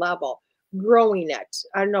another level, growing it.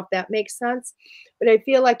 I don't know if that makes sense, but I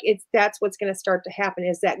feel like that's what's going to start to happen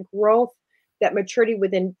is that growth, that maturity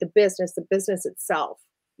within the business itself.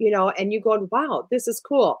 And you going, wow, this is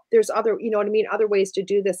cool. There's other, you know what I mean, other ways to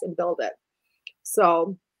do this and build it.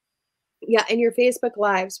 So yeah, and your Facebook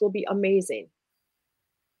lives will be amazing.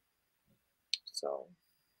 So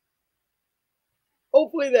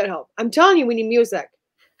hopefully that helped. I'm telling you, we need music.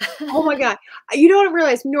 Oh my God. You don't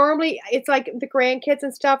realize normally it's like the grandkids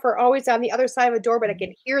and stuff are always on the other side of the door, but I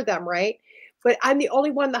can hear them, right? But I'm the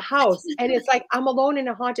only one in the house. And it's like I'm alone in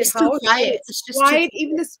a haunted It's too house and quiet. it's It's just too quiet.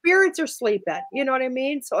 Even the spirits are sleeping. You know what I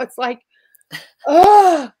mean? So it's like,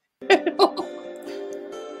 oh, thank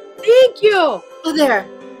you. Oh, there.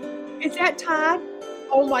 Is that Todd?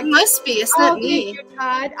 Oh my It God. must be. It's Oh, not thank me. you,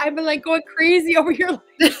 Todd. I've been like going crazy over here.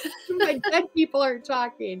 Like, my dead people are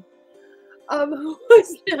talking. Who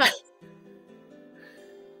is that?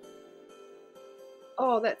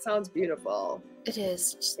 Oh, that sounds beautiful. It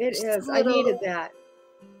is. Just, It just is. a I needed little.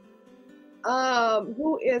 that.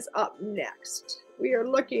 Who is up next? We are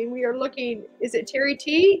looking. Is it Terry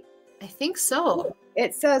T? I think so.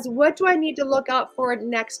 It says, what do I need to look out for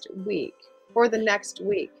next week? For the next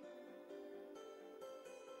week.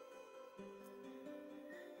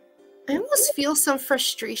 I almost feel some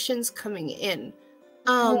frustrations coming in.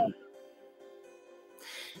 And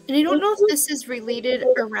I don't know if this is related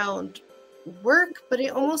around work, but I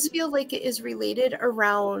almost feel like it is related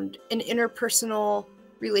around an interpersonal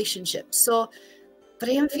relationship. So, but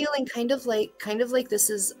I am feeling kind of like this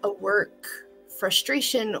is a work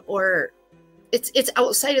frustration, or it's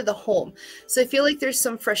outside of the home. So I feel like there's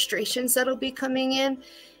some frustrations that'll be coming in,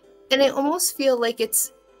 and I almost feel like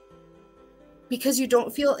it's because you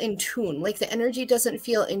don't feel in tune. Like the energy doesn't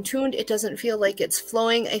feel in tuned. It doesn't feel like it's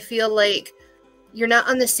flowing. I feel like you're not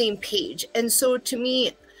on the same page. And so to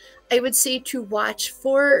me, I would say to watch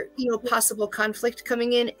for, possible conflict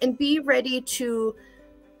coming in and be ready to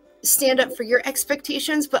stand up for your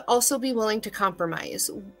expectations, but also be willing to compromise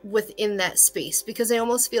within that space, because I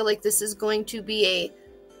almost feel like this is going to be a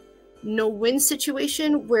no-win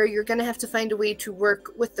situation where you're going to have to find a way to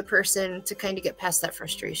work with the person to kind of get past that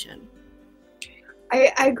frustration.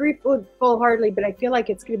 I agree full-heartedly, but I feel like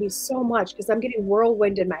it's going to be so much because I'm getting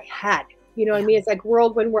whirlwind in my head. You know what I mean? It's like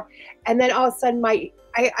whirlwind, and then all of a sudden I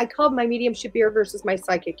called my mediumship ear versus my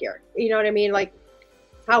psychic ear. You know what I mean? Like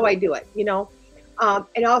how I do it, and all of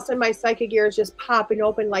a sudden my psychic ear is just popping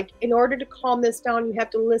open. Like in order to calm this down, you have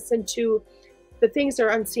to listen to the things that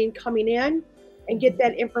are unseen coming in and get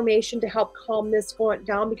that information to help calm this going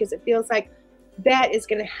down, because it feels like that is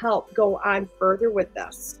going to help go on further with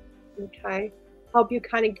this. Okay. Help you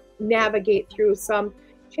kind of navigate through some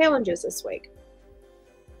challenges this week.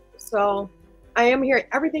 So I am hearing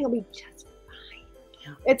everything will be just fine.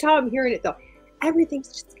 Yeah. It's how I'm hearing it though. Everything's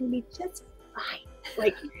just going to be just fine.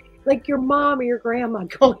 Like your mom or your grandma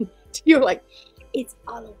going to you like, it's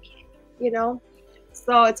all okay,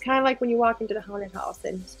 So it's kind of like when you walk into the haunted house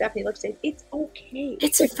and Stephanie looks and it's okay.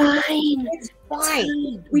 It's fine. It's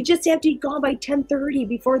fine. We just have to be gone by 10:30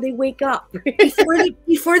 before they wake up.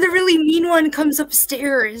 before the really mean one comes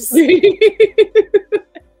upstairs.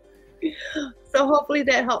 So hopefully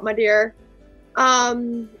that helped, my dear.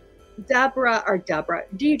 Deidre.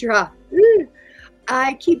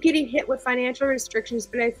 I keep getting hit with financial restrictions,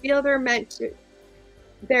 but I feel they're meant to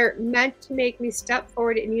make me step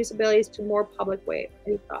forward and use abilities to more public way.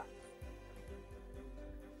 Any thoughts?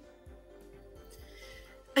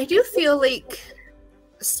 I do feel like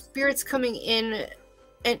spirits coming in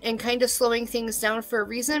and kind of slowing things down for a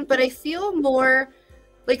reason, but I feel more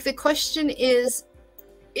like the question is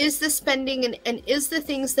the spending and is the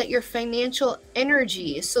things that your financial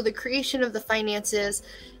energy, so the creation of the finances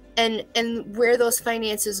and where those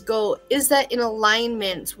finances go, is that in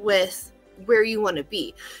alignment with where you want to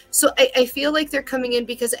be? So I feel like they're coming in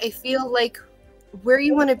because I feel like where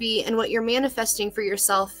you want to be and what you're manifesting for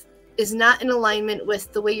yourself is not in alignment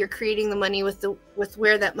with the way you're creating the money, with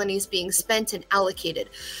where that money is being spent and allocated.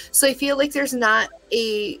 So I feel like there's not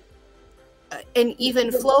an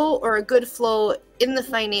even flow or a good flow in the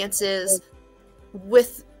finances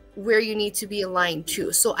with where you need to be aligned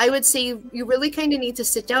to. So I would say you really kind of need to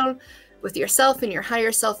sit down with yourself and your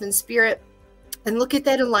higher self and spirit and look at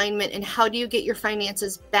that alignment and how do you get your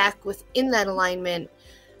finances back within that alignment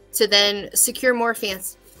to then secure more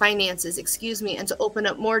finances, and to open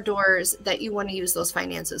up more doors that you want to use those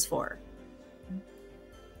finances for.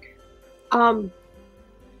 And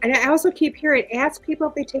I also keep hearing, ask people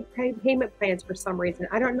if they take payment plans for some reason.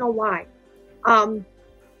 I don't know why.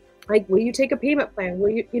 Like, will you take a payment plan? Will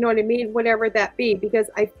you know what I mean? Whatever that be, because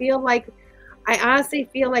I honestly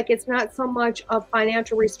feel like it's not so much of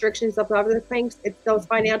financial restrictions of other things. It's those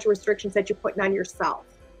financial restrictions that you're putting on yourself.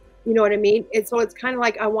 You know what I mean? So it's kind of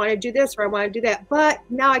like, I want to do this or I want to do that, but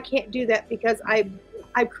now I can't do that because I've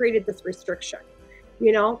created this restriction,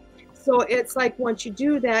 So it's like, once you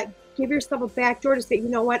do that, give yourself a back door to say, you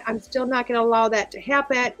know what, I'm still not going to allow that to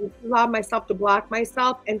happen, allow myself to block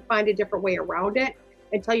myself and find a different way around it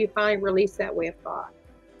until you finally release that way of thought.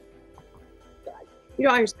 You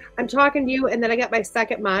know, I'm talking to you, and then I got my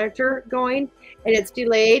second monitor going, and it's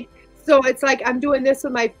delayed. So it's like I'm doing this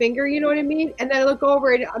with my finger, you know what I mean? And then I look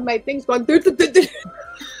over, and my thing's going. Delayed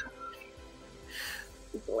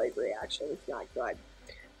reaction. It's not good.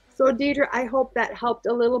 So Deidre, I hope that helped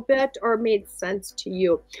a little bit or made sense to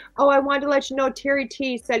you. Oh, I wanted to let you know, Terry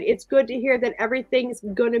T said, it's good to hear that everything's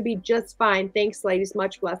going to be just fine. Thanks, ladies.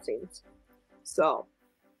 Much blessings. So,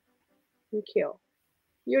 thank you.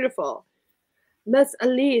 Beautiful. Miss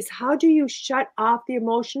Elise, how do you shut off the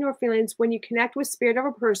emotion or feelings when you connect with spirit of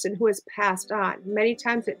a person who has passed on? Many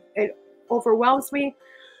times it overwhelms me,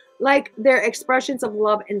 like their expressions of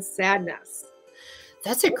love and sadness.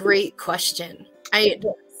 That's a great question.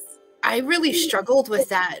 I really struggled with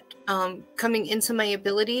that coming into my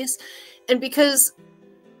abilities. And because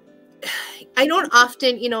I don't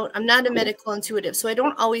often, you know, I'm not a medical intuitive, so I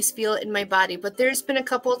don't always feel it in my body. But there's been a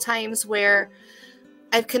couple of times where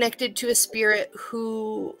I've connected to a spirit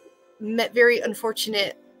who met very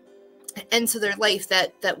unfortunate ends of their life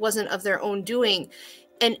that wasn't of their own doing.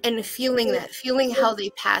 And feeling that, feeling how they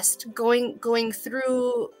passed, going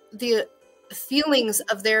through the feelings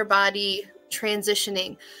of their body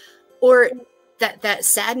transitioning, or that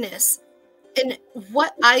sadness. And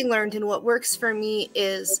what I learned and what works for me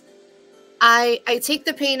is I take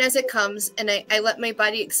the pain as it comes, and I let my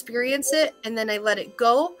body experience it, and then I let it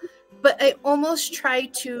go. But I almost try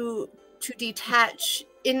to detach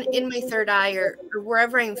in my third eye or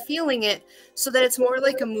wherever I'm feeling it, so that it's more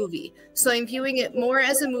like a movie. So I'm viewing it more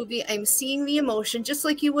as a movie. I'm seeing the emotion just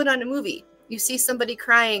like you would on a movie. You see somebody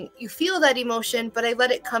crying, you feel that emotion, but I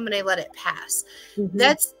let it come and I let it pass. Mm-hmm.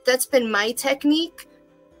 That's been my technique.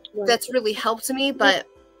 Right. That's really helped me, but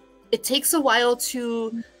it takes a while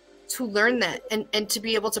to learn that and to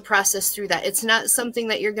be able to process through that. It's not something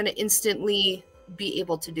that you're going to instantly be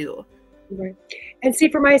able to do. Right. And see,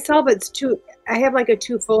 for myself, it's two. I have like a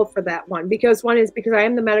twofold for that one, because one is because I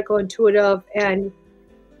am the medical intuitive, and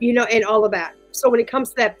you know, and all of that. So when it comes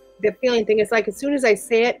to that, the feeling thing, it's like as soon as I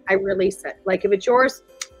say it, I release it. Like if it's yours,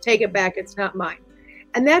 take it back. It's not mine.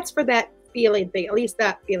 And that's for that feeling thing, at least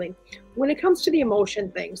that feeling. When it comes to the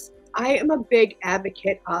emotion things, I am a big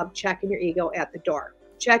advocate of checking your ego at the door.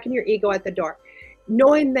 Checking your ego at the door.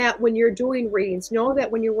 Knowing that when you're doing readings, know that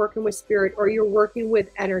when you're working with spirit or you're working with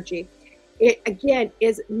energy, it again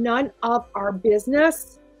is none of our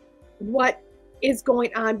business what is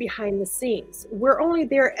going on behind the scenes. We're only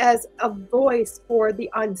there as a voice for the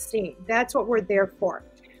unseen. That's what we're there for.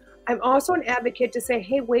 I'm also an advocate to say,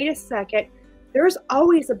 hey, wait a second. There's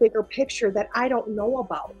always a bigger picture that I don't know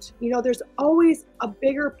about. You know, there's always a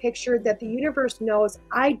bigger picture that the universe knows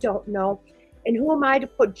I don't know. And who am I to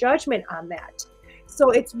put judgment on that? So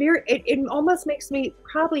it's it almost makes me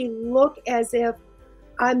probably look as if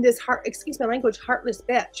I'm this excuse my language, heartless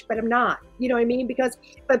bitch, but I'm not, you know what I mean? Because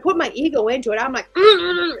if I put my ego into it, I'm like,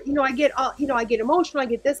 you know, I get all, you know, I get emotional, I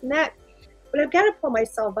get this and that, but I've got to pull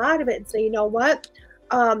myself out of it and say, you know what?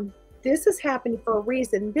 This is happening for a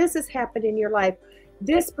reason. This has happened in your life.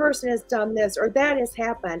 This person has done this, or that has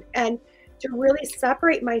happened. And to really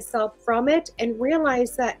separate myself from it and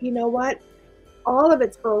realize that, you know what? All of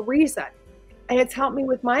it's for a reason. And it's helped me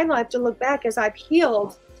with my life to look back as I've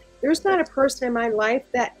healed. There's not a person in my life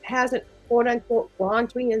that hasn't, quote unquote,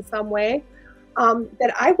 wronged me in some way,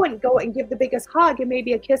 that I wouldn't go and give the biggest hug and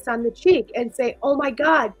maybe a kiss on the cheek and say, oh my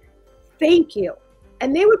God, thank you.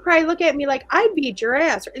 And they would probably look at me like, I beat your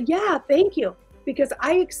ass. Yeah, thank you. Because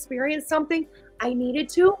I experienced something I needed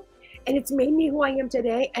to, and it's made me who I am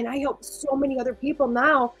today. And I help so many other people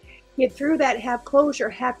now get through that, have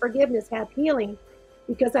closure, have forgiveness, have healing,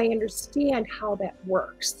 because I understand how that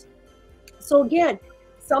works. So again,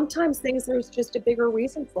 sometimes there's just a bigger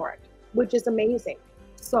reason for it, which is amazing.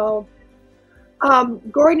 So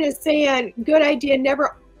Gordon is saying, good idea,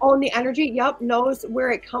 never own the energy. Yep, knows where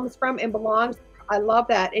it comes from and belongs. I love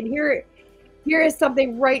that. And here is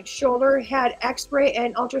something, right shoulder, had x-ray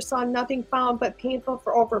and ultrasound, nothing found but painful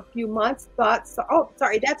for over a few months. Thoughts, oh,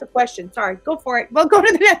 sorry, that's a question. Sorry, go for it. We'll go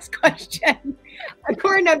to the next question.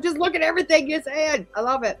 Gordon, I'm just looking at everything you said. I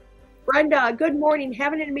love it. Brenda, good morning.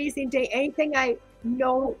 Having an amazing day. Anything I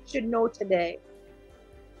should know today?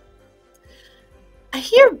 I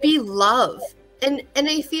hear be love, and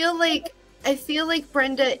I feel like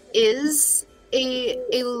Brenda is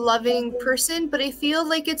a loving person, but I feel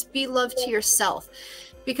like it's be love to yourself,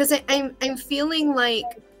 because I'm feeling like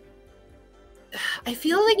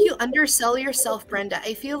you undersell yourself, Brenda.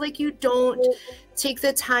 I feel like you don't take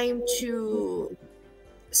the time to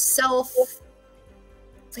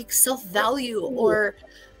self-value or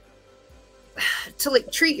to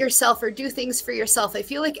like treat yourself or do things for yourself. I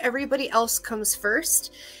feel like everybody else comes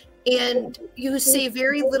first, and you save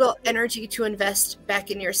very little energy to invest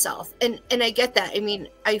back in yourself. And I get that. I mean,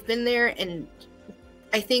 I've been there, and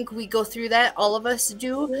I think we go through that. All of us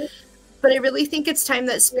do. But I really think it's time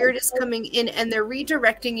that Spirit is coming in and they're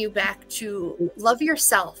redirecting you back to love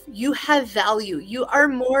yourself. You have value. You are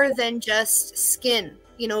more than just skin.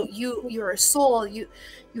 You know, you're a soul. You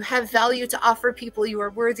have value to offer people. You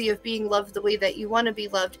are worthy of being loved the way that you want to be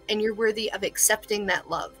loved, and you're worthy of accepting that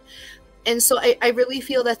love. And so I really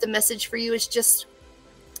feel that the message for you is just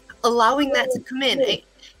allowing that to come in.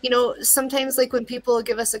 You know, sometimes like when people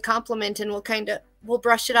give us a compliment and we'll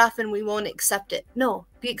brush it off and we won't accept it. No,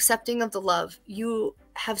 be accepting of the love. You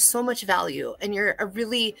have so much value, and you're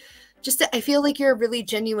I feel like you're a really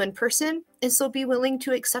genuine person. And so be willing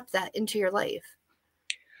to accept that into your life.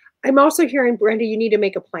 I'm also hearing, Brenda, you need to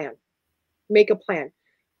make a plan. Make a plan.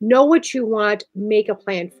 Know what you want. Make a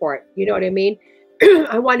plan for it. You know what I mean?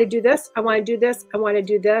 I want to do this. I want to do this. I want to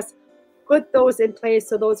do this. Put those in place.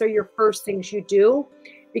 So those are your first things you do.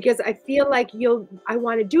 Because I feel like I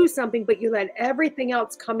want to do something, but you let everything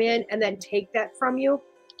else come in and then take that from you.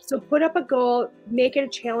 So put up a goal, make it a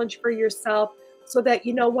challenge for yourself so that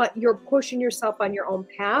you know what, you're pushing yourself on your own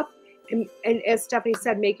path. And as Stephanie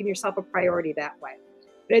said, making yourself a priority that way.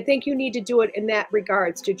 But I think you need to do it in that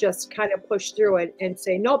regards, to just kind of push through it and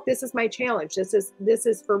say, nope, this is my challenge. This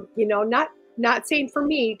is for, you know, not saying for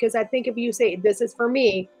me, because I think if you say this is for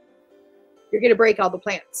me, you're going to break all the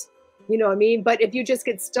plans. You know what I mean? But if you just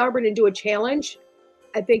get stubborn and do a challenge,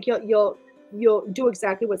 I think you'll do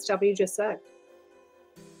exactly what Stephanie just said.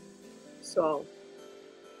 So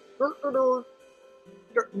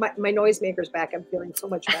my noisemaker's back. I'm feeling so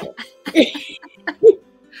much better.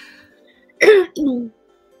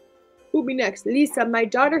 Who'll be next? Lisa, my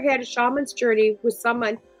daughter had a shaman's journey with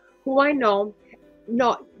someone who I now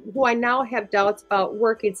have doubts about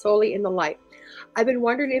working solely in the light. I've been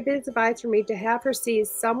wondering if it's advised for me to have her see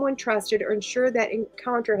someone trusted or ensure that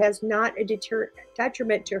encounter has not a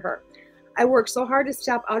detriment to her. I work so hard to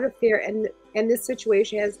step out of fear, and this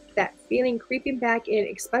situation has that feeling creeping back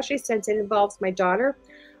in, especially since it involves my daughter.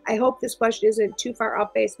 I hope this question isn't too far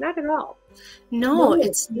off base. Not at all. No,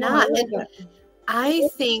 it's not. And I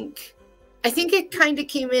think it kind of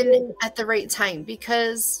came in at the right time,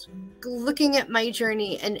 because looking at my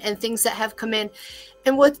journey and things that have come in,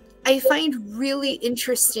 and what I find really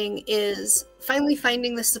interesting is finally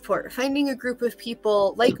finding the support, finding a group of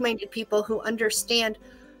people, like-minded people who understand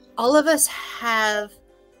all of us have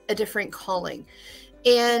a different calling.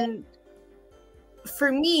 And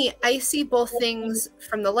for me, I see both things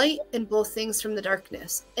from the light and both things from the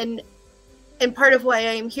darkness. And part of why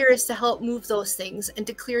I am here is to help move those things and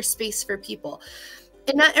to clear space for people.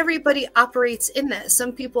 And not everybody operates in that.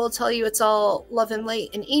 Some people tell you it's all love and light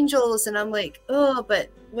and angels. And I'm like, oh, but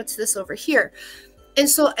what's this over here? And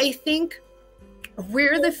so I think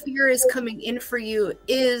where the fear is coming in for you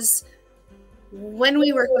is when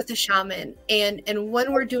we work with a shaman and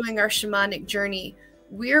when we're doing our shamanic journey,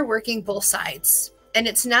 we're working both sides. And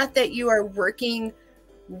it's not that you are working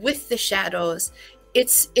with the shadows.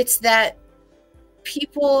 It's that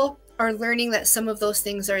people are learning that some of those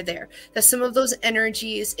things are there, that some of those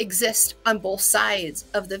energies exist on both sides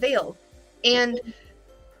of the veil. And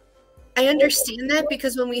I understand that,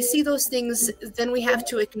 because when we see those things, then we have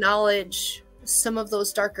to acknowledge some of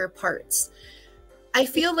those darker parts. I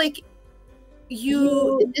feel like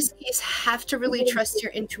you, in this case, have to really trust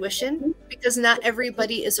your intuition, because not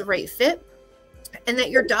everybody is a right fit, and that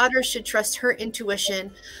your daughter should trust her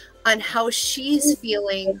intuition on how she's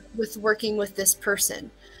feeling with working with this person.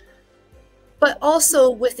 But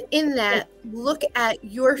also within that, look at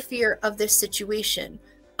your fear of this situation.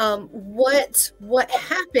 What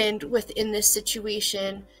happened within this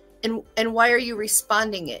situation, and why are you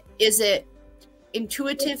responding it? Is it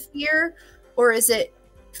intuitive fear, or is it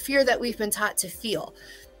fear that we've been taught to feel?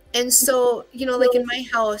 And so, you know, like in my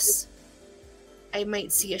house, I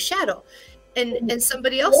might see a shadow, and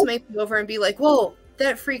somebody else might be over and be like, whoa,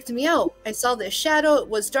 that freaked me out. I saw this shadow. It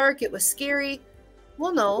was dark. It was scary.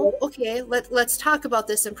 Well, no, okay, let's talk about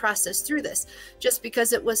this and process through this. Just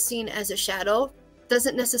because it was seen as a shadow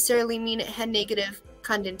doesn't necessarily mean it had negative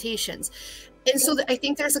connotations. And so I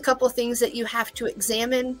think there's a couple things that you have to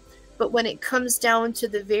examine, but when it comes down to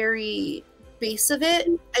the very base of it,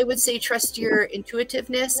 I would say trust your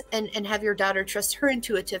intuitiveness and have your daughter trust her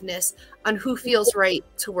intuitiveness on who feels right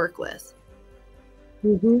to work with.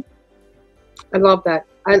 Mm-hmm. I love that.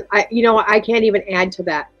 I you know, I can't even add to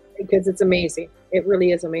that, because it's amazing. It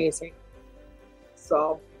really is amazing.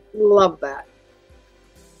 So, love that.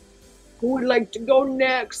 Who would like to go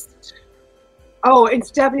next? Oh, and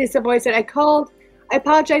Stephanie said, I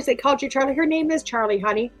apologize, I called you Charlie. Her name is Charlie,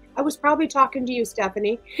 honey. I was probably talking to you,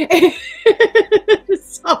 Stephanie.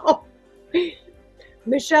 So,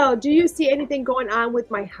 Michelle, do you see anything going on with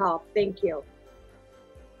my health? Thank you.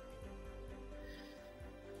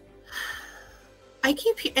 I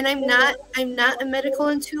keep, and I'm not a medical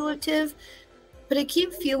intuitive, but I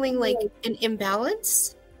keep feeling like an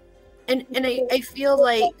imbalance, and I feel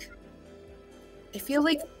like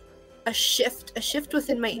a shift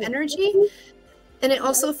within my energy, and I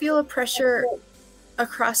also feel a pressure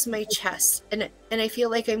across my chest, and I feel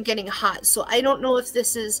like I'm getting hot. So I don't know if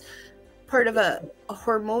this is part of a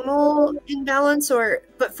hormonal imbalance,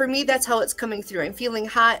 but for me, that's how it's coming through. I'm feeling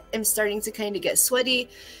hot. I'm starting to kind of get sweaty,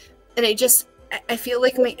 and I feel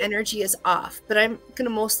like my energy is off, but I'm going to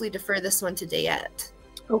mostly defer this one to DeEtte.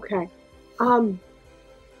 Okay.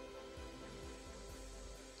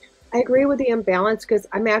 I agree with the imbalance because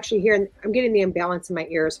I'm actually hearing, I'm getting the imbalance in my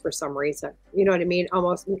ears for some reason. You know what I mean?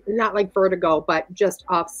 Almost not like vertigo, but just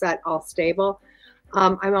offset, all stable.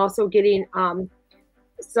 I'm also getting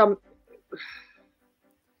some,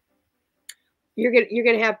 you're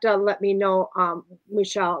gonna have to let me know,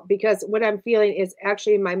 Michelle, because what I'm feeling is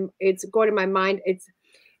actually it's going in my mind. It's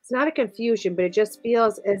not a confusion, but it just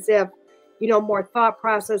feels as if, you know, more thought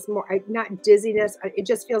process, more, not dizziness. It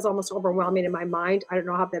just feels almost overwhelming in my mind. I don't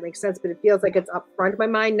know how that makes sense, but it feels like it's up front of my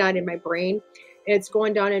mind, not in my brain. And it's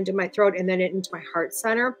going down into my throat and then into my heart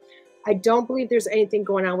center. I don't believe there's anything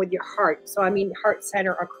going on with your heart. So I mean, heart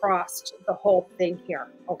center across the whole thing here.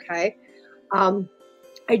 Okay.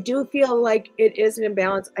 I do feel like it is an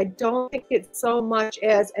imbalance. I don't think it's so much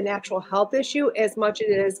as an actual health issue as much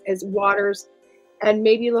as waters and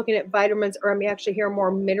maybe looking at vitamins, or I'm actually hearing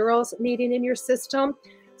more minerals needing in your system.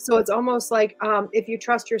 So it's almost like if you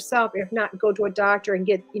trust yourself, if not, go to a doctor and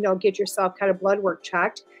get yourself kind of blood work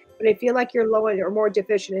checked. But I feel like you're low or more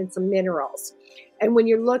deficient in some minerals. And when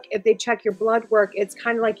you look, if they check your blood work, it's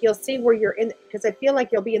kind of like you'll see where you're in, because I feel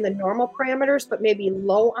like you'll be in the normal parameters, but maybe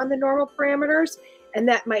low on the normal parameters. And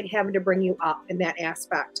that might have to bring you up in that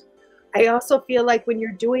aspect. I also feel like when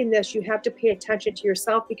you're doing this, you have to pay attention to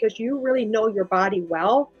yourself because you really know your body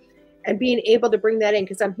well, and being able to bring that in,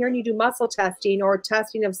 because I'm hearing you do muscle testing or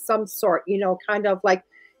testing of some sort, you know, kind of like,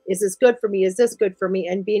 is this good for me? Is this good for me?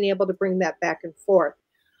 And being able to bring that back and forth.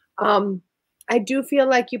 I do feel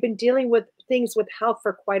like you've been dealing with things with health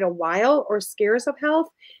for quite a while, or scares of health,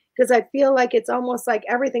 because I feel like it's almost like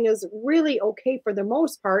everything is really okay for the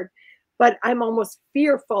most part, but I'm almost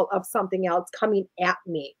fearful of something else coming at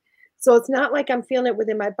me. So it's not like I'm feeling it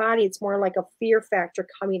within my body. It's more like a fear factor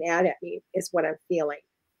coming at me is what I'm feeling.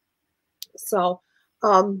 So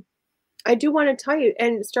I do want to tell you,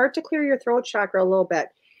 and start to clear your throat chakra a little bit.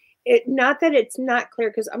 Not that it's not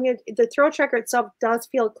clear, because the throat chakra itself does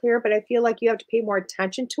feel clear, but I feel like you have to pay more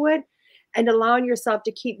attention to it and allowing yourself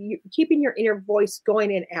to keeping your inner voice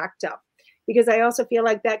going and active. Because I also feel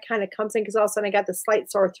like that kind of comes in, because all of a sudden I got the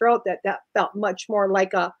slight sore throat that felt much more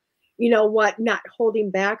like a, you know what, not holding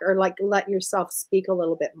back, or like letting yourself speak a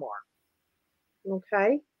little bit more.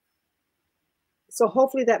 Okay. So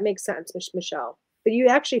hopefully that makes sense, Michelle. But you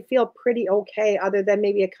actually feel pretty okay, other than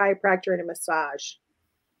maybe a chiropractor and a massage.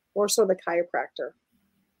 More so the chiropractor,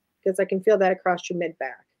 because I can feel that across your mid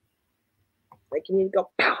back. Like you need to go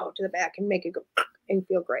pow to the back and make it go and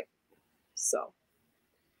feel great. So,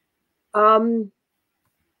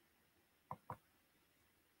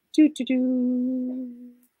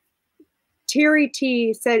 Terry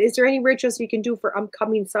T said, "Is there any rituals you can do for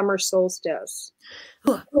upcoming summer solstice?"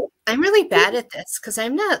 I'm really bad at this because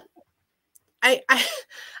I'm not.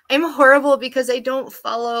 I'm horrible because I don't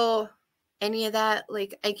follow any of that.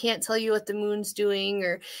 Like I can't tell you what the moon's doing,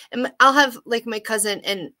 and I'll have like my cousin,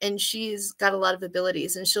 and she's got a lot of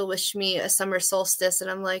abilities, and she'll wish me a summer solstice, and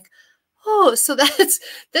I'm like, oh, so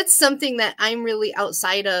that's something that I'm really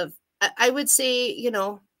outside of. I would say, you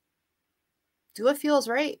know, do what feels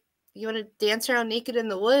right. You want to dance around naked in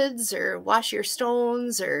the woods, or wash your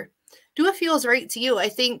stones, or do what feels right to you. I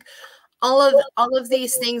think all of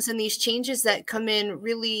these things and these changes that come in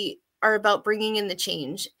really are about bringing in the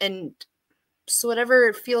change, and so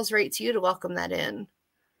whatever feels right to you, to welcome that in.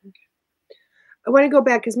 I want to go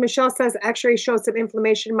back because Michelle says X-ray shows some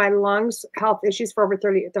inflammation in my lungs, health issues for over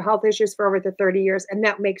 30 years, and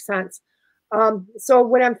that makes sense. So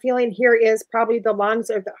what I'm feeling here is probably the lungs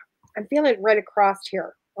I'm feeling it right across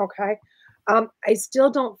here. Okay. I still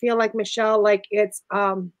don't feel like, Michelle, like it's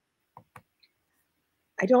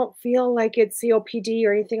I don't feel like it's COPD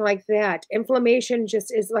or anything like that. Inflammation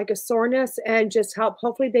just is like a soreness, and just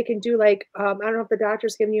hopefully they can do like, I don't know if the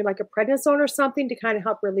doctor's giving you like a prednisone or something to kind of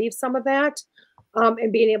help relieve some of that,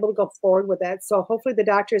 and being able to go forward with that. So hopefully the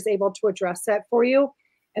doctor is able to address that for you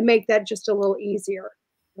and make that just a little easier.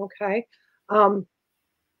 Okay. Um,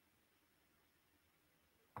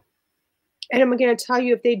 and I'm going to tell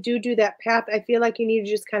you, if they do that path, I feel like you need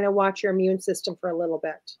to just kind of watch your immune system for a little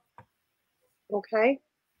bit. Okay.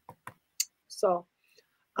 So,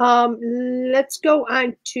 let's go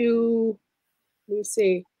on to, let me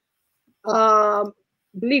see. I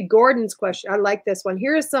believe Gordon's question. I like this one.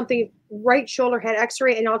 Here is something: right shoulder had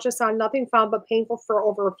X-ray and ultrasound, nothing found but painful for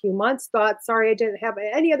over a few months. Thought, sorry, I didn't have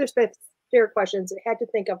any other spare questions. I had to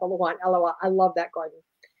think of a one. LOL. I love that, Gordon.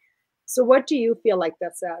 So, what do you feel like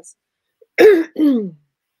that says?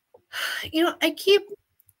 I keep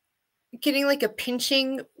getting like a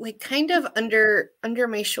pinching, like kind of under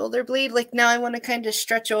my shoulder blade. Like now I want to kind of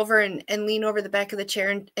stretch over and lean over the back of the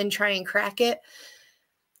chair and try and crack it.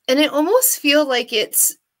 And I almost feel like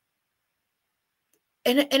it's,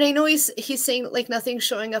 and I know he's saying like nothing's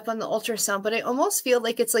showing up on the ultrasound, but I almost feel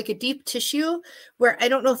like it's like a deep tissue where I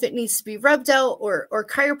don't know if it needs to be rubbed out or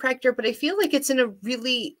chiropractor, but I feel like it's in a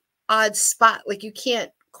really odd spot. Like you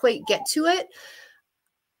can't quite get to it.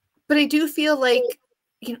 But I do feel like,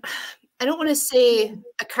 I don't want to say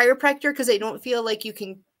a chiropractor because I don't feel like you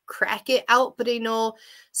can crack it out, but I know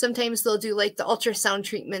sometimes they'll do like the ultrasound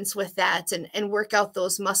treatments with that and work out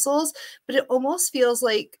those muscles. But it almost feels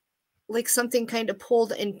like something kind of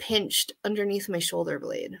pulled and pinched underneath my shoulder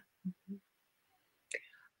blade.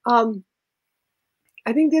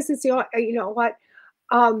 I think this is the, you know what?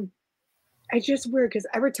 It's just weird because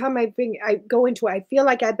every time I go into it, I feel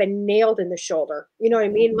like I've been nailed in the shoulder. You know what I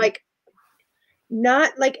mean? Like,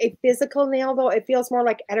 not like a physical nail, though. It feels more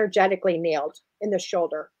like energetically nailed in the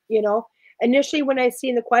shoulder, you know? Initially, when I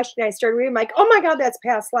seen the question, I started reading, like, oh my God, that's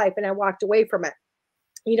past life. And I walked away from it,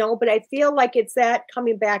 you know? But I feel like it's that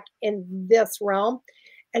coming back in this realm.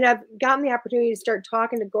 And I've gotten the opportunity to start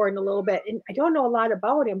talking to Gordon a little bit. And I don't know a lot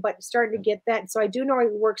about him, but starting to get that. So I do know he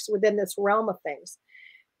works within this realm of things.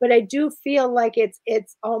 But I do feel like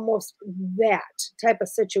it's almost that type of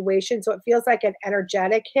situation. So it feels like an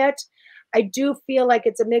energetic hit. I do feel like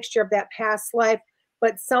it's a mixture of that past life,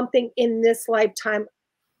 but something in this lifetime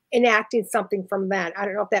enacting something from that. I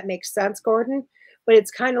don't know if that makes sense, Gordon, but it's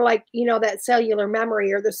kind of like, that cellular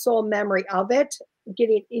memory or the soul memory of it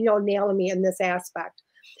getting, nailing me in this aspect.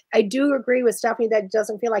 I do agree with Stephanie that it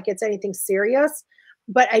doesn't feel like it's anything serious,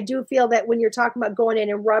 but I do feel that when you're talking about going in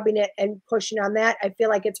and rubbing it and pushing on that, I feel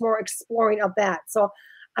like it's more exploring of that. So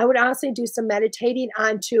I would honestly do some meditating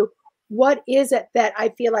onto what is it that I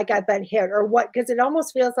feel like I've been hit, or what, because it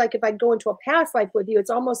almost feels like if I go into a past life with you, it's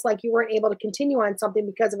almost like you weren't able to continue on something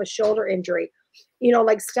because of a shoulder injury,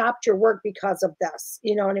 like stopped your work because of this.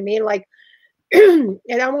 You know what I mean? Like, and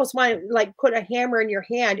I almost want to like put a hammer in your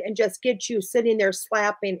hand and just get you sitting there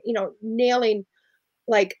slapping, nailing,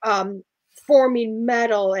 like forming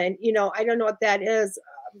metal, and I don't know what that is,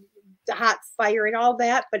 the hot fire and all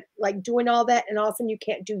that, but like doing all that, and all of a sudden you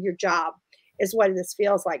can't do your job is what this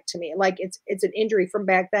feels like to me. Like it's an injury from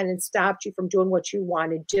back then and stopped you from doing what you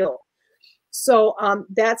want to do. So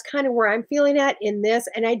that's kind of where I'm feeling at in this.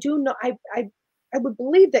 And I do know, I would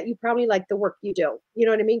believe that you probably like the work you do. You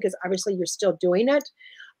know what I mean? Because obviously you're still doing it.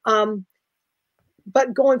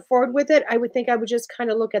 But going forward with it, I would think I would just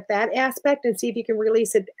kind of look at that aspect and see if you can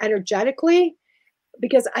release it energetically,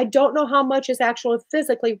 because I don't know how much is actually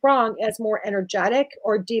physically wrong as more energetic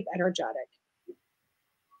or deep energetic.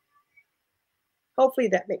 Hopefully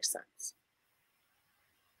that makes sense.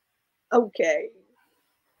 Okay.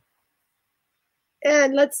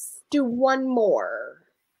 And let's do one more.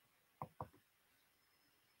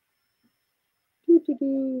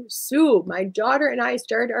 Sue, my daughter and I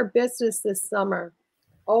started our business this summer.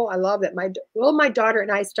 Oh, I love it. My daughter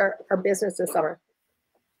and I start our business this summer?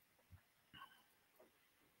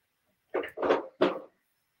 I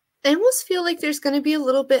almost feel like there's going to be a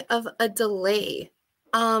little bit of a delay.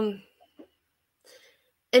 And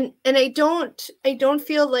I don't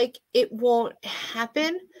feel like it won't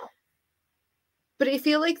happen, but I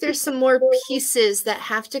feel like there's some more pieces that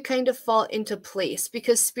have to kind of fall into place,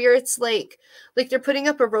 because Spirit's like they're putting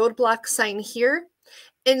up a roadblock sign here.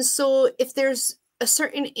 And so if there's a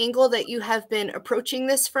certain angle that you have been approaching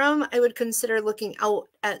this from, I would consider looking out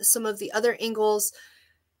at some of the other angles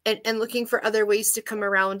and looking for other ways to come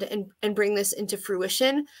around and bring this into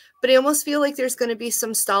fruition. But I almost feel like there's going to be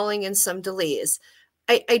some stalling and some delays.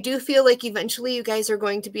 I do feel like eventually you guys are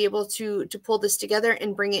going to be able to pull this together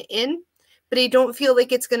and bring it in, but I don't feel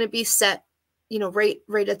like it's going to be set,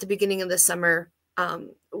 right at the beginning of the summer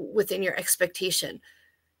within your expectation.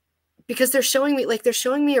 Because they're showing me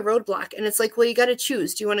a roadblock, and it's like, well, you got to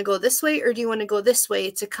choose. Do you want to go this way, or do you want to go this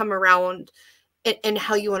way to come around and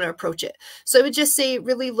how you want to approach it? So I would just say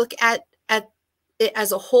really look at it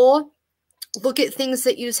as a whole. look at things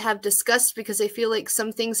that you have discussed, because I feel like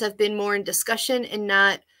some things have been more in discussion and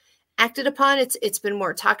not acted upon. It's been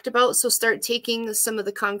more talked about. So start taking some of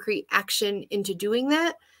the concrete action into doing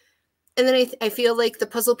that. And then I feel like the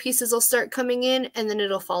puzzle pieces will start coming in, and then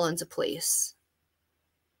it'll fall into place.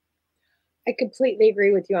 I completely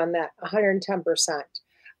agree with you on that, 110%.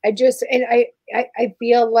 I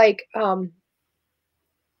feel like,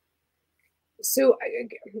 Sue,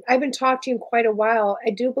 I've been talking to you quite a while. I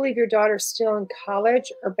do believe your daughter's still in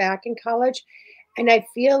college or back in college. And I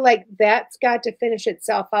feel like that's got to finish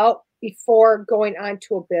itself out before going on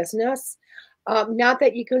to a business. Not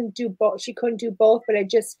that you couldn't do both, she couldn't do both, but I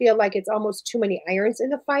just feel like it's almost too many irons in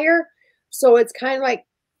the fire. So it's kind of like,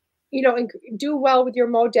 do well with your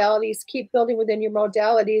modalities, keep building within your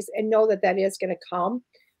modalities, and know that that is going to come.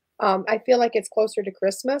 I feel like it's closer to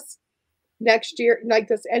Christmas next year, like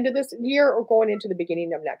this end of this year, or going into the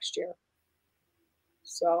beginning of next year.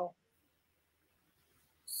 So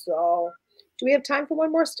do we have time for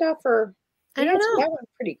one more stuff, or I don't know. That went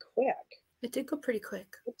pretty quick. It did go pretty quick.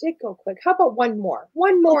 It did go quick. How about one more?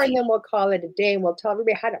 Okay. And then we'll call it a day, and we'll tell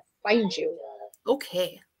everybody how to find you.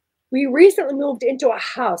 Okay. We recently moved into a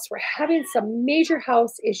house. We're having some major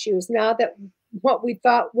house issues now that what we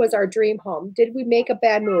thought was our dream home. Did we make a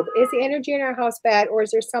bad move? Is the energy in our house bad, or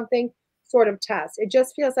is there something sort of test? It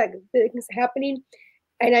just feels like things happening.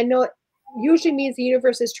 And I know it usually means the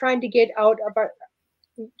universe is trying to get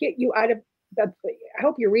you out of the, I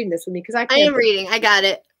hope you're reading this with me, because I am reading. I got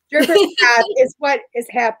it. Different path is what is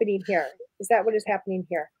happening here. Is that what is happening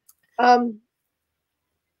here?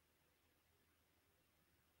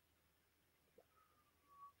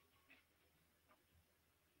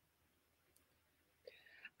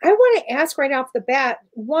 I want to ask right off the bat,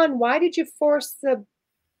 one, why did you force the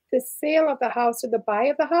sale of the house or the buy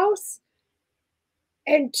of the house?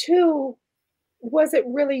 And two, was it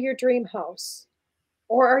really your dream house?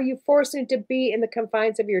 Or are you forcing it to be in the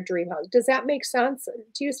confines of your dream house? Does that make sense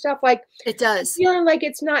to you? Stuff like it does. Feeling like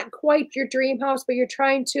it's not quite your dream house, but you're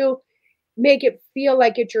trying to make it feel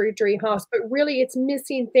like it's your dream house, but really it's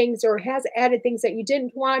missing things, or has added things that you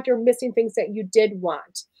didn't want, or missing things that you did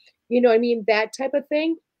want. You know what I mean? That type of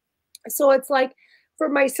thing. So it's like, for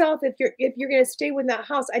myself, if you're going to stay with that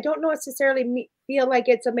house, I don't necessarily feel like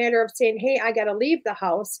it's a matter of saying, hey, I got to leave the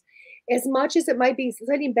house, as much as it might be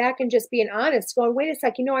sitting back and just being honest, going, wait a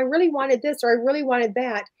sec, I really wanted this, or I really wanted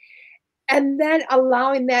that. And then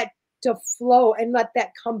allowing that to flow and let that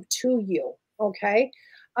come to you. Okay.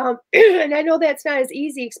 And I know that's not as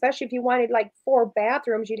easy, especially if you wanted like 4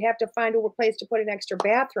 bathrooms, you'd have to find a place to put an extra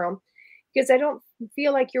bathroom, because I don't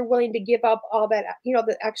feel like you're willing to give up all that,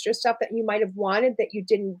 the extra stuff that you might have wanted that you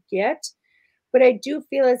didn't get. But I do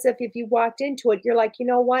feel as if you walked into it, you're like, you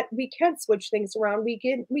know what, we can switch things around. We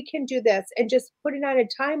can do this, and just put it on a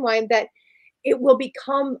timeline that it will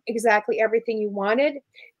become exactly everything you wanted.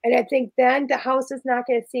 And I think then the house is not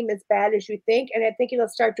going to seem as bad as you think. And I think it'll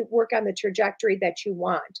start to work on the trajectory that you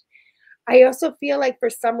want. I also feel like for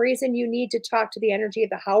some reason you need to talk to the energy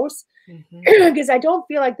of the house, because I don't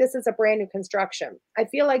feel like this is a brand new construction. I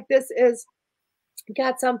feel like this is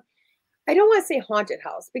got some, I don't want to say haunted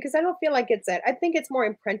house, because I don't feel like it's that. I think it's more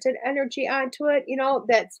imprinted energy onto it,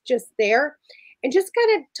 that's just there. And just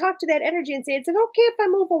kind of talk to that energy and say, is it okay if I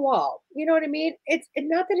move a wall? You know what I mean? It's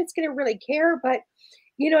not that it's going to really care, but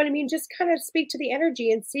you know what I mean? Just kind of speak to the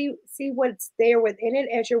energy and see what's there within it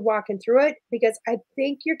as you're walking through it. Because I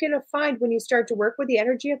think you're going to find when you start to work with the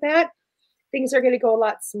energy of that, things are going to go a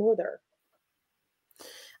lot smoother.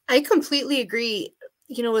 I completely agree,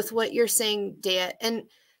 with what you're saying, DeEtte. And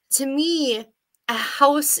to me, a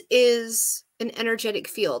house is an energetic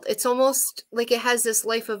field. It's almost like it has this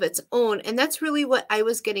life of its own. And that's really what I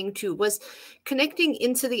was getting to, was connecting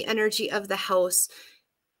into the energy of the house.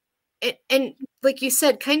 And like you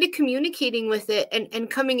said, kind of communicating with it and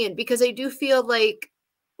coming in, because I do feel like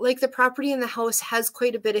the property in the house has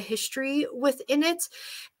quite a bit of history within it.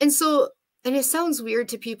 And so, and it sounds weird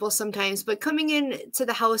to people sometimes, but coming in to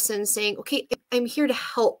the house and saying, okay, I'm here to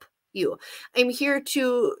help you. I'm here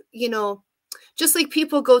to, just like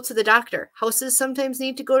people go to the doctor, houses sometimes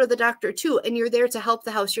need to go to the doctor too. And you're there to help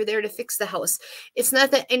the house. You're there to fix the house. It's not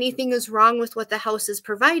that anything is wrong with what the house is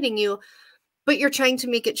providing you, but you're trying to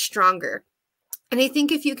make it stronger. And I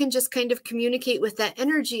think if you can just kind of communicate with that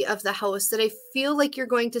energy of the house, that I feel like you're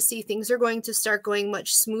going to see things are going to start going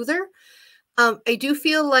much smoother. I do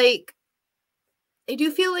feel like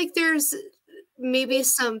there's maybe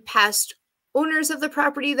some past owners of the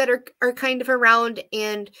property that are kind of around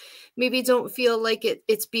and maybe don't feel like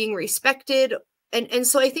it's being respected, And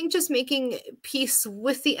so I think just making peace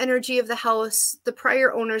with the energy of the house, the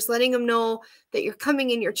prior owners, letting them know that you're coming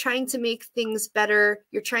in, you're trying to make things better,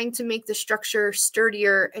 you're trying to make the structure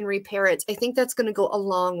sturdier and repair it. I think that's going to go a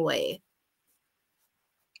long way.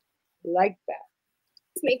 Like that.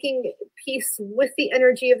 Making peace with the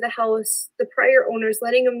energy of the house, the prior owners,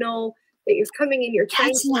 letting them know that you're coming in, you're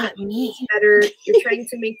trying to make things better, you're trying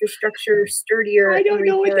to make the structure sturdier. I don't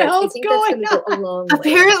know what the hell's going on. Go a long way.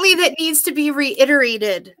 Apparently that needs to be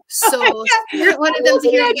reiterated. So Spirit wanted them to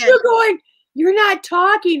hear it again. You're going, you're not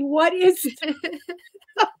talking. What is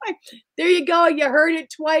there you go. You heard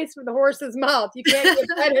it twice from the horse's mouth. You can't get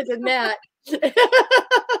better than that.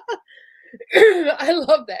 I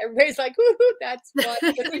love that. Everybody's like, "Ooh, that's fun."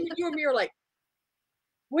 You and me are like,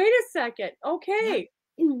 wait a second. Okay.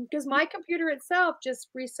 Because my computer itself just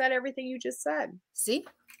reset everything you just said. See?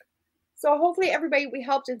 So hopefully everybody, we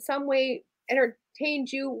helped in some way,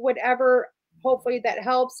 entertained you, whatever. Hopefully that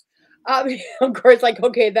helps. Of course, like,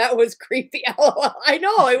 okay, that was creepy. I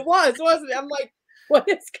know it was, wasn't it? I'm like, what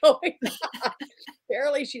is going on?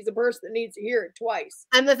 Apparently she's a person that needs to hear it twice.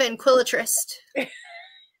 I'm a ventriloquist.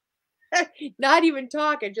 Not even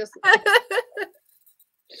talking, just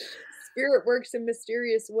spirit works in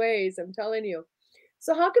mysterious ways. I'm telling you.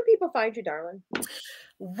 So how can people find you, darling?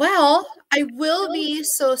 Well, I will be,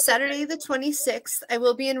 so Saturday the 26th, I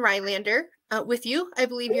will be in Rhinelander with you. I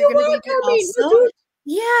believe you're going to be there also.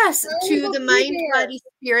 Yes, to the Mind, Body,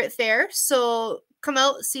 Spirit Fair. So come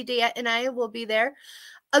out, see DeEtte and I will be there.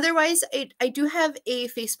 Otherwise, I do have a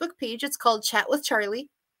Facebook page. It's called Chat with Charlie.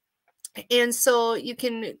 And so you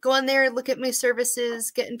can go on there, look at my services,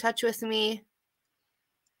 get in touch with me.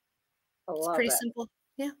 It's pretty simple.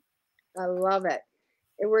 Yeah. I love it.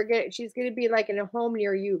 And she's gonna be like in a home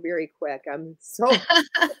near you very quick. I'm so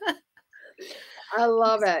I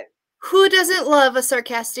love it. Who doesn't love a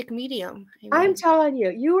sarcastic medium? I'm telling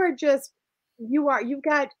you, you've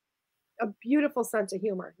got a beautiful sense of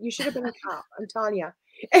humor. You should have been a cop. I'm telling you.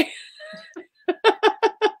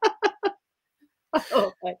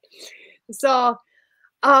 So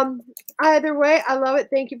either way, I love it.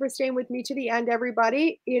 Thank you for staying with me to the end,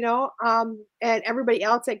 everybody, and everybody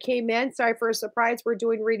else that came in. Sorry for a surprise. We're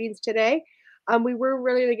doing readings today. We were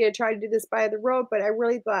really going to try to do this by the road, but I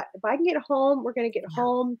really thought if I can get home, we're going to get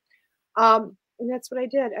home. And that's what I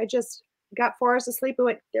did. I just got 4 hours of sleep and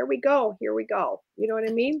went, there we go. Here we go. You know what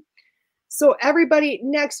I mean? So everybody,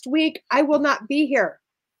 next week, I will not be here.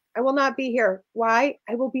 I will not be here. Why?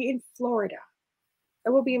 I will be in Florida.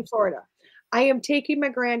 I am taking my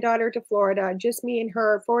granddaughter to Florida, just me and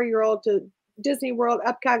her, 4-year-old, to Disney World,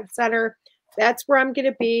 Epcot Center. That's where I'm going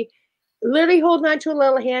to be. Literally holding on to a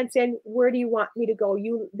little hand saying, where do you want me to go?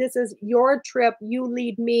 This is your trip. You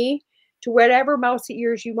lead me to whatever mousy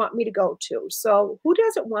ears you want me to go to. So who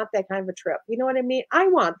doesn't want that kind of a trip? You know what I mean? I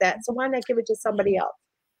want that. So why not give it to somebody else?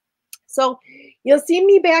 So you'll see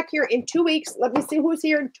me back here in 2 weeks. Let me see who's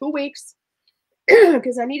here in 2 weeks,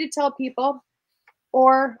 because I need to tell people,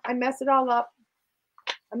 or I mess it all up.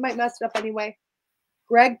 I might mess it up anyway.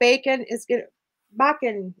 Greg Bacon is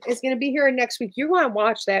gonna be here next week. You want to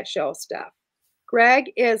watch that show, Steph.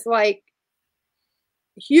 Greg is like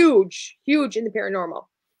huge in the paranormal.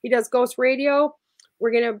 He does ghost radio.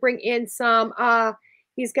 We're gonna bring in some.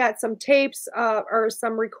 He's got some tapes or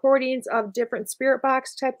some recordings of different spirit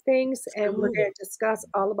box type things, and we're gonna discuss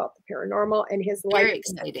all about the paranormal and his life. Very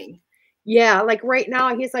exciting. Yeah, like right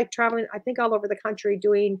now he's like traveling, I think, all over the country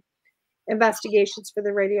doing investigations for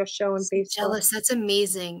the radio show and Facebook. Jealous. That's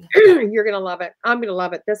amazing. You're gonna love it. I'm gonna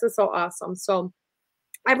love it. This is so awesome. So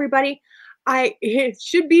everybody, it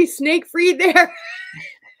should be snake free there.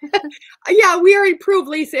 Yeah, we already proved,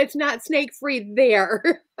 Lisa, it's not snake free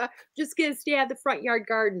there. Just gonna stay at the front yard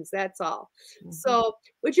gardens, that's all. So,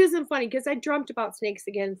 which isn't funny because I dreamt about snakes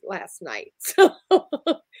again last night. So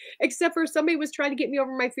except for somebody was trying to get me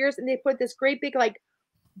over my fears, and they put this great big like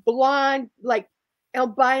blonde like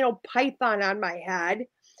albino python on my head,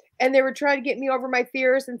 and they were trying to get me over my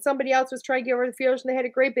fears, and somebody else was trying to get over the fears, and they had a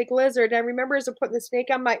great big lizard. And I remember as they're putting the snake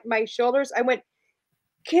on my shoulders, I went,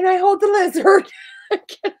 can I hold the lizard?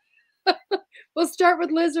 We'll start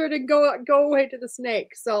with lizard and go away to the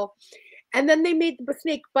snake. So, and then they made the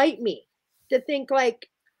snake bite me to think like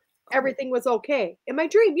everything was okay. In my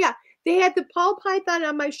dream, yeah, they had the ball python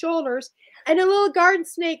on my shoulders and a little garden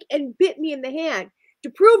snake and bit me in the hand to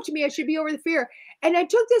prove to me I should be over the fear. And I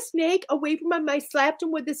took the snake away from him. I slapped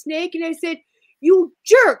him with the snake and I said, you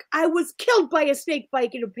jerk, I was killed by a snake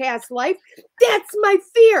bite in a past life. That's my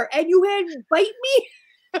fear. And you had to bite me?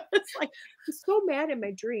 It's like, I was so mad in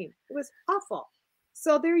my dream. It was awful.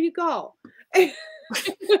 So there you go. I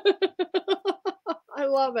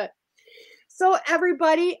love it. So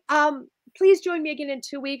everybody, please join me again in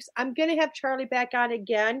 2 weeks. I'm going to have Charlie back on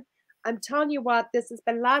again. I'm telling you what, this has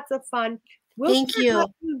been lots of fun. We'll Thank you. let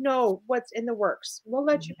you know what's in the works. We'll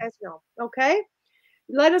let you guys know. Okay.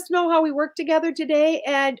 Let us know how we work together today.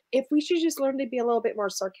 And if we should just learn to be a little bit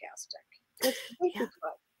more sarcastic. It makes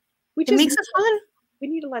it fun. We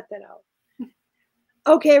need to let that out.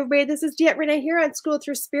 Okay, everybody, this is DeEtte Renee here on School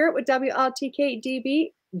Through Spirit with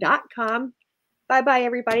WLTKDB.com. Bye-bye,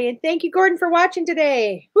 everybody. And thank you, Gordon, for watching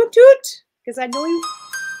today. Hoot toot, because I know you